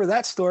 I remember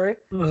that story.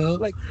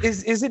 Like,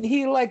 isn't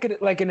he like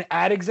an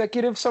ad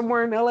executive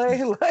somewhere in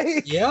LA?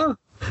 Like, yeah.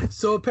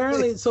 So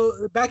apparently,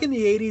 so back in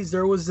the 80s,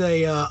 there was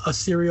a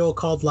cereal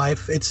called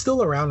Life. It's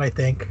still around, I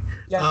think.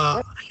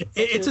 Yeah.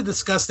 It's a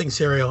disgusting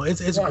cereal.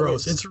 It's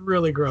gross. It's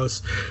really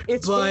gross.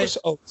 It's gross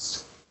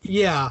oats.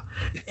 Yeah,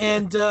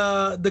 and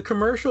the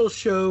commercial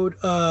showed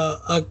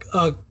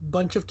a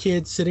bunch of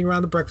kids sitting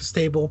around the breakfast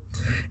table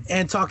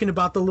and talking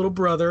about the little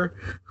brother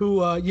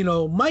who,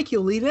 Mikey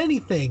will eat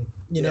anything,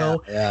 you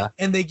know. Yeah.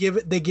 And they give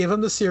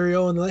him the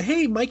cereal and they're like,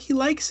 hey, Mikey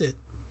likes it.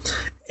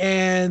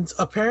 And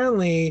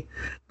apparently,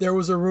 there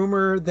was a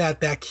rumor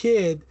that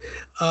kid,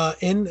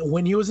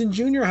 when he was in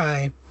junior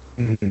high,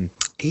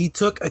 he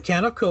took a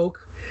can of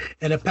Coke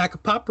and a pack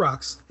of Pop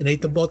Rocks and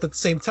ate them both at the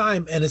same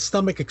time, and his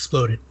stomach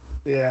exploded.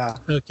 Yeah.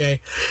 Okay.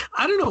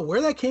 I don't know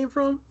where that came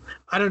from.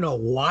 I don't know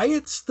why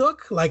it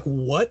stuck. Like,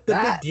 what the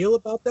big deal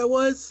about that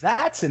was.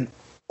 That's an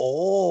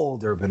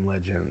old urban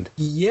legend.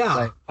 Yeah.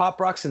 Like, Pop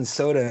Rocks and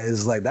soda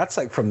is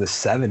that's from the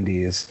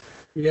 70s.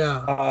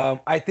 Yeah.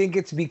 I think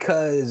it's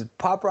because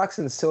Pop Rocks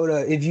and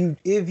soda, if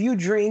you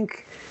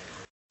drink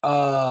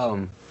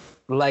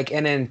like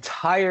an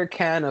entire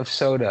can of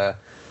soda,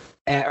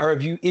 or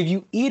if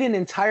you eat an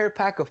entire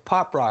pack of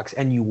Pop Rocks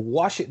and you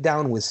wash it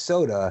down with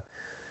soda,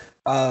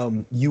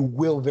 you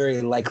will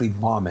very likely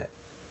vomit.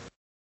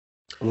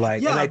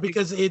 I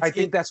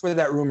think that's where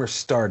that rumor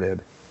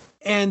started.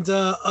 And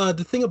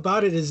the thing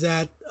about it is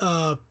that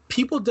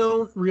people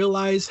don't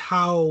realize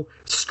how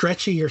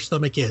stretchy your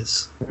stomach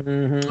is.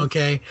 Mm-hmm.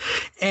 Okay,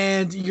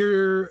 and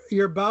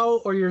your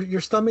bowel or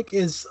your stomach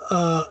is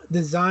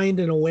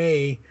designed in a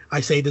way. I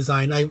say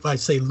designed. I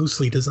say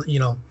loosely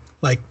designed.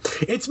 Like,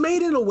 it's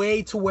made in a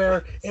way to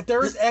where if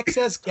there is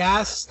excess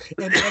gas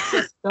and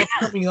excess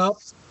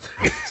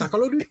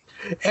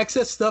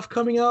stuff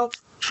coming up,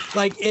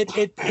 like it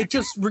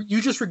just you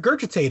just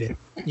regurgitate it,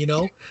 you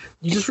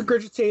just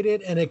regurgitate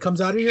it and it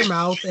comes out of your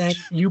mouth and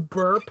you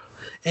burp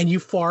and you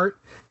fart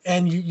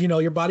and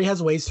your body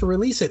has ways to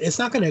release it. It's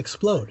not going to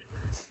explode,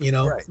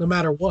 Right. No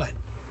matter what.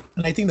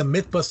 And I think the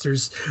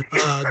Mythbusters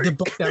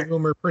debunked that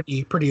rumor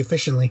pretty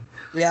efficiently.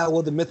 Yeah,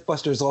 well, the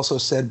Mythbusters also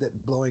said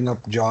that blowing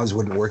up Jaws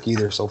wouldn't work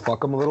either, so fuck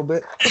them a little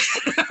bit.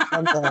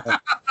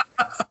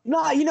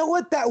 Nah, you know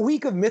what? That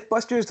week of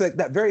Mythbusters, like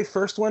that very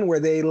first one where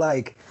they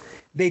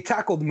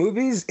tackled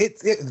movies,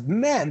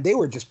 man, they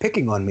were just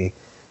picking on me.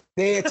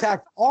 They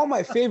attacked all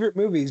my favorite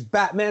movies: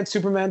 Batman,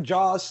 Superman,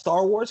 Jaws,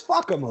 Star Wars.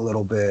 Fuck them a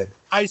little bit.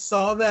 I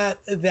saw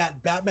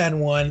that Batman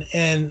one,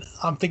 and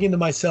I'm thinking to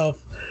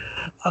myself,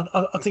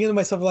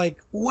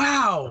 like,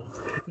 wow,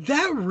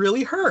 that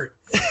really hurt.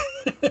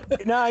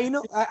 Nah,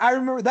 I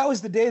remember that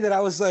was the day that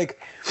I was like,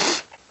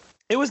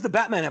 it was the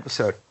Batman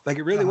episode. Like,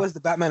 it really was the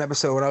Batman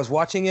episode when I was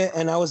watching it,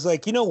 and I was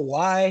like, you know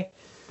why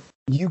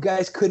you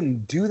guys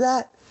couldn't do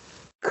that?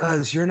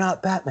 Because you're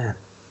not Batman.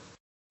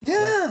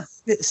 Yeah.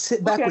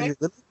 Sit back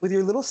with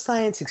your little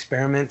science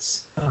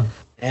experiments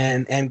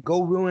and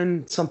go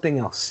ruin something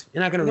else.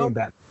 You're not going to ruin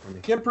Batman for me.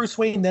 Get Bruce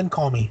Wayne, then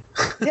call me.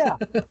 Yeah.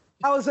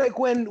 I was like,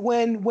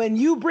 when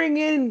you bring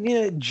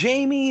in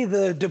Jamie,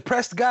 the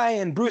depressed guy,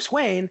 and Bruce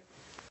Wayne,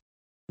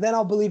 then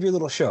I'll believe your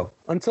little show.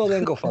 Until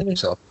then, go fuck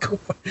yourself. Go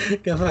fuck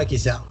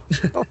yourself.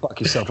 Go fuck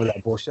yourself with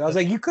that bullshit. I was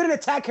like, you couldn't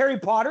attack Harry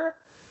Potter?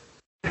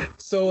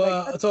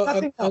 So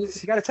nothing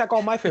else. You got to attack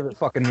all my favorite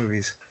fucking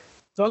movies.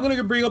 So I'm going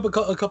to bring up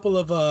a couple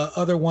of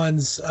other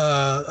ones,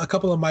 a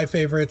couple of my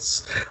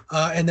favorites,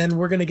 and then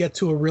we're going to get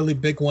to a really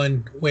big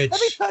one, which... Let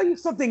me tell you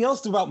something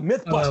else about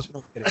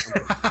Mythbusters.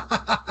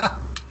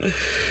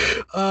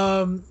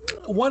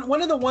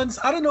 One of the ones,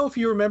 I don't know if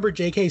you remember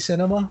JK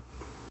Cinema.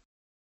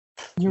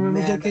 You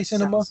remember JK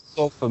Cinema?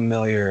 So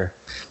familiar.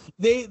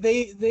 They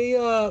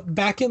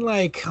back in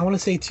I want to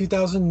say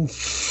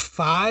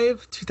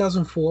 2005,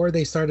 2004,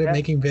 they started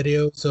making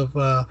videos of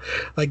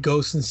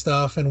ghosts and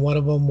stuff, and one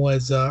of them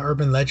was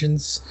Urban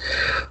Legends.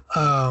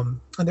 And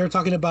they were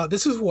talking about,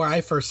 this is where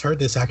I first heard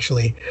this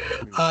actually.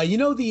 The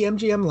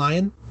MGM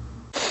Lion?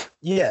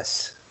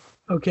 Yes.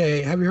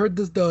 Okay, have you heard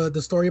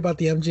the story about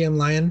the MGM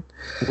Lion?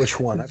 Which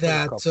one?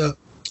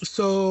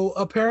 So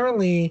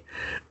apparently,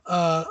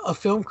 a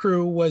film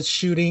crew was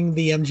shooting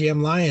the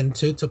MGM Lion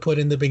to put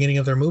in the beginning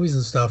of their movies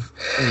and stuff,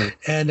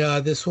 and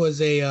this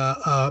was it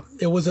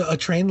was a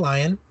trained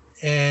lion,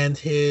 and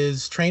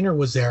his trainer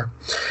was there.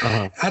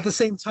 At the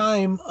same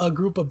time, a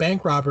group of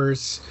bank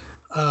robbers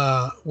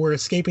were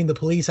escaping the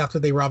police after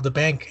they robbed the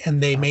bank,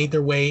 and they made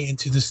their way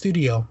into the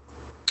studio.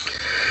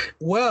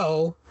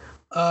 Well,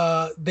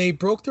 they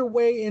broke their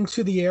way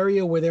into the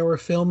area where they were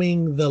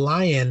filming the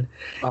lion,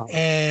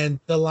 and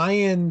the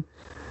lion,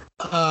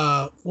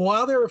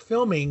 while they were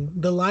filming,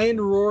 the lion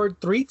roared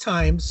 3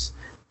 times,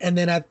 and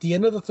then at the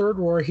end of the third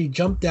roar, he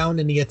jumped down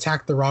and he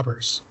attacked the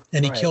robbers,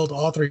 and he killed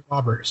all 3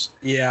 robbers.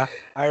 Yeah,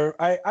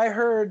 I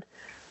heard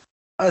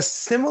a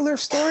similar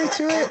story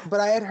to it, but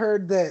I had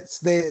heard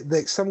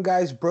that some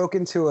guys broke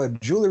into a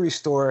jewelry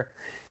store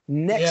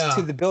next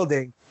to the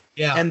building,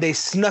 and they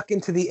snuck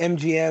into the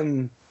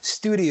MGM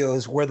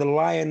studios where the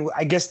lion,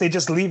 I guess they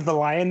just leave the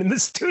lion in the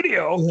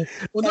studio.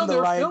 Well, no,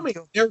 they're filming.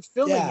 They're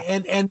filming,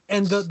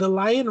 and the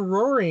lion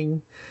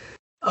roaring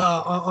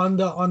on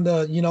the on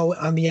the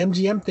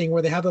MGM thing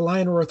where they had the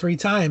lion roar 3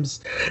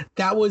 times,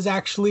 that was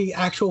actually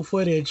actual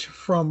footage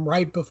from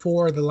right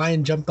before the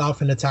lion jumped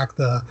off and attacked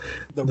the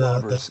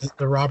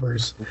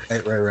robbers.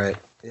 Right.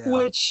 Yeah.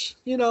 Which,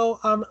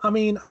 I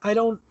mean,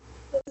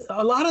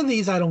 a lot of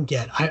these I don't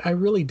get. I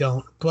really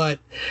don't, but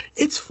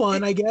it's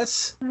fun, I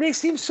guess. They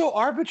seem so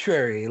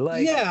arbitrary.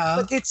 Like,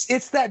 yeah,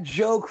 it's that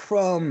joke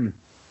from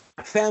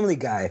Family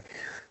Guy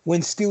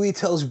when Stewie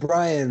tells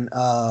Brian,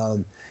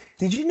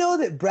 did you know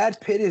that Brad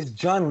Pitt is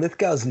John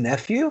Lithgow's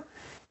nephew?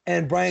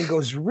 And Brian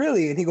goes,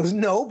 really? And he goes,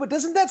 no, but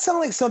doesn't that sound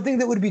like something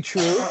that would be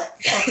true?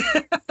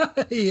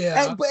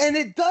 Yeah. And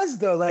it does,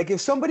 though. Like,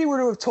 if somebody were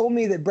to have told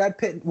me that Brad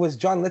Pitt was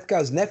John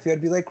Lithgow's nephew, I'd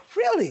be like,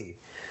 really?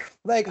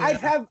 Like,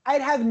 yeah.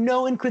 I'd have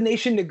no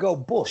inclination to go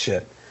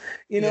bullshit.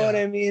 You know what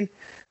I mean?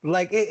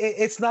 Like,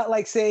 it's not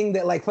like saying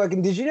that, like,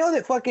 fucking, did you know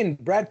that fucking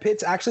Brad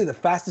Pitt's actually the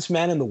fastest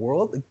man in the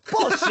world? Like,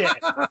 bullshit.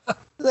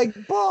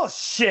 Like,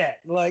 bullshit.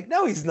 Like,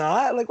 no, he's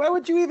not. Like, why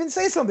would you even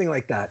say something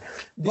like that?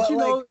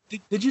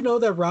 Did you know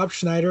that Rob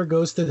Schneider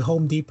goes to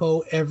Home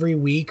Depot every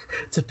week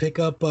to pick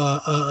up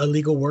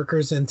illegal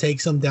workers and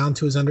takes them down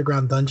to his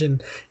underground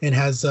dungeon and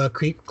has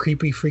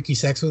creepy, freaky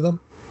sex with them?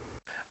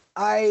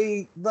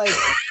 I like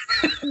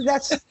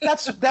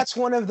that's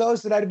one of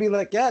those that I'd be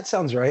like, yeah, it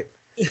sounds right.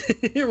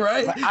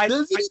 Right? I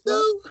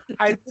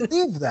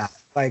believe that.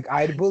 Like,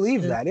 I'd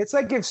believe that. It's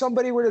like if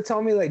somebody were to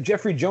tell me like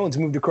Jeffrey Jones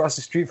moved across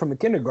the street from a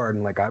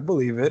kindergarten, like, I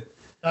believe it.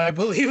 I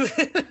believe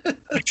it.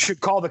 You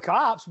should call the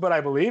cops, but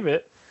I believe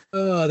it.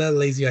 Oh, that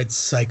lazy-eyed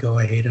psycho!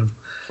 I hate him.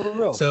 For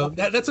real. So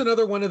that's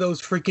another one of those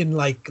freaking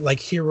like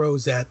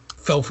heroes that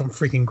fell from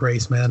freaking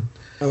grace, man.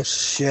 Oh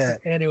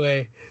shit.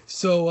 Anyway,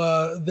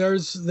 so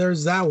there's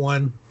that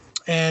one,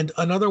 and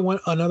another one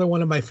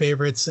of my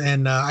favorites,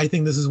 and I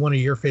think this is one of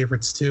your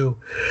favorites too.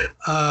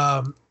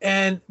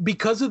 And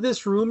because of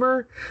this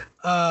rumor,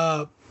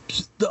 a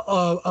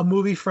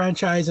movie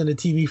franchise and a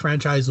TV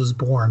franchise was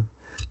born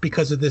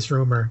because of this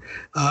rumor,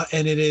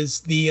 and it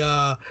is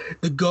the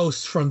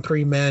ghost from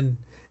Three Men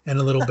and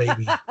a Little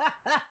Baby.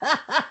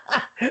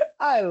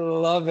 I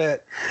love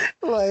it.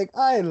 Like,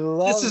 I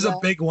love this is a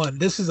big one.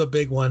 This is a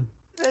big one.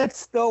 It's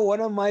still one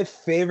of my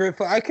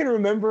favorite. I can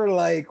remember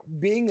like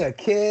being a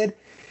kid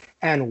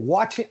and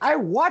I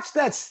watched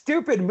that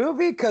stupid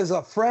movie because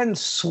a friend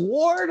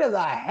swore to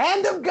the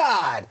hand of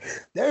God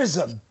there's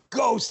a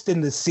ghost in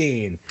the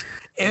scene.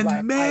 And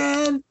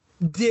like,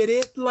 did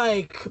it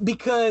like,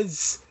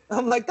 because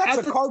I'm like,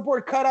 that's a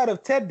cardboard cutout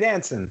of Ted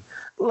Danson.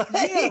 Like,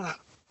 yeah.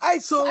 I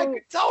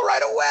could tell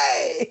right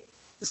away.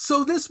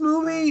 So this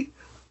movie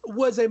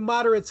was a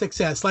moderate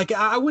success. Like,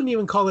 I wouldn't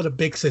even call it a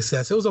big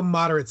success. It was a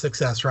moderate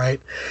success,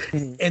 right?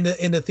 In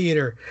the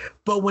theater.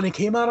 But when it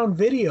came out on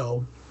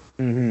video,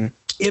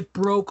 it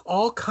broke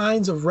all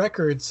kinds of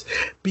records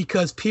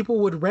because people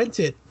would rent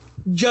it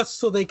just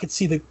so they could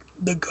see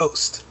the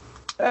ghost.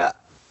 It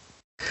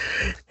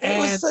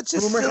was such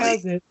a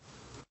silly,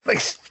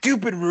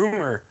 stupid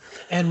rumor.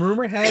 And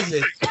rumor has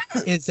it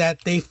is that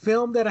they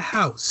filmed at a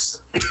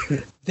house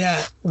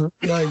that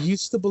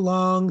used to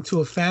belong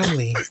to a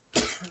family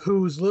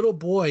whose little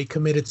boy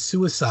committed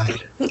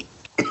suicide.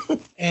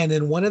 And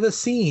in one of the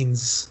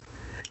scenes,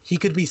 he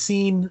could be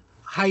seen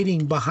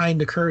hiding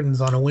behind the curtains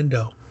on a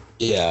window.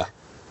 Yeah.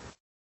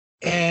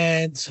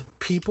 And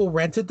people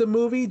rented the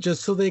movie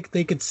just so they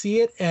could see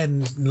it.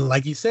 And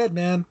like you said,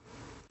 man,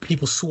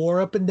 people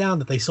swore up and down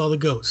that they saw the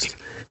ghost.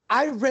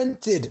 I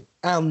rented,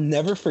 I'll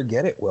never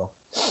forget it, Will,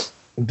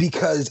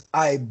 because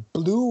I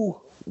blew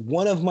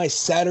one of my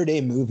Saturday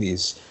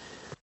movies.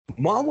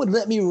 Mom would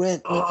let me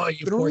rent. Oh,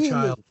 you poor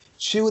child.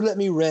 She would let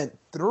me rent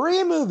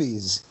 3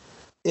 movies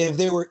if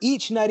they were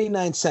each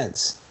 99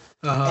 cents.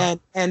 And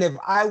if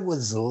I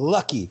was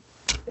lucky,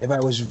 if I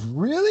was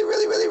really,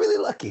 really, really,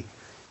 really lucky,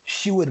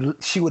 she would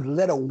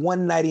let a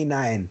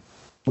 $1.99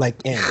 like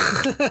in.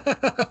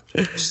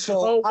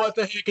 So what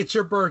the heck? It's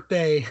your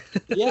birthday.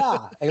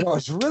 Yeah, I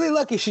was really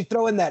lucky. She'd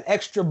throw in that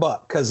extra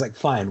buck because, like,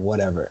 fine,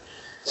 whatever.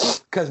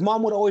 Because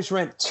Mom would always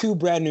rent 2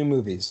 brand new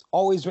movies.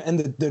 Always, and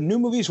the new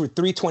movies were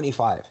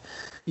 $3.25.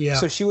 Yeah.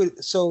 So she would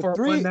for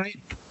 3 1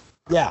 night.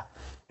 Yeah,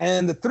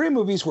 and the 3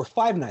 movies were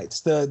 5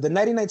 nights. The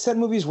 99-cent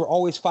movies were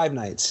always 5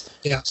 nights.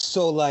 Yeah.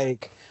 So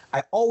like,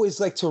 I always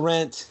like to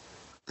rent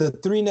the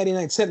 3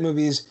 99-cent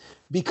movies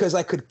because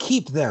I could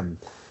keep them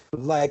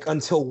like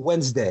until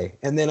Wednesday,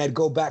 and then I'd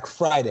go back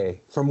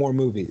Friday for more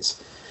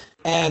movies.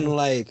 And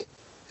like,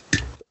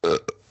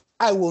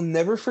 I will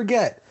never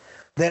forget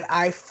that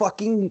I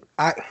forsaked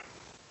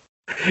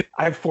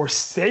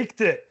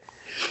it.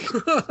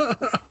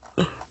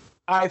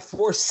 I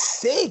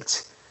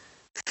forsaked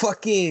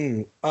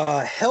fucking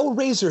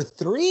Hellraiser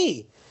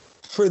 3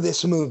 for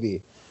this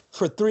movie,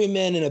 for 3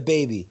 Men and a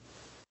Baby.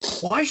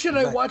 Why should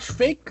I watch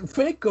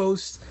fake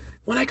ghosts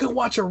when I could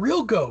watch a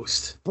real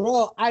ghost?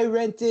 Bro, I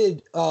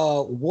rented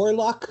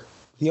Warlock,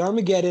 The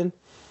Armageddon,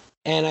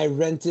 and I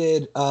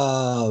rented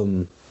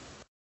I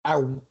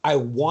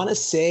want to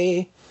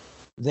say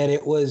that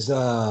it was it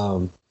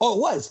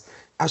was.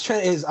 I was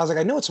like,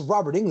 I know it's a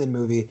Robert Englund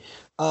movie.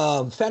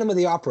 Phantom of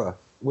the Opera.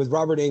 with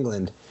Robert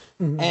Englund,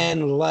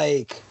 and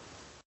like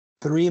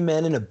 3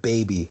 Men and a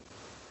Baby.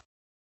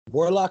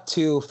 Warlock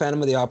 2,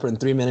 Phantom of the Opera, and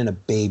 3 Men and a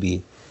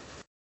Baby.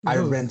 I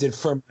rented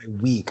for my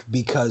week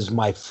because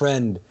my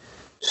friend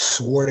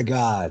swore to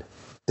God,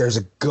 there's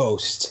a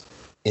ghost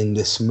in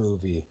this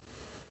movie,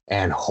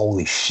 and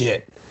holy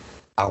shit,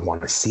 I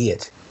want to see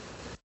it.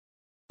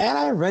 And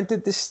I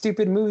rented this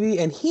stupid movie,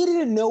 and he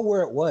didn't know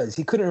where it was.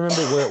 He couldn't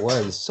remember where it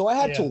was. So I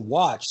had to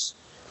watch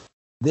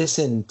this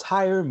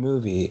entire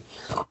movie.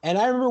 And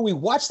I remember we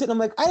watched it, and I'm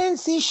like, I didn't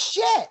see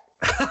shit.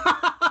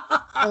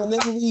 And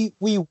then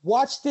we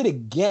watched it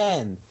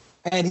again,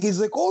 and he's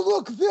like, oh,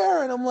 look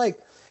there. And I'm like,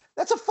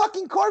 that's a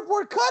fucking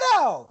cardboard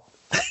cutout.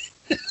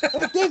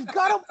 Like, they've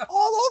got them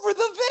all over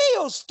the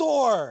video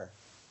store.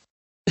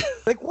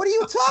 Like, what are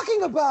you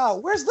talking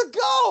about? Where's the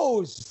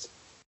ghost?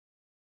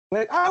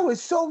 Like, I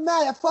was so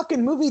mad. That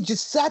fucking movie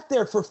just sat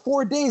there for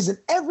 4 days, and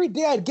every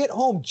day I'd get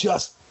home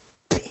just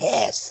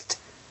pissed,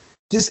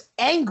 just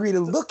angry to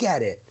look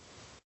at it.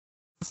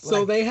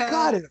 So they had,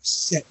 God, it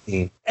upset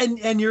me.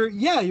 And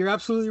you're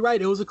absolutely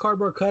right. It was a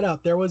cardboard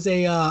cutout. There was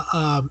a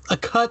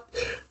cut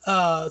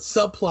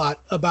subplot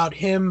about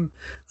him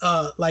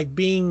like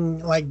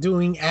being like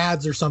doing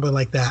ads or something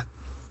like that.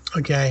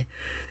 Okay,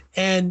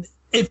 and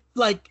if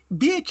like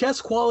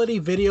VHS quality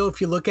video, if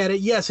you look at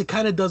it, yes, it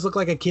kind of does look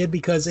like a kid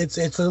because it's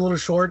a little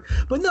short.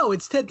 But no,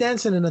 it's Ted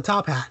Danson in a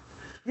top hat.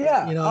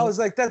 Yeah, you know? I was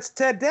like, that's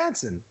Ted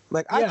Danson.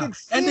 Like I could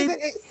see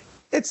that.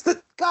 It's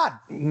the God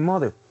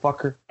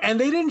motherfucker. And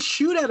they didn't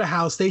shoot at a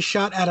house. They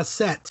shot at a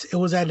set. It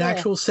was at an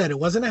actual set. It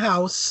wasn't a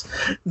house.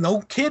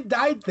 No kid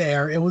died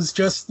there. It was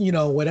just,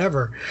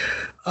 whatever.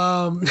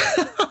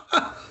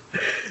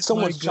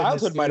 Someone's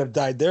childhood might have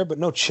died there, but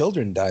no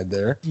children died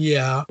there.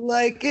 Yeah.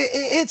 Like,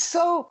 it's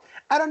so...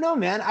 I don't know,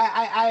 man.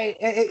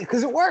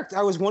 Because it worked.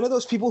 I was one of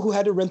those people who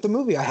had to rent the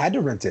movie. I had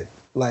to rent it.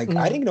 Like,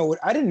 I didn't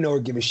know or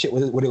give a shit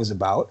what it was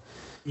about.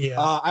 Yeah.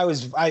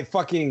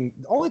 The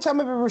only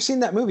time I've ever seen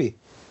that movie.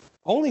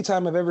 Only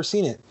time I've ever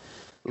seen it.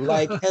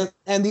 Like,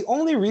 and the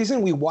only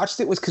reason we watched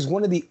it was because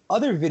one of the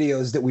other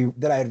videos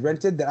that I had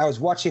rented that I was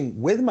watching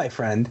with my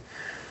friend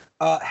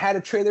had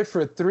a trailer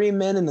for 3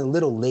 Men and a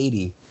Little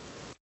Lady.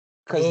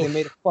 Because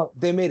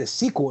they made a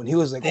sequel, and he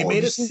was like, they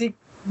made a sequel.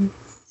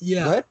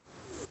 Yeah. What?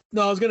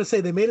 No, I was gonna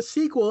say they made a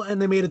sequel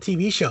and they made a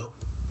TV show.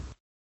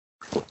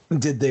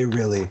 Did they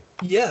really?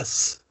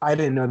 Yes. I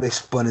didn't know they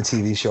spun a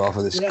TV show off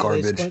of this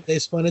garbage. They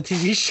spun a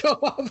TV show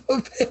off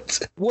of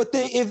it.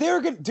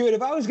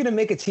 If I was gonna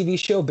make a TV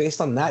show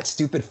based on that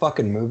stupid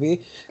fucking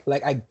movie,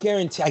 like I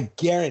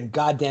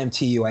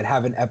guarantee you, I'd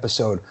have an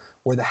episode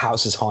where the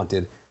house is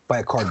haunted by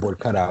a cardboard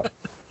cutout.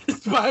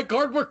 By a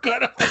cardboard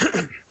cutout.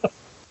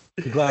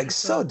 Like,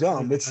 so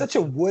dumb. It's such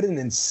a wooden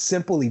and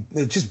simply,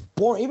 it's just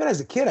boring. Even as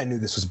a kid, I knew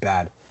this was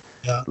bad.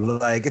 Yeah.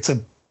 Like, it's a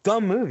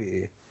dumb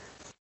movie.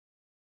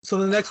 So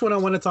the next one I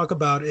want to talk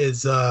about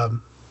is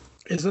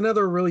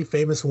another really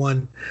famous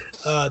one.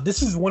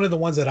 This is one of the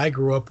ones that I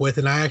grew up with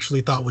and I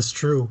actually thought was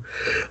true.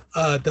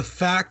 The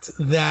fact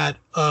that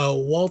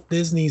Walt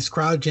Disney's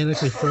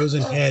cryogenically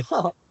frozen head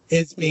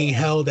is being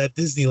held at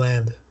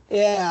Disneyland.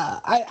 Yeah,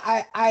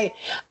 I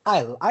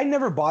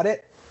never bought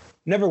it.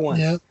 Never once.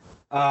 Yeah.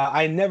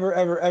 I never,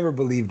 ever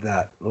believed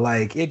that.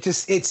 Like, it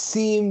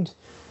seemed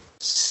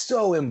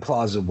so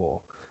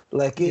implausible.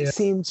 Like, it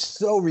seemed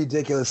so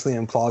ridiculously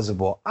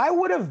implausible. I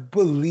would have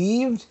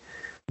believed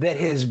that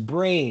his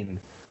brain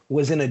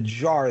was in a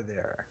jar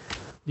there.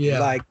 Yeah.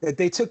 Like, that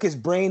they took his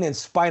brain and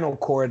spinal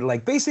cord,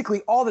 like,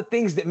 basically all the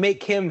things that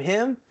make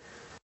him,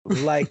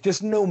 like,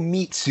 just no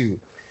meat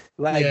suit.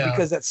 Like,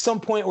 because at some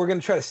point we're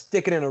going to try to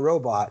stick it in a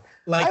robot.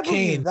 Like I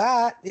believe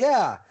that.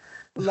 Yeah.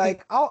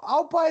 Like,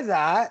 I'll buy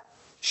that.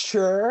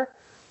 Sure.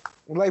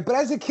 Like, but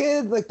as a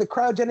kid, like the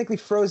cryogenically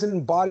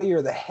frozen body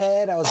or the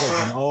head, I was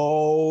like,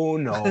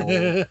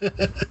 no.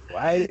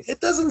 Right?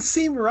 It doesn't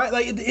seem right.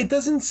 Like, it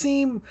doesn't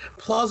seem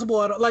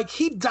plausible at all. Like,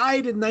 he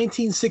died in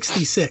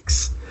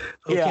 1966.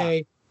 Okay.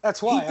 Yeah,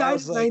 that's why. He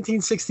died in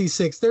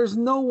 1966. There's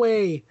no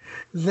way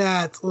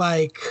that,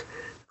 like,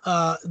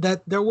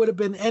 that there would have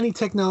been any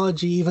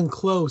technology even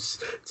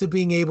close to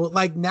being able,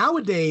 like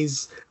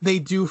nowadays they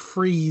do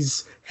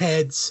freeze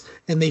heads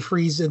and they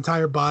freeze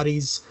entire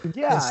bodies.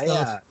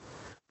 Yeah.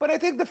 But I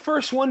think the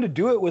first one to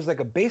do it was like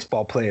a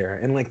baseball player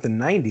in like the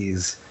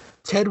 90s.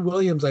 Ted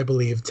Williams, I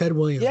believe. Ted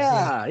Williams.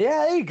 Yeah,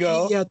 there you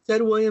go.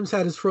 Ted Williams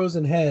had his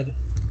frozen head.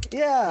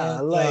 Yeah,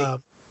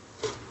 like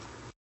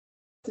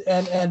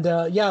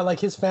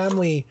his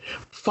family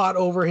fought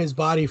over his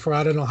body for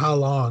I don't know how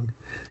long,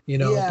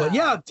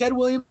 But Ted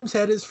Williams'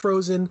 head is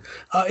frozen.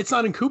 It's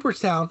not in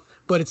Cooperstown,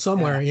 but it's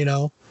somewhere,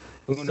 Who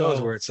knows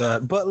where it's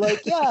at? But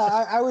like,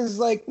 I was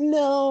like,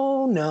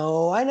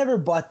 no, I never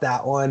bought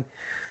that one.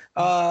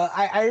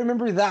 I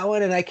remember that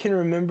one, and I can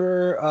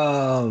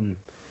remember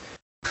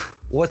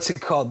what's it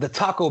called? The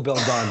Taco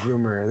Bell dog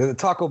rumor. The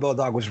Taco Bell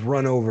dog was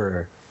run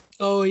over.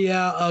 Oh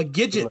yeah,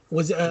 Gidget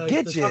was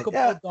Gidget. The Taco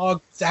Bell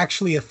dog is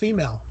actually a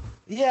female.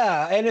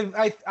 Yeah, and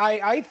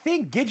I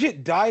think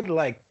Gidget died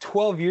like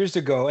 12 years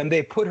ago, and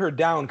they put her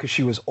down because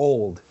she was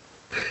old.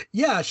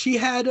 Yeah, she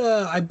had.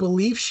 I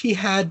believe she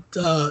had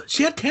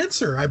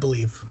cancer. I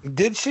believe.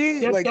 Did she?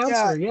 She had Like,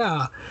 cancer.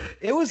 Yeah.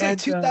 It was like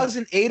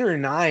 2008 or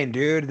 9,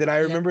 dude. That I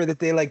remember that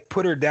they like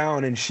put her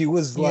down, and she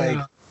was like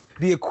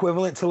the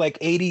equivalent to like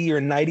 80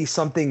 or 90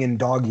 something in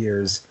dog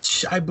years.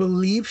 I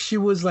believe she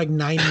was like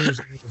 9 years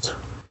old.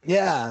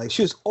 Yeah, like,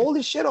 she was old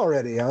as shit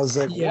already. I was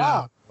like,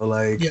 wow.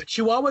 Like, yeah,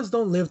 Chihuahuas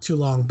don't live too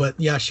long, but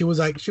yeah, she was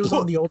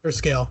on the older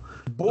scale.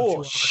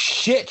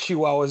 Bullshit,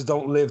 Chihuahuas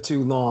don't live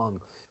too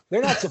long.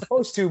 They're not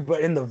supposed to,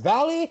 but in the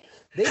valley,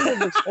 they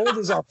live as old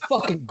as our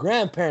fucking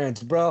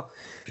grandparents, bro.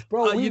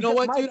 Bro, you know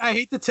what, dude? I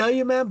hate to tell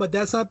you, man, but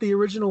that's not the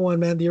original one,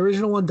 man. The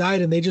original one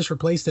died, and they just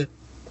replaced it.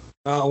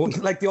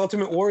 Like the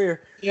Ultimate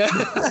Warrior. Yeah.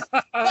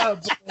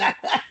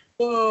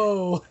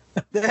 Whoa.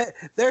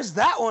 There's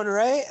that one,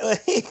 right?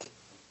 Like,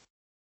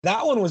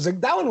 that one was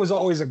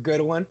always a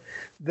good one,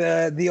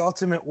 the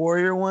Ultimate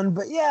Warrior one.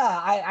 But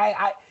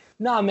yeah,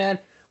 nah, man.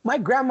 My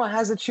grandma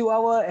has a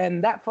Chihuahua,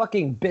 and that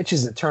fucking bitch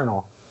is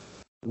eternal.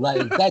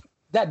 Like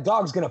that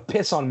dog's gonna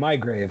piss on my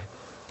grave.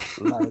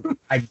 Like,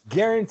 I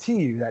guarantee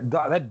you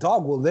that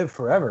dog will live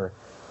forever.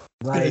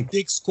 Like, a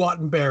big squat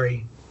and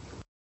bury.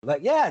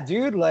 Like, yeah,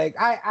 dude. Like,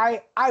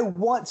 I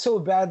want so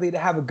badly to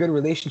have a good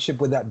relationship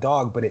with that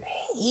dog, but it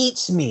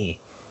hates me.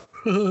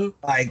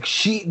 Like,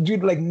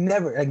 like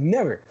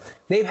never.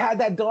 They've had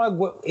that dog.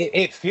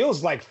 It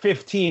feels like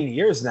 15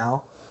 years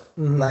now.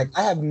 Mm-hmm. Like,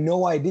 I have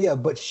no idea,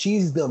 but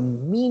she's the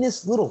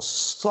meanest little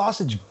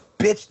sausage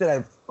bitch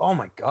that oh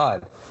my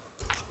God.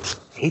 I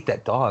hate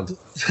that dog.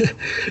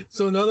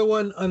 So another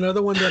one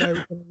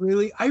that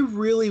I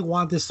really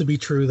want this to be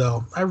true,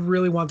 though. I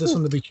really want this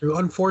one to be true.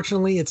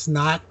 Unfortunately, it's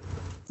not,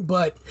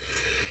 but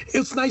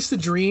it's nice to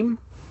dream.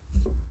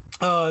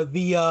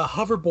 The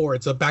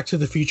hoverboards of Back to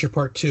the Future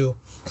Part 2.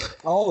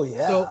 Oh,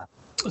 yeah.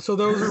 So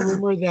there was a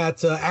rumor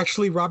that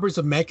actually Robert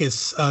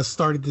Zemeckis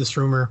started this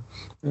rumor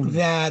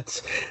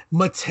that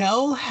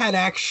Mattel had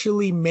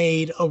actually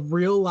made a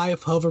real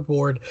life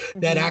hoverboard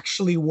that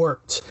actually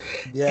worked,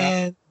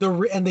 and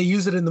they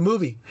used it in the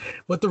movie.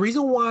 But the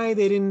reason why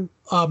they didn't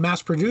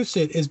mass produce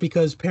it is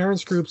because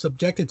parents groups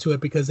objected to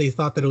it because they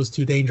thought that it was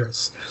too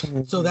dangerous.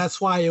 So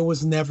that's why it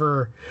was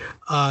never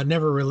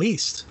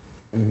released.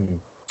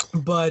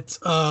 But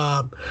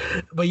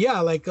yeah,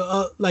 like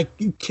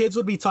kids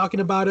would be talking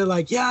about it,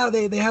 like, yeah,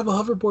 they have a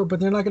hoverboard,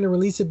 but they're not going to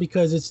release it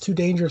because it's too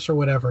dangerous or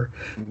whatever,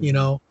 you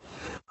know.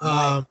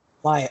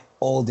 My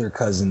older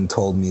cousin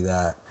told me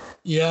that.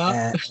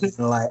 Yeah. And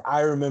like,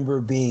 I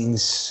remember being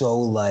so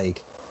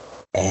like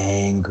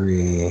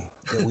angry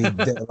that we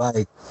did,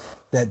 like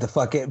that the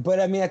fucking.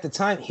 But I mean, at the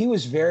time, he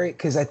was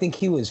because I think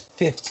he was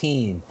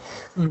 15,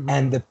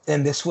 and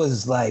this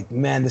was like,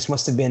 man, this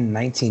must have been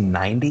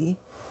 1990.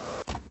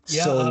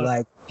 Yeah, so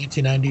like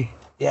 1990.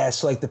 Yeah,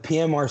 so like the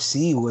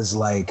PMRC was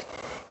like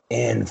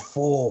in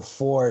full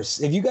force.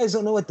 If you guys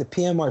don't know what the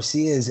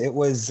PMRC is, it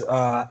was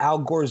Al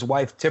Gore's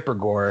wife, Tipper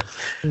Gore,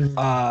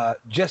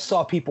 just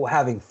saw people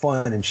having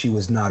fun, and she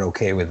was not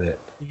okay with it.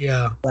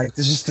 Yeah, like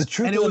this is the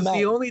truth. And it was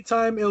the only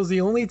time. It was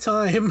the only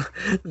time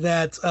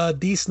that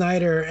Dee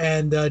Snider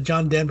and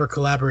John Denver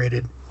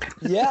collaborated.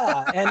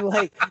 Yeah, and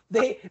like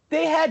they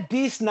had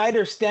Dee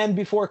Snider stand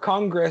before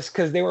Congress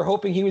because they were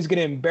hoping he was going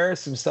to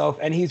embarrass himself,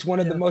 and he's one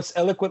of the most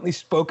eloquently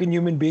spoken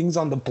human beings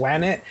on the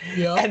planet.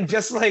 Yeah, and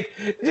just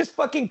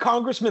fucking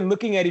congressmen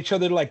looking at each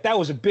other like, that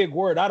was a big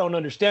word. I don't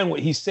understand what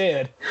he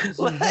said.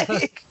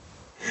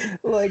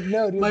 Like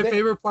no, dude. My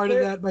favorite part of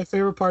that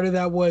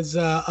was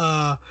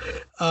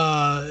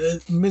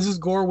Mrs.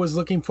 Gore was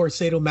looking for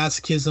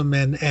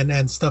sadomasochism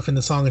and stuff in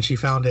the song, and she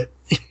found it.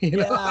 You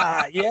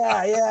know?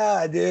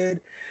 Yeah,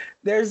 dude.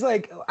 There's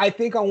like, I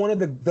think on one of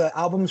the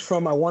albums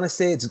from, I want to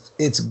say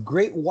it's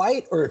Great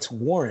White or it's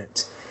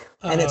Warrant,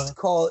 and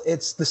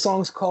the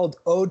song's called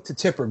Ode to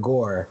Tipper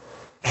Gore,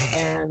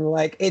 and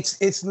like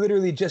it's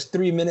literally just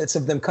 3 minutes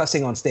of them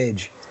cussing on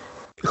stage.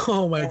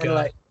 Oh my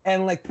God.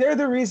 And like they're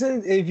the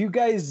reason,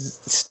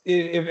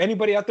 if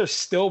anybody out there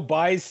still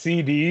buys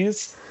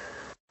CDs,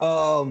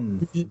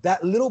 that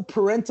little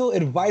parental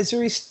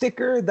advisory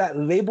sticker, that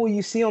label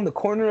you see on the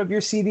corner of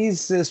your CDs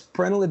says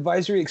parental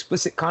advisory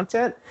explicit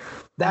content,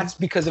 that's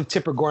because of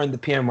Tipper Gore and the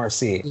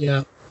PMRC.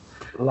 Yeah.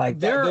 Like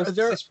they're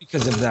just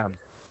because of them.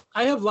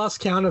 I have lost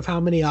count of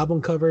how many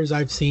album covers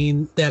I've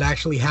seen that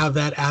actually have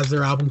that as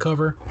their album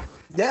cover.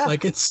 Yeah.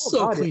 Like it's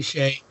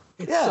cliche.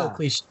 It's so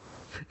cliche.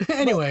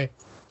 Anyway.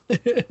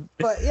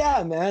 But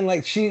yeah, man,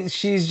 like she's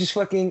just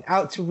fucking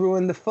out to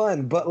ruin the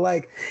fun. But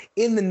like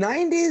in the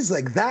 90s,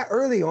 like that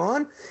early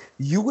on,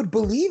 you would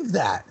believe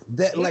that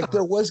like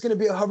there was going to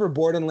be a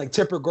hoverboard, and like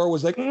Tipper Gore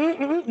was like,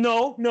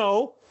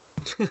 no.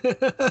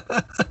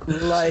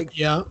 Like,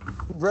 yeah,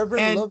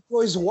 Reverend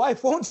Lovejoy's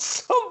wife, won't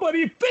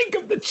somebody think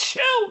of the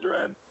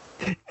children?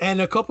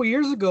 And a couple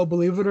years ago,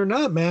 believe it or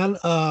not, man,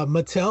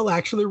 Mattel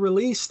actually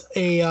released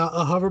a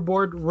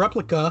hoverboard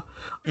replica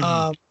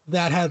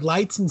that had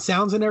lights and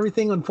sounds and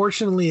everything.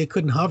 Unfortunately, it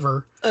couldn't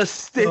hover. It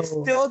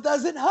still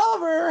doesn't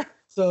hover.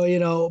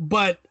 So,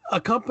 but a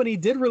company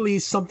did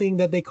release something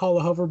that they call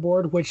a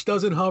hoverboard, which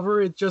doesn't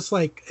hover. It's just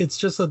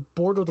a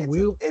board with a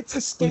wheel. It's a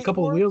with skateboard. a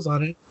couple of wheels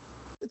on it.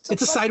 It's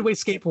a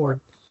sideways skateboard.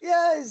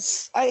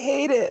 Yes, I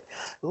hate it.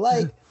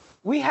 Like,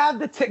 we have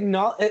the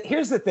technology.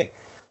 Here's the thing.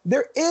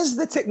 There is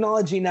the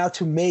technology now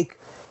to make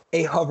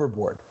a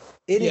hoverboard.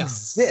 It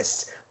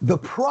exists. The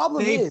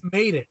problem is they've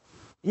made it.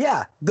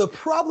 Yeah. The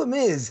problem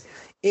is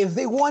if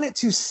they wanted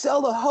to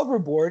sell a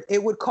hoverboard,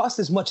 it would cost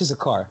as much as a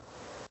car.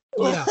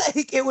 Yeah.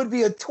 Like, it would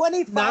be a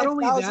 $25,000,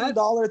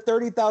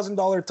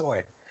 $30,000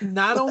 toy.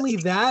 Not only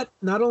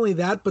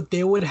that, but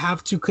they would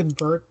have to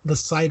convert the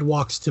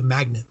sidewalks to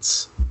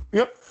magnets.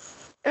 Yep.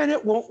 And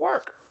it won't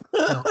work.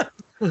 No.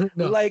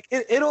 No. Like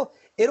it'll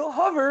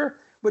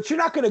hover, but you're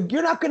not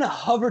gonna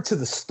hover to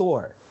the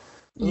store.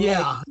 Yeah,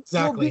 like,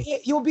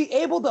 exactly. You'll be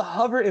able to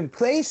hover in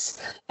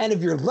place, and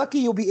if you're lucky,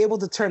 you'll be able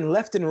to turn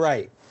left and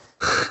right.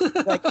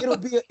 Like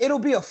it'll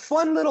be a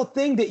fun little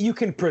thing that you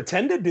can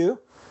pretend to do.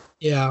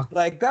 Yeah.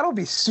 Like that'll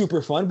be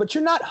super fun, but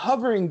you're not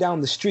hovering down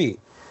the street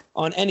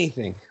on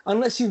anything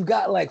unless you've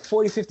got like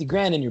 40, 50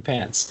 grand in your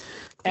pants.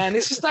 And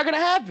it's just not going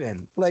to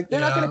happen. Like they're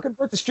not going to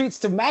convert the streets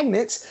to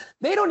magnets.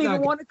 They don't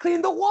even want to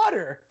clean the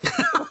water.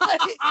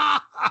 Like,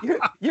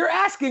 you're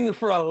asking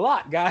for a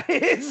lot,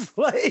 guys.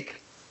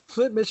 Like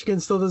Flint, Michigan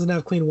still doesn't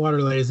have clean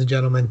water, ladies and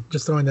gentlemen.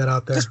 Just throwing that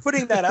out there. Just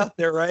putting that out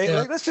there, right?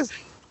 Like that's just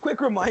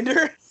quick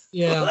reminder.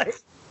 Yeah. Like,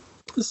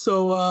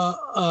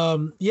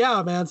 So,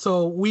 yeah, man.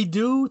 So we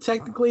do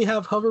technically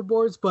have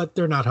hoverboards, but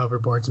they're not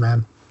hoverboards,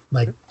 man.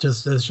 Like,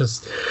 let's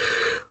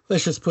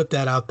just put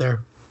that out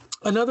there.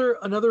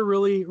 Another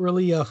really,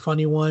 really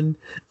funny one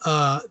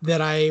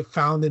that I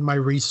found in my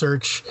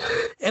research,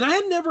 and I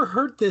had never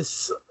heard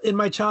this in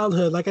my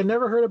childhood. Like, I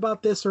never heard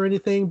about this or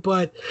anything,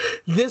 but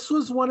this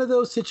was one of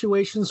those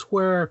situations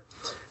where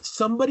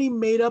somebody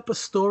made up a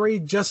story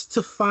just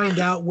to find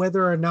out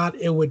whether or not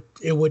it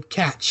would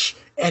catch,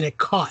 and it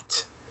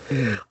caught.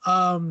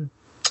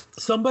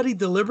 Somebody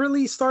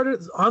deliberately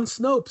started on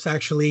Snopes.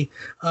 Actually,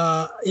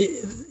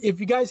 if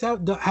you guys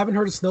haven't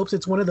heard of Snopes,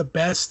 it's one of the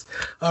best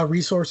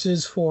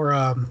resources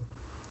for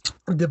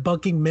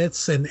debunking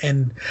myths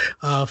and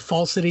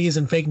falsities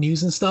and fake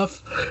news and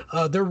stuff.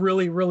 They're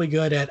really, really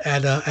good at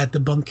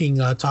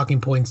debunking talking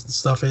points and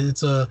stuff.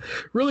 It's a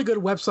really good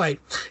website,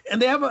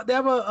 and they have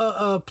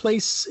a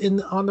place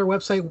on their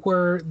website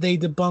where they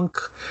debunk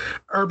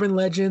urban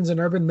legends and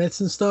urban myths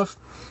and stuff.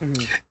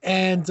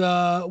 And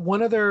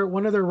one of their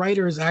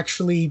writers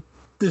actually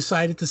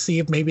decided to see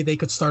if maybe they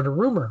could start a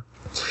rumor,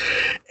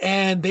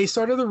 and they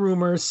started the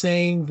rumor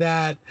saying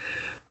that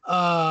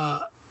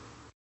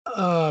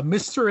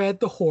Mr.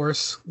 Ed the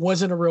horse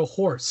wasn't a real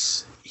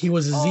horse. He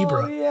was a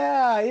zebra. Oh,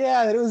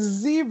 yeah, it was a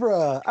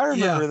zebra. I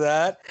remember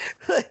that.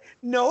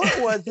 No,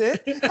 it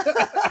wasn't.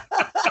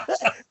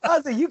 I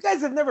was like, you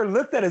guys have never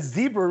looked at a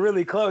zebra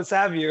really close,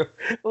 have you?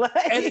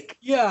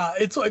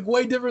 It's like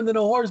way different than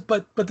a horse.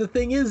 But the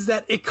thing is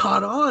that it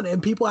caught on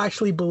and people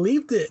actually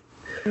believed it.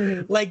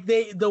 Like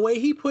the way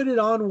he put it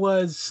on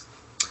was,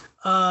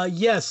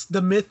 yes,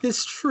 the myth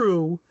is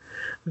true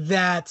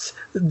that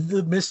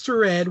the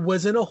Mr. Ed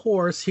wasn't a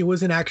horse, he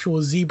was an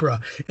actual zebra,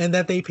 and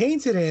that they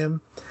painted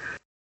him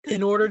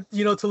in order,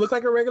 to look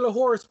like a regular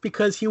horse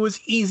because he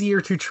was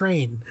easier to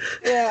train.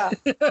 Yeah,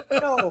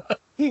 no,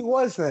 he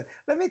wasn't.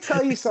 Let me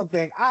tell you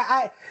something.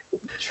 I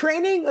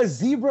training a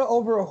zebra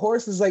over a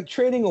horse is like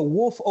training a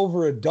wolf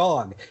over a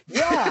dog.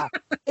 Yeah,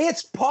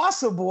 it's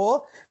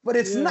possible, but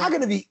it's not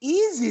going to be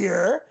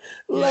easier.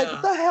 Like,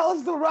 what the hell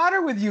is the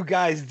matter with you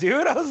guys,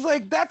 dude? I was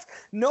like, I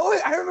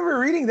remember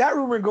reading that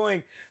rumor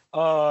going,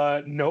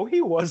 no,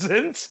 he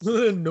wasn't.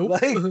 Nope.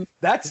 Like,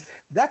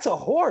 that's a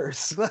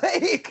horse.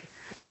 Like,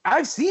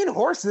 I've seen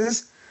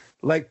horses,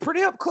 like,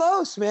 pretty up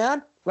close,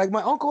 man. Like,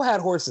 my uncle had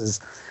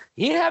horses.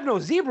 He didn't have no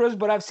zebras,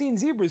 but I've seen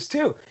zebras,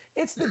 too.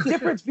 It's the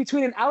difference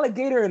between an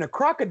alligator and a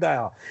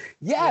crocodile.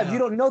 Yeah, if you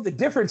don't know the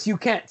difference, you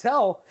can't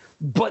tell.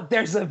 But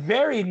there's a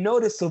very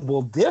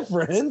noticeable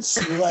difference.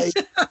 Like,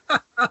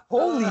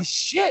 holy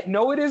shit,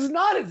 no, it is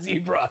not a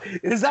zebra.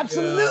 It is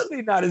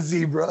absolutely not a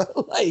zebra.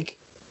 Like,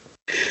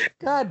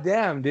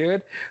 goddamn,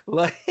 dude.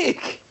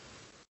 Like...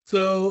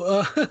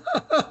 So,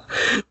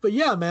 but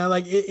yeah, man,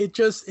 like it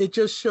just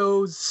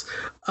shows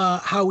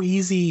how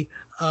easy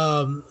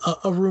a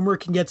rumor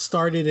can get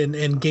started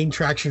and gain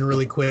traction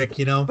really quick,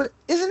 But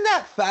isn't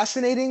that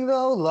fascinating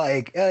though?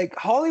 Like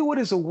Hollywood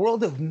is a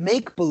world of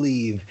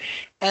make-believe,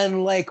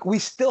 and like we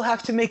still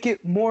have to make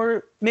it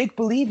more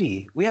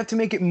make-believey. We have to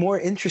make it more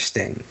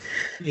interesting.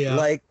 Yeah.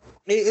 Like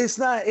it's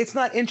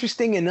not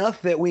interesting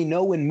enough that we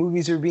know when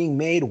movies are being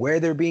made, where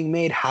they're being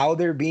made, how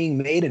they're being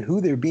made, and who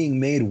they're being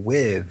made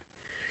with.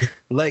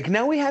 Like,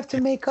 now we have to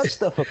make up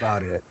stuff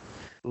about it.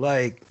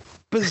 Like,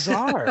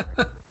 bizarre.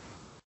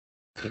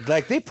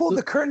 Like, they pulled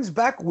the curtains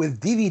back with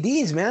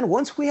DVDs, man.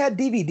 Once we had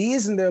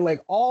DVDs, and they're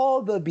like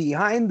all the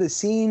behind the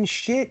scenes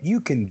shit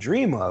you can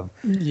dream of.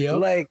 Yeah.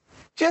 Like,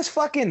 just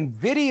fucking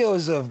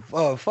videos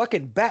of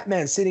fucking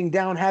Batman sitting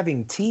down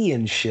having tea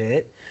and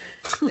shit.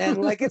 And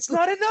like, it's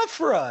not enough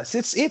for us.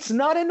 It's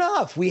not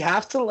enough. We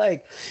have to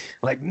like,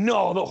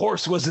 no, the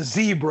horse was a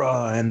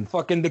zebra and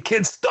fucking the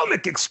kid's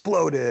stomach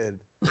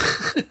exploded.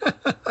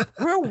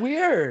 We're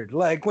weird.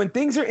 Like, when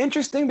things are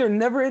interesting,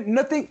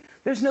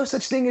 there's no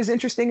such thing as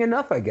interesting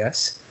enough, I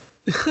guess.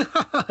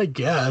 I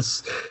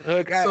guess.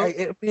 Like, so,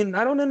 I mean,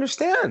 I don't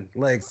understand.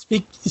 Like,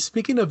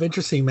 speaking of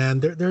interesting, man,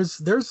 there's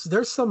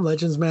some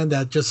legends, man,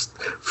 that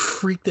just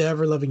freak the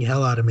ever loving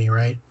hell out of me,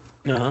 right?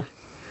 Uh-huh.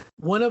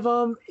 One of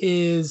them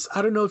is,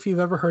 I don't know if you've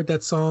ever heard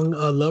that song,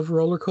 Love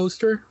Roller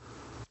Coaster.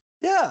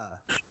 Yeah.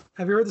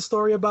 Have you heard the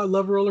story about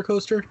Love Roller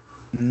Coaster?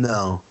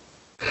 No.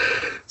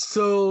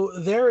 So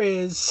there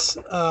is,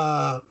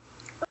 I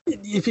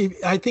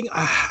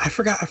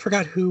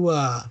forgot who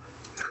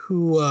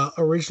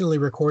originally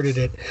recorded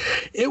it.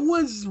 It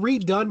was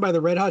redone by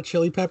the Red Hot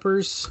Chili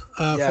Peppers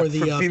for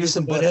Beavis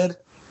and Butthead.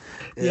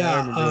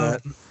 Yeah,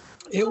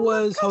 it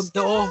was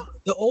the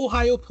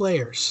Ohio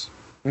Players.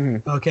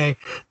 Mm-hmm. Okay,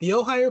 the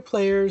Ohio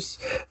Players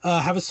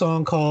have a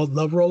song called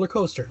 "Love Roller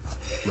Coaster,"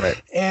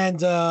 right? And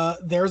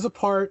there's a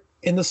part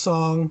in the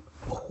song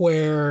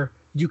where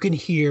you can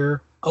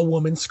hear a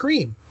woman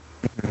scream.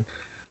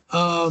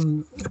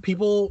 Mm-hmm.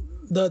 People.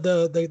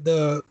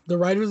 The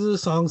writers of the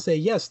song say,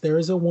 yes, there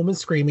is a woman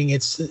screaming.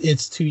 It's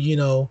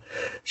to,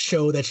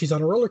 show that she's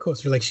on a roller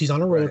coaster. Like, she's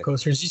on a roller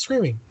coaster and she's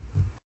screaming.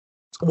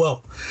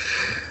 Well,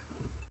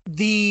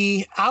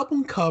 the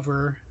album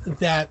cover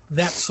that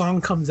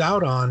song comes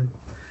out on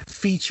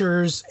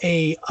features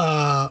a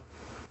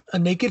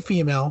naked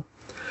female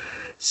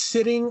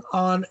sitting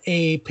on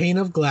a pane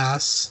of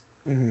glass,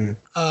 mm-hmm.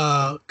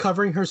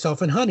 Covering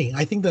herself in honey.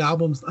 I think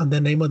the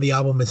name of the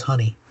album is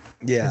Honey.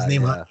 Yeah. His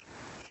name Honey.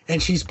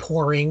 And she's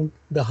pouring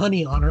the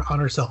honey on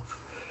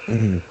herself.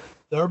 Mm-hmm.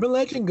 The urban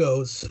legend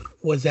goes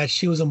was that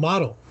she was a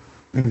model.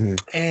 Mm-hmm.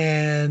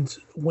 And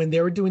when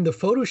they were doing the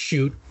photo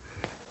shoot,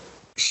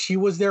 she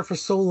was there for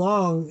so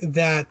long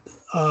that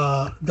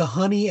the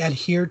honey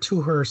adhered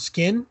to her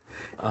skin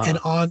and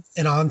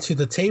onto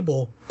the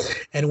table.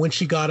 And when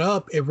she got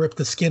up, it ripped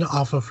the skin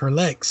off of her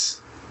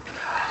legs.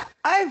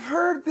 I've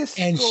heard this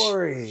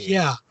story.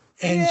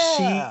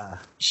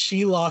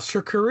 She lost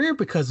her career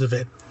because of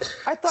it.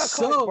 I thought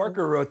Clive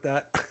Barker wrote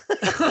that.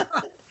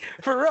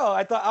 For real.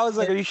 I was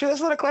like, are you sure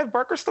that's not a Clive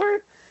Barker story?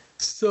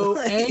 So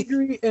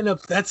angry and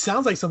that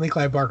sounds like something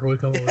Clive Barker would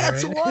come up with, right?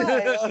 That's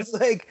why. I was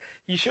like,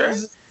 you sure?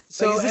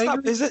 So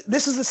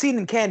this is the scene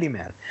in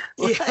Candyman.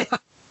 Yeah.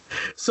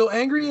 So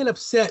angry and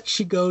upset,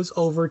 she goes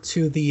over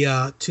to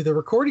the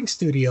recording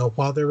studio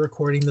while they're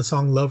recording the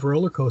song Love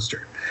Roller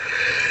Coaster.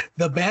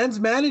 The band's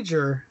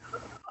manager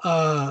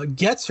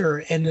gets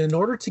her, and in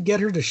order to get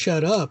her to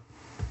shut up,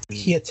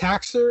 he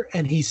attacks her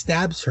and he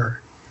stabs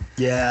her.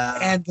 Yeah.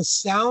 And the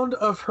sound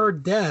of her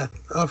death,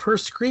 of her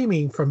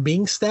screaming from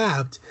being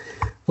stabbed,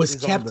 was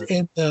kept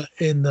in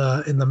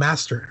the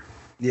master.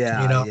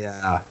 Yeah.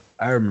 Yeah.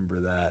 I remember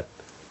that.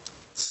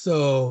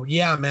 So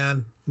yeah,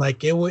 man,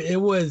 like it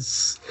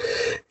was.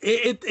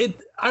 I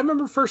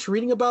remember first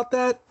reading about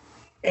that,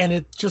 and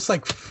it just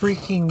like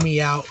freaking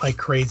me out like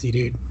crazy,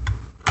 dude.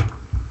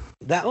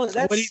 What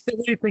do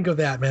you think of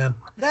that, man?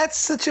 That's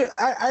such a.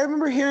 I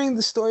remember hearing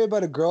the story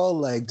about a girl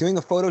like doing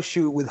a photo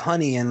shoot with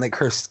honey and like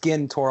her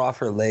skin tore off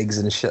her legs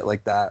and shit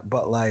like that.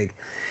 But like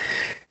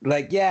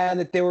yeah, and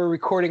that they were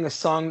recording a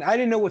song. I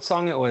didn't know what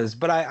song it was,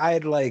 but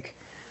I'd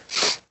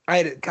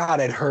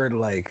heard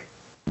like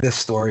this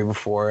story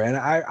before, and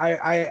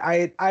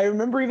I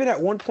remember even at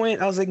one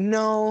point I was like,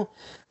 no,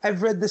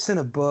 I've read this in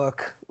a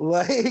book.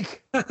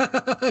 Like,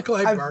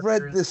 I've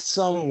read this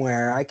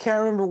somewhere. I can't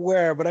remember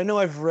where, but I know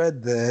I've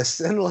read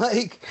this. And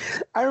like,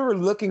 I remember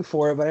looking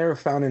for it, but I never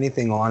found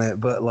anything on it.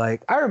 But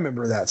like, I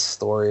remember that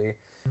story.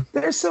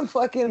 There's some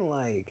fucking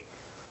like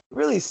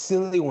really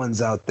silly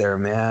ones out there,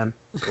 man.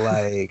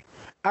 Like,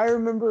 I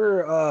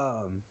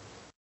remember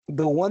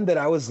the one that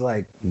I was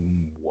like,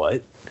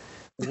 what?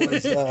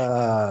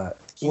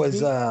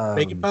 Was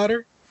baking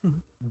powder?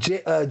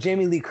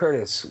 Jamie Lee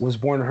Curtis was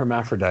born a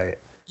hermaphrodite.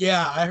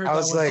 Yeah, I heard that. I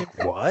was like,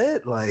 too.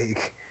 What?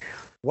 Like,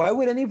 why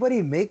would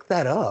anybody make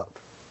that up?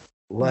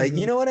 Like,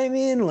 you know what I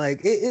mean?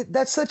 Like,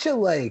 that's such a,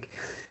 like,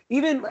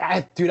 dude,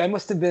 I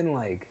must have been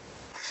like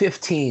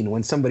 15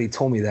 when somebody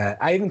told me that.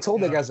 I even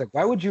told that guy, I was like,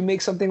 why would you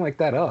make something like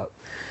that up?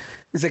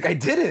 He's like, I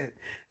didn't.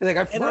 He's like,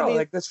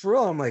 like, that's for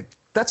real. I'm like,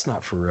 that's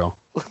not for real.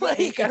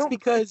 Like,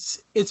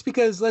 it's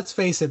because let's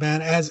face it,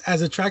 man,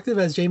 as attractive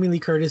as Jamie Lee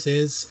Curtis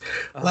is,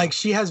 like,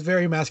 she has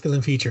very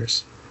masculine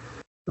features.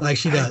 Like,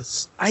 she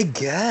does. I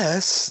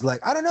guess.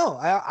 Like, I don't know.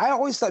 I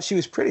always thought she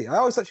was pretty. I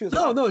always thought she was.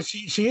 No,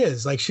 she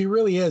is. Like, she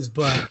really is.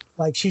 But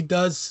like, she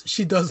does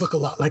look a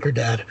lot like her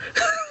dad.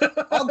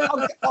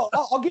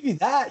 I'll give you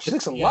that. She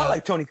looks a lot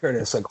like Tony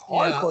Curtis. Like,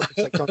 hardcore looks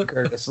like Tony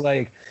Curtis.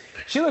 Like,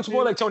 she looks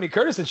more like Tony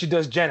Curtis than she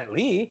does Janet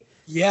Leigh.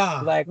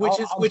 Yeah, like, which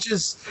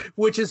is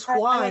why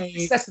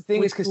that's the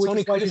thing, is because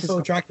Tony Curtis is so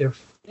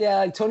attractive. Yeah,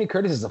 like, Tony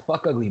Curtis is a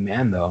fuck ugly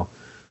man though.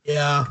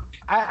 Yeah,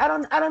 I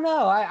don't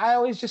know. I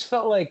always just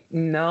felt like,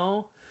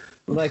 no,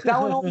 Like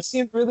that one always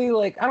seemed really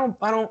like I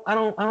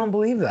don't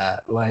believe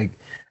that. Like,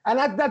 and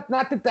not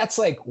that that's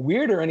like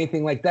weird or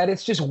anything like that.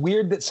 It's just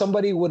weird that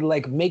somebody would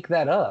like make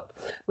that up.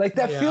 Like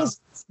that feels.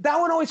 That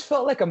one always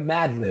felt like a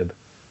Mad Lib.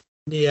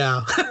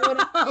 Yeah.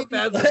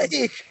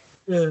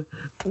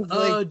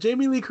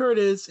 Jamie Lee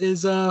Curtis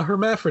is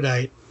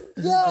hermaphrodite.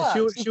 Yeah,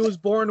 she was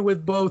born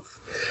with both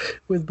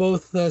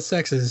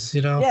sexes.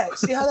 You know. Yeah.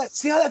 See how that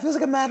feels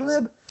like a Mad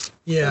Lib.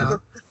 Yeah.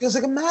 It feels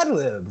like a Mad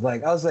Lib.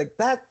 Like I was like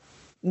that.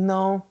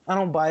 No, I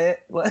don't buy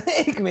it.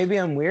 Like maybe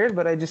I'm weird,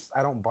 but I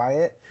don't buy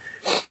it.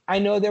 I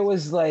know there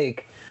was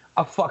like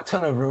a fuck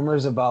ton of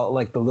rumors about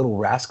like the Little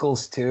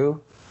Rascals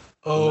too.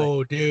 Oh,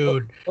 like,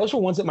 dude. Those were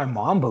ones that my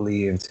mom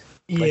believed.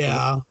 Like,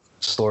 yeah.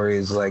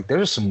 Stories. Like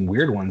there's some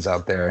weird ones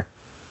out there.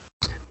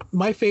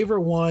 My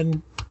favorite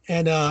one,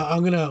 and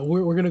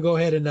we're gonna go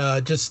ahead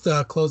and just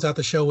close out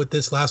the show with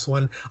this last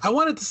one. I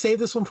wanted to save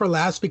this one for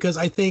last because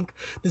I think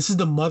this is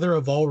the mother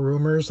of all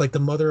rumors, like the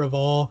mother of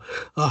all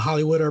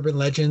Hollywood urban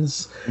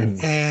legends,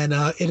 and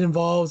it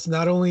involves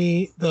not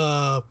only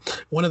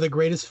one of the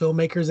greatest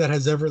filmmakers that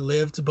has ever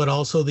lived, but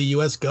also the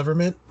U.S.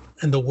 government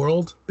and the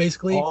world,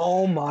 basically.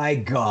 Oh my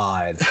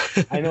God!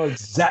 I know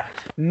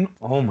exactly.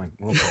 Oh my.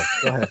 Okay,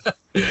 go ahead.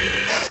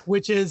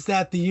 Which is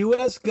that the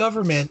U.S.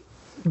 government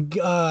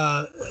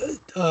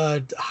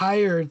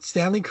hired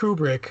Stanley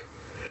Kubrick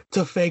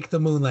to fake the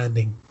moon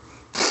landing.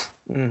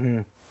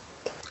 Mm-hmm.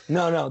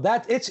 No,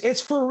 that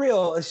it's for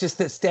real. It's just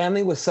that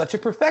Stanley was such a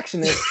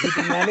perfectionist, he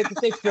demanded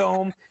that they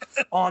film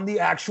on the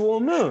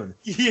actual moon.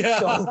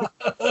 Yeah.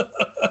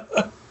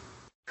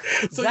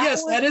 So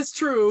yes, that is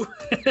true.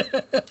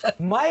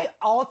 My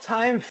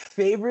all-time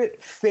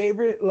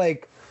favorite,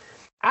 like,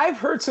 I've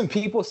heard some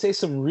people say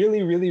some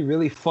really, really,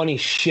 really funny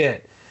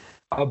shit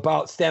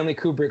about Stanley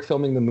Kubrick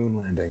filming the moon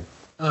landing.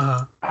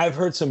 Uh-huh. I've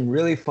heard some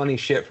really funny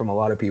shit from a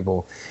lot of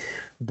people,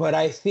 but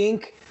I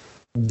think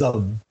the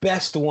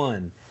best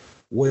one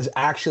was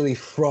actually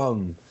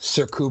from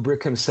Sir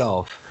Kubrick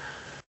himself.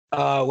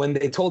 When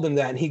they told him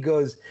that, and he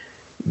goes,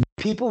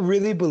 people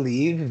really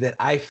believe that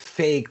I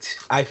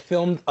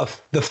filmed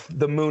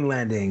the moon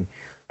landing,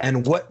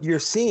 and what you're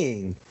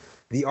seeing,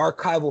 the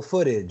archival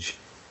footage,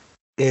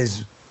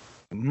 is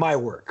my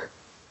work.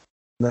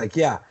 Like,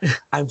 yeah,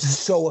 I'm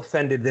so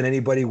offended that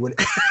anybody would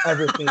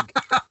ever think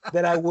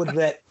that I would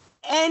let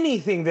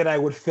anything that I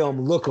would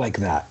film look like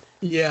that.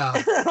 Yeah.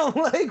 And I'm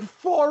like,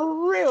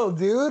 for real,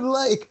 dude.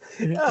 Like,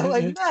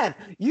 man,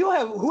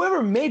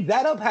 whoever made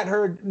that up had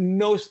heard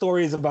no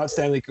stories about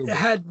Stanley Kubrick.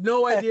 Had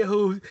no idea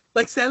who,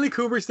 like Stanley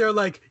Kubrick's there,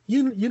 like,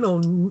 you know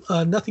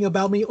nothing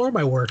about me or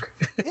my work.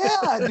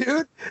 Yeah,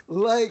 dude.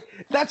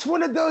 Like, that's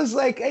one of those,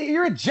 like, hey,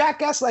 you're a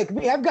jackass like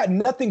me. I've got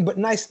nothing but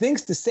nice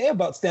things to say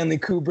about Stanley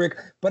Kubrick,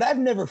 but I've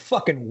never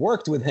fucking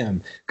worked with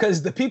him.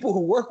 Because the people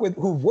who've worked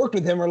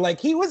with him are like,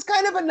 he was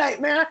kind of a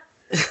nightmare.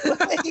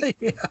 Like,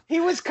 yeah. He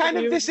was kind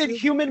of this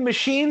inhuman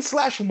machine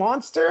 /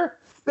 monster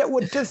that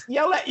would just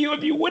yell at you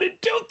if you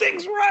wouldn't do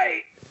things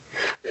right.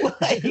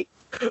 Like,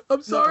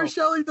 I'm sorry,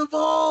 Shelley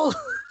Duvall.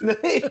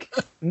 Like,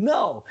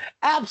 no,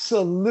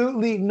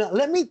 absolutely not.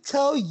 Let me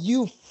tell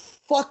you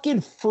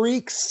fucking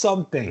freaks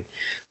something.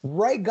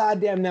 Right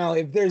goddamn now,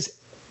 if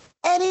there's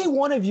any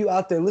one of you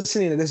out there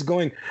listening to this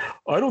going,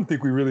 I don't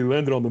think we really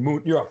landed on the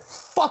moon, you're a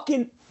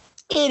fucking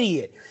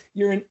idiot.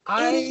 You're an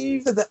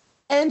idiot to the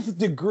nth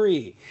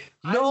degree.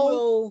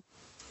 No.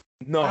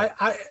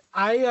 I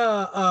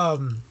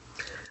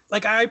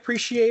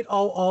appreciate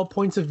all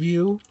points of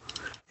view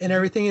and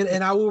everything,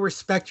 and I will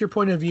respect your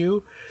point of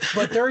view,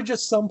 but there are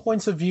just some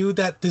points of view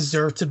that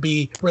deserve to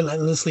be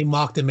relentlessly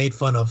mocked and made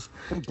fun of.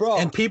 Bro.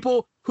 And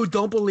people who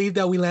don't believe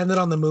that we landed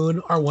on the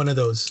moon are one of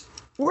those.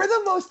 We're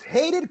the most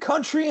hated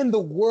country in the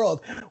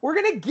world. We're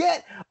going to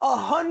get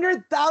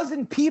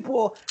 100,000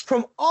 people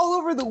from all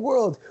over the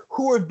world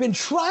who have been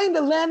trying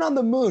to land on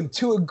the moon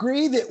to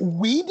agree that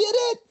we did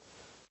it?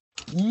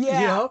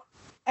 Yeah.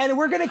 And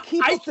we're going to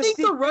keep it I think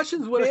the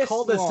Russians would have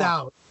called us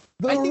out.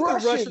 I think the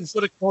Russians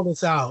would have called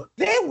us out.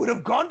 They would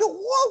have gone to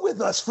war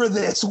with us for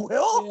this,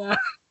 Will. Yeah.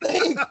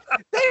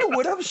 They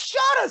would have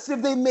shot us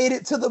if they made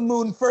it to the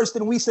moon first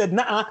and we said,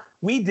 nah,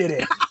 we did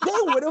it. They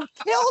would have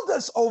killed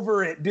us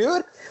over it,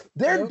 dude.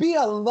 There'd be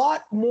a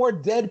lot more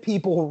dead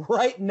people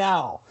right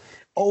now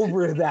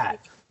over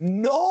that.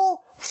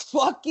 No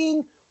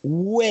fucking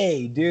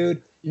way,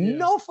 dude. Yeah.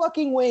 No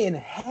fucking way in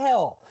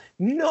hell.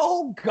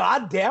 No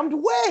goddamned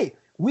way.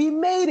 We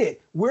made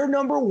it. We're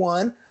number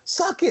one.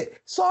 Suck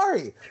it.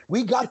 Sorry.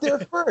 We got there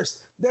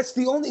first. There's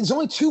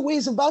only two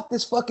ways about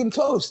this fucking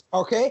toast,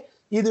 okay?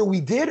 Either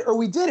we did or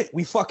we didn't.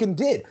 We fucking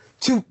did.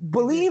 To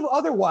believe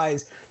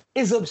otherwise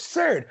is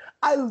absurd.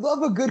 I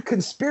love a good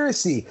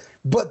conspiracy,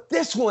 but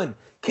this one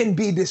can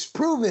be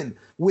disproven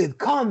with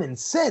common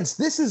sense.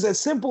 This is as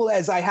simple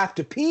as I have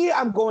to pee,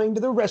 I'm going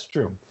to the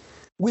restroom.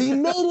 We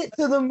made it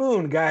to the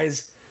moon,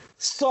 guys.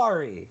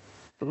 Sorry.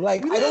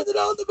 Like, we landed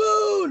on the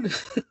moon.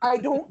 I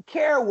don't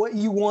care what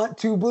you want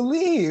to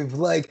believe.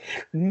 Like,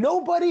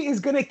 nobody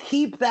is going to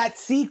keep that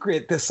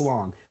secret this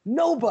long.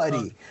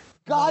 Nobody.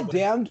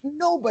 Goddamn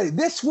nobody.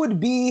 This would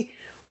be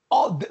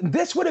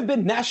this would have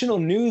been national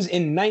news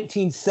in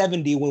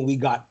 1970 when we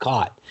got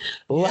caught.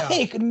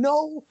 Like,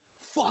 no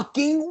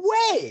fucking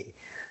way.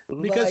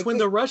 Because like, when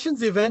the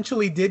Russians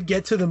eventually did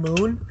get to the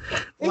moon,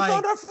 they like,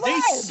 found our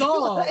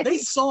flag. they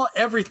saw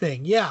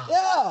everything. Yeah.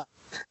 Yeah.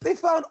 They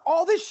found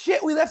all this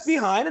shit we left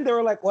behind, and they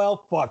were like,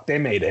 well, fuck, they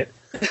made it.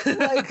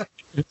 Like,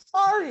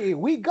 sorry,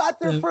 we got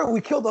there first. We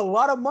killed a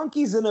lot of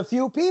monkeys and a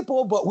few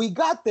people, but we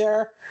got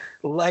there,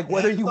 like,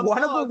 whether you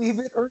want to believe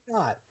it or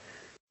not.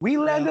 We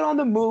landed on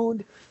the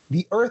moon.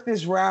 The earth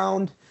is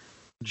round.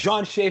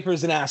 John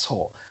Schaefer's an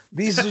asshole.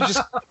 These are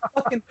just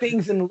fucking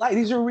things in life.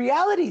 These are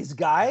realities,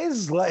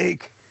 guys.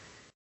 Like,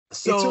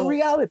 so, it's a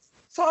reality.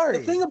 Sorry.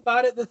 The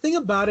thing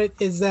about it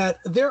is that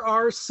there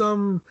are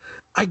some,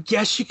 I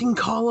guess you can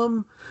call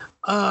them,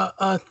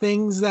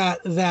 things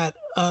that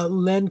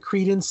lend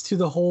credence to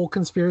the whole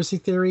conspiracy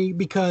theory,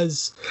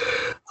 because,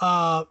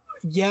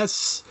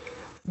 yes,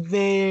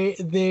 the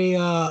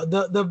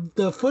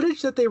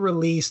footage that they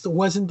released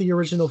wasn't the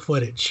original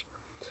footage.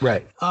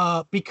 Right.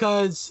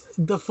 Because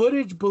the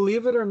footage,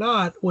 believe it or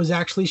not, was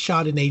actually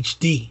shot in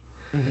HD,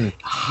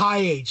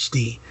 high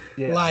HD.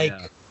 Yeah,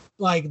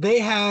 like they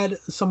had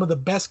some of the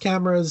best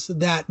cameras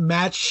that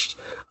matched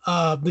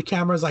the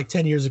cameras like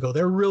 10 years ago.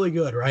 They're really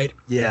good, right?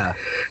 Yeah.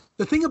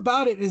 The thing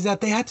about it is that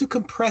they had to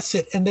compress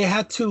it and they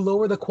had to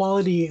lower the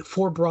quality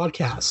for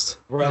broadcast.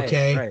 Right.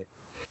 Okay. Right.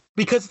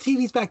 Because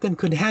TVs back then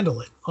couldn't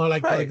handle it, or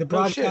like the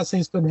broadcast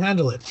things couldn't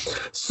handle it.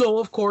 So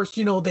of course,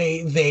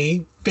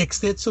 they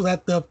fixed it so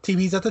that the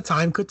TVs at the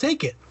time could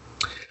take it.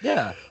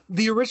 Yeah.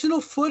 The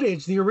original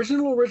footage, the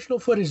original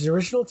footage, the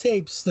original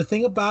tapes, the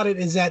thing about it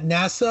is that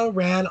NASA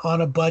ran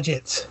on a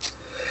budget.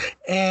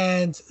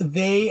 And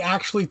they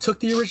actually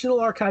took the original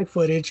archive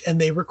footage and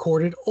they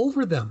recorded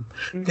over them.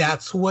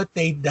 That's what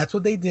they did. That's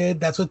what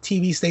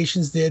TV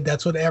stations did.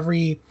 That's what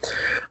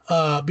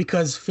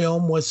because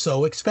film was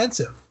so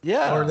expensive.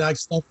 Yeah. Or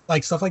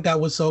stuff like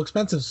that was so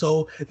expensive.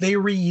 So they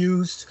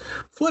reused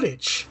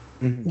footage.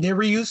 They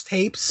reused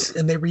tapes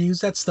and they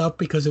reused that stuff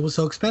because it was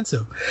so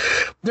expensive.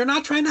 They're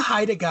not trying to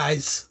hide it,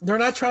 guys. They're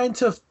not trying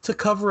to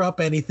cover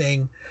up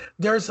anything.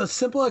 There's a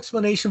simple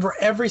explanation for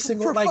every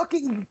single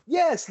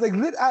yes. Like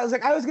I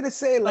was gonna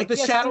say like the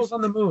shadows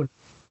on the moon.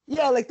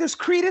 Yeah, like there's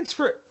credence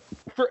for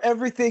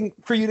everything,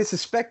 for you to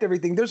suspect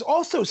everything. There's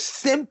also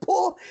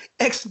simple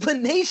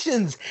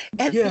explanations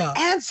and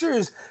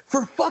answers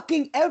for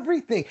fucking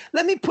everything.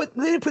 Let me put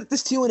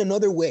this to you in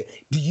another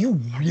way. Do you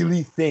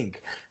really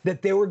think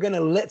that they were going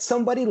to let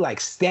somebody like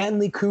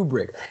Stanley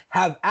Kubrick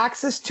have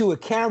access to a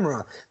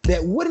camera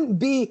that wouldn't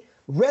be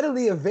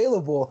readily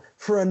available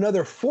for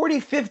another 40,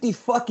 50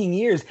 fucking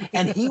years,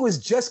 and he was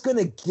just going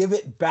to give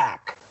it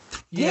back?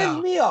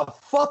 Give me a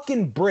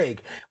fucking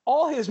break.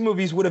 All his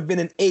movies would have been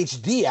in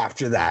HD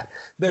after that.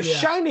 The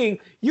Shining,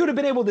 you would have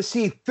been able to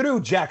see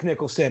through Jack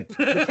Nicholson.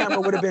 The camera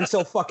would have been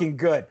so fucking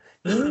good.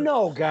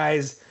 No,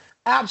 guys,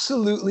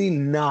 absolutely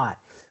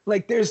not.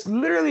 Like, there's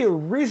literally a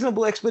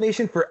reasonable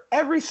explanation for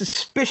every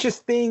suspicious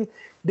thing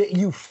that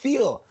you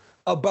feel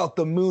about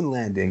the moon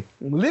landing.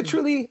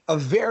 Literally a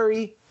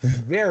very,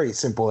 very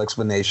simple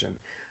explanation.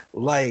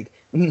 Like,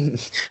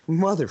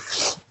 mother.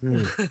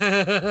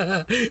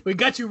 We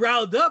got you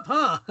riled up,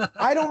 huh?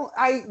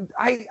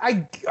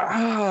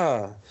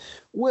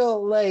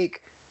 Well,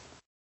 like,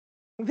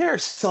 there are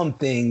some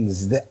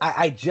things that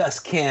I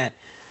just can't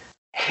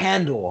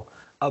handle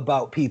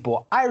about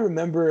people. I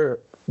remember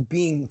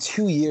being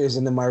 2 years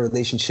into my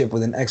relationship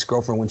with an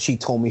ex-girlfriend when she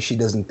told me she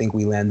doesn't think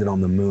we landed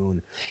on the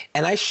moon.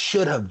 And I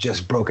should have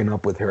just broken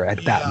up with her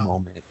at that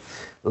moment.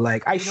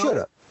 Like, I should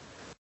have.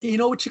 You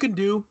know what you can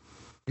do?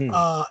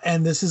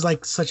 And this is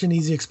like such an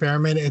easy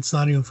experiment. It's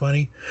not even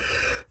funny.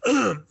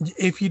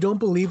 If you don't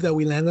believe that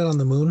we landed on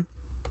the moon,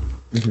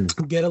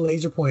 get a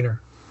laser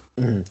pointer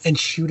and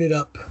shoot it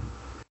up.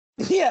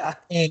 Yeah.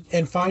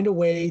 And find a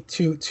way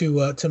to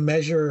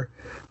measure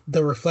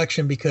the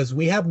reflection, because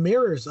we have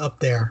mirrors up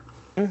there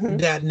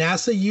that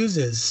NASA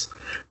uses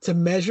to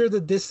measure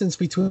the distance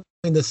between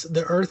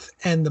the Earth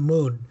and the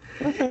moon.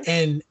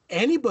 And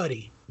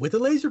anybody with a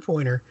laser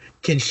pointer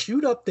can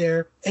shoot up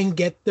there and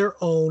get their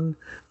own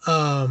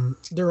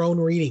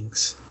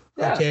readings.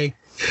 Yeah. Okay.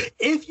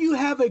 If you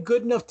have a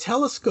good enough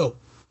telescope,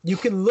 you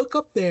can look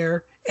up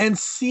there and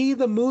see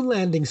the moon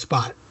landing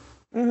spot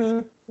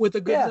with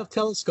a good enough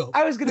telescope.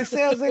 I was going to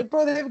say, I was like,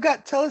 bro, they've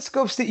got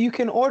telescopes that you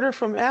can order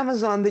from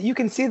Amazon that you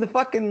can see the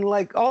fucking,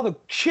 like, all the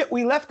shit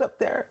we left up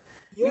there.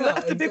 Yeah, we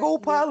left a big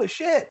old pile of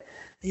shit.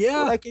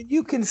 Yeah. Like, and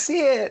you can see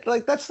it.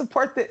 Like, that's the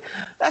part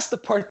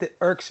that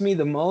irks me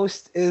the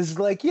most, is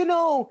like,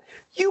 you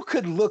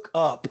could look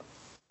up.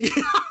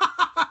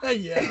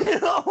 Yeah.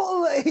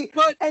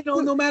 But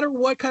no matter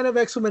what kind of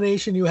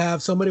explanation you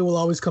have, somebody will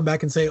always come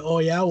back and say, "Oh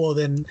yeah, well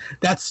then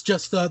that's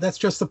just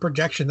a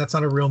projection. That's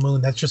not a real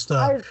moon. That's just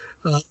a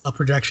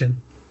projection."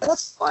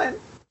 That's fine.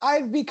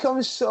 I've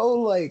become so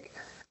like,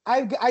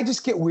 I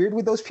just get weird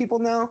with those people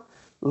now.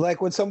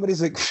 Like when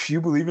somebody's like,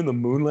 "You believe in the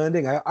moon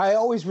landing?" I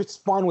always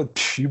respond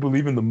with, "You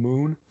believe in the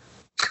moon?"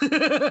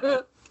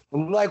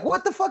 Like,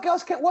 what the fuck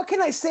else what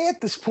can I say at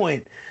this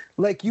point?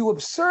 Like, you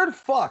absurd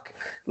fuck.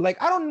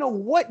 Like, I don't know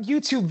what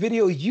YouTube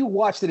video you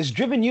watch that has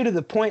driven you to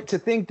the point to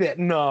think that,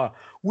 nah,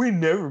 we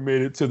never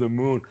made it to the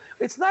moon.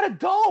 It's not a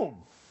dome.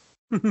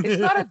 It's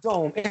not a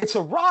dome. It's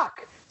a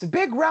rock. It's a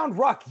big round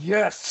rock.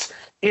 Yes,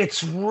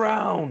 it's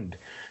round.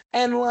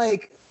 And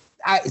like,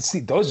 I see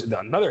those are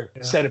another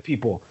set of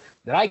people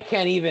that I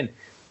can't even.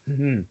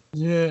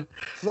 Yeah.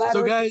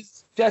 So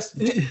guys, just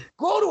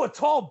go to a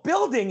tall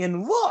building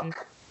and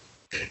look.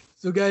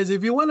 So guys,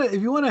 if you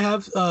wanna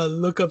have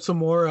look up some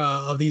more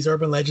of these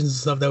urban legends and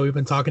stuff that we've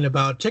been talking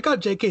about, check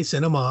out JK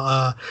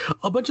Cinema.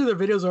 A bunch of their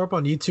videos are up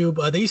on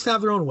YouTube. They used to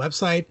have their own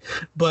website,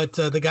 but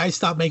the guy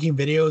stopped making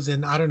videos,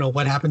 and I don't know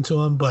what happened to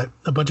him. But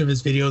a bunch of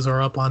his videos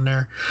are up on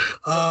there.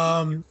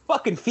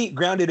 Fucking feet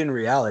grounded in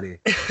reality.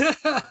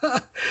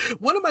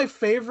 One of my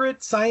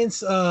favorite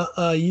science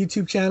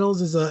YouTube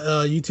channels is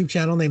a YouTube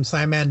channel named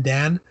Simon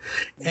Dan,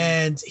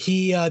 and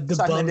he debunks.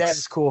 Simon Dan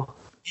is cool.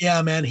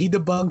 Yeah, man, he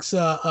debunks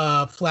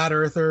flat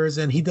earthers,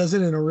 and he does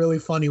it in a really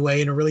funny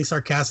way, in a really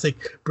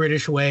sarcastic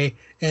British way,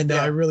 and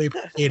I really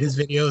appreciate his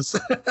videos.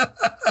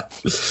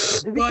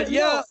 But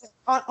yeah,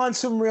 on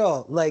some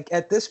real, like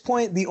at this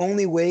point, the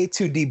only way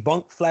to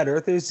debunk flat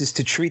earthers is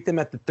to treat them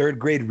at the third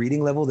grade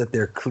reading level that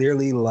they're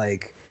clearly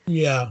like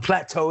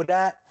plateaued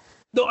at.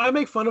 No, I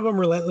make fun of them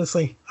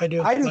relentlessly. I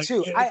do. I do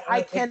too.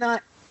 I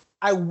cannot.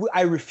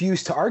 I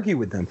refuse to argue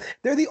with them.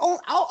 They're the only.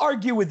 I'll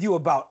argue with you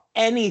about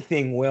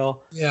anything,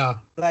 Will. Yeah.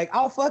 Like,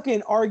 I'll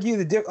fucking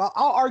argue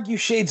I'll argue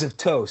shades of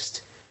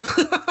toast.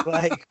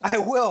 Like, I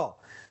will.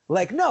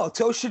 Like, no,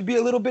 toast should be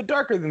a little bit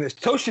darker than this.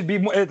 Toast should be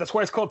more. That's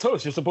why it's called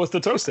toast. You're supposed to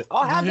toast it.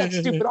 I'll have that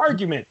stupid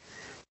argument.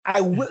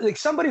 I will. Like,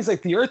 somebody's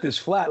like, the earth is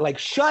flat. Like,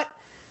 shut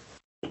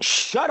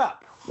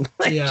up.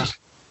 Like, just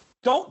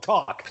don't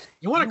talk.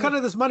 You want to cut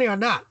this money or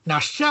not? Now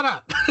shut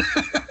up.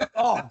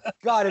 Oh,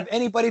 God, if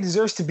anybody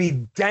deserves to be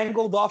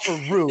dangled off a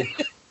roof,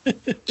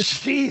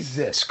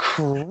 Jesus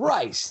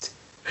Christ.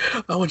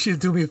 I want you to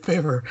do me a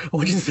favor. I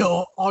want you to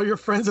tell all your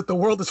friends that the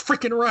world is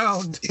freaking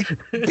round.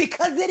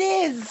 Because it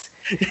is.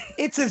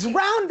 It's as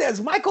round as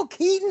Michael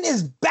Keaton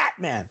is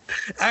Batman.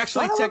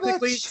 Actually,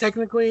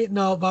 technically,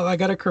 no, but I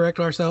got to correct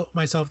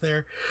myself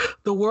there.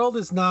 The world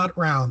is not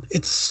round.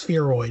 It's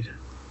spheroid.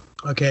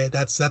 Okay,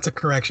 that's a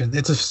correction.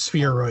 It's a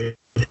spheroid.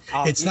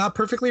 It's not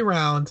perfectly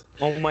round.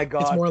 Oh my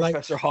God, it's more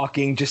Professor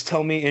Hawking, just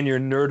tell me in your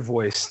nerd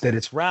voice that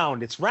it's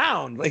round. It's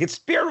round. Like it's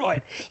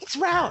spheroid. It's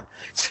round.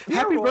 Spheroid.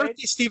 Happy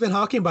birthday, Stephen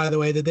Hawking, by the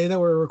way. The day that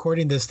we're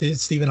recording this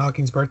is Stephen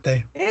Hawking's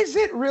birthday. Is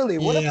it really?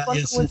 What a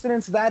fun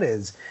coincidence that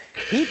is.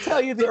 He'd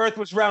tell you the earth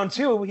was round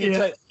too. He'd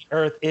tell you the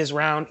earth is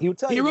round. He would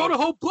tell you. He wrote a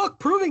whole book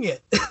proving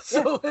it.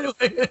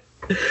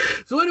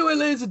 So anyway,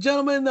 ladies and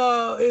gentlemen,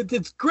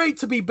 it's great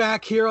to be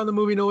back here on the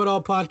Movie Know It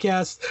All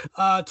podcast.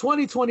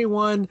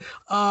 2021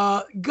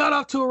 got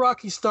off to a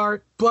rocky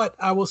start, but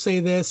I will say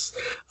this.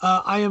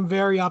 I am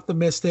very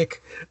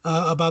optimistic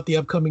about the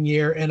upcoming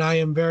year, and I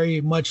am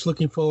very much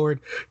looking forward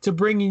to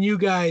bringing you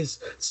guys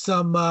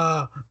some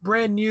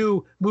brand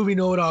new Movie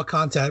Know It All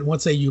content.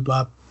 What say you,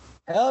 Bob?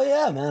 Hell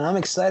yeah, man. I'm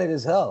excited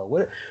as hell.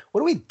 What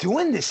are we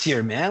doing this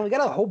year, man? We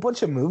got a whole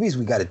bunch of movies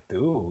we got to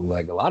do.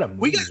 Like a lot of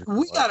movies.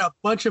 We got a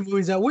bunch of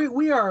movies that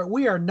we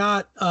are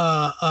not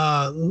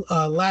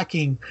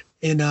lacking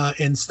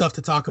in stuff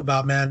to talk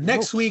about, man.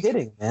 Next week,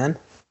 man.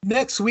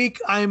 Next week,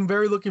 I'm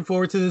very looking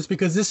forward to this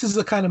because this is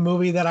the kind of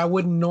movie that I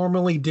wouldn't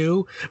normally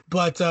do,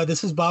 but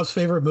this is Bob's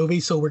favorite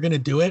movie, so we're gonna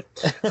do it.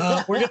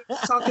 We're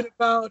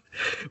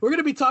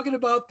gonna be talking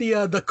about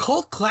the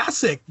cult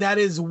classic that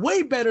is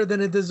way better than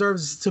it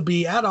deserves to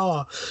be at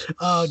all.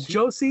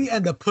 Josie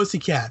and the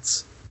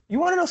Pussycats. You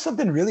want to know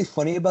something really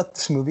funny about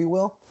this movie,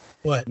 Will?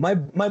 What? My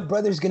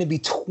brother's gonna be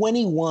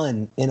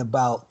 21 in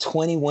about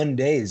 21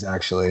 days,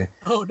 actually.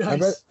 Oh,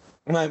 nice.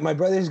 My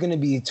brother's going to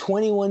be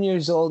 21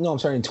 years old. No, I'm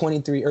sorry,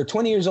 23 or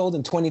 20 years old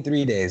in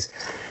 23 days.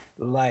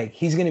 Like,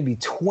 he's going to be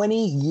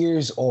 20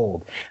 years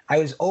old. I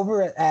was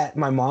over at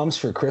my mom's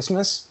for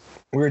Christmas.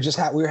 We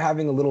were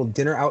having a little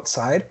dinner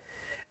outside.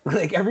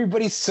 Like,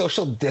 everybody's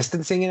social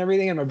distancing and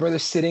everything. And my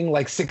brother's sitting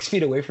like 6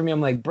 feet away from me.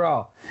 I'm like,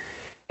 bro.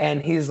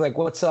 And he's like,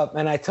 what's up?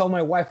 And I tell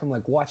my wife, I'm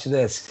like, watch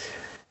this.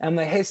 I'm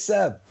like, hey,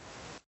 Seb,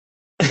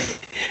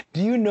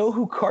 do you know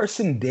who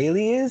Carson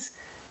Daly is?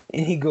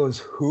 And he goes,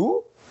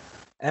 who?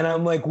 And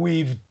I'm like,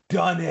 we've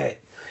done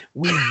it.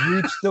 We've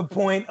reached the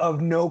point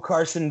of no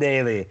Carson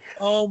Daly.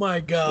 Oh, my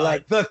God.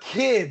 Like, the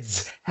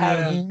kids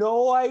have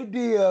no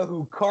idea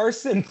who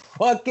Carson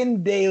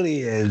fucking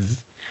Daly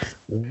is.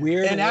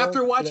 Weird. And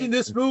after watching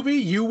this movie,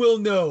 you will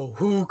know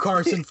who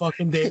Carson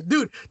fucking Daly is.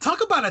 Dude,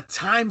 talk about a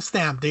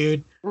timestamp,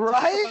 dude.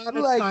 Right?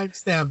 Like,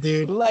 timestamp,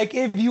 dude. Like,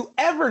 if you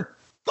ever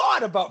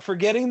thought about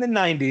forgetting the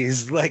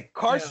 90s, like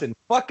Carson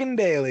fucking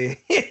Daly.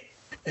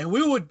 And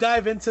we will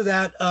dive into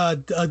that,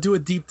 do a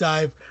deep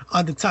dive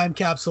on the time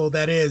capsule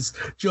that is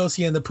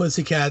Josie and the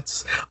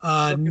Pussycats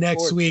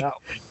next week.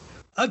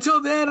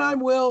 Until then, I'm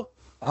Will.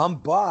 I'm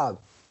Bob.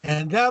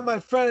 And that, my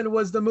friend,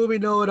 was the Movie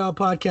Know It All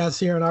podcast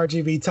here on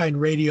RGV Titan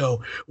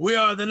Radio. We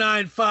are the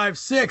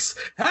 956.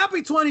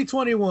 Happy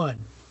 2021.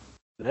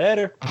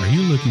 Later. Are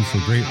you looking for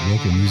great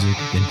local music?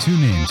 Then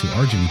tune in to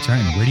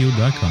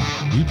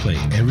RGVTitanRadio.com. We play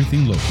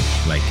everything local,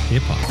 like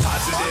hip-hop,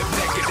 Positive,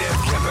 negative,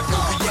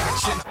 chemical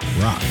reaction.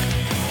 rock,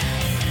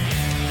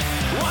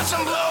 Watch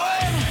 'em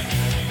blowing.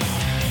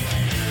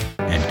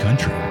 and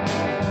country.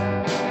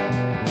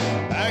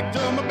 Back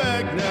to my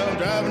back now,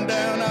 driving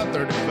down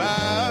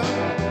I-35.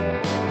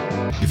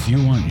 If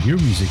you want your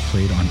music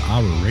played on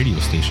our radio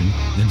station,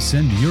 then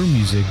send your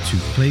music to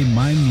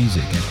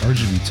playmymusic at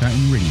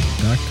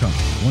RGVTitanRadio.com.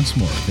 Once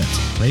more, that's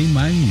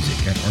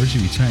playmymusic at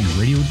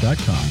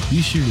RGVTitanRadio.com.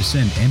 Be sure to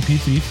send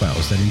MP3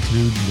 files that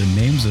include the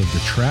names of the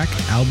track,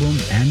 album,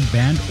 and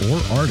band or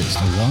artist,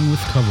 along with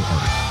cover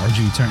art.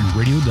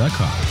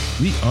 RGVTitanRadio.com.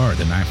 We are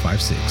the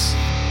 956.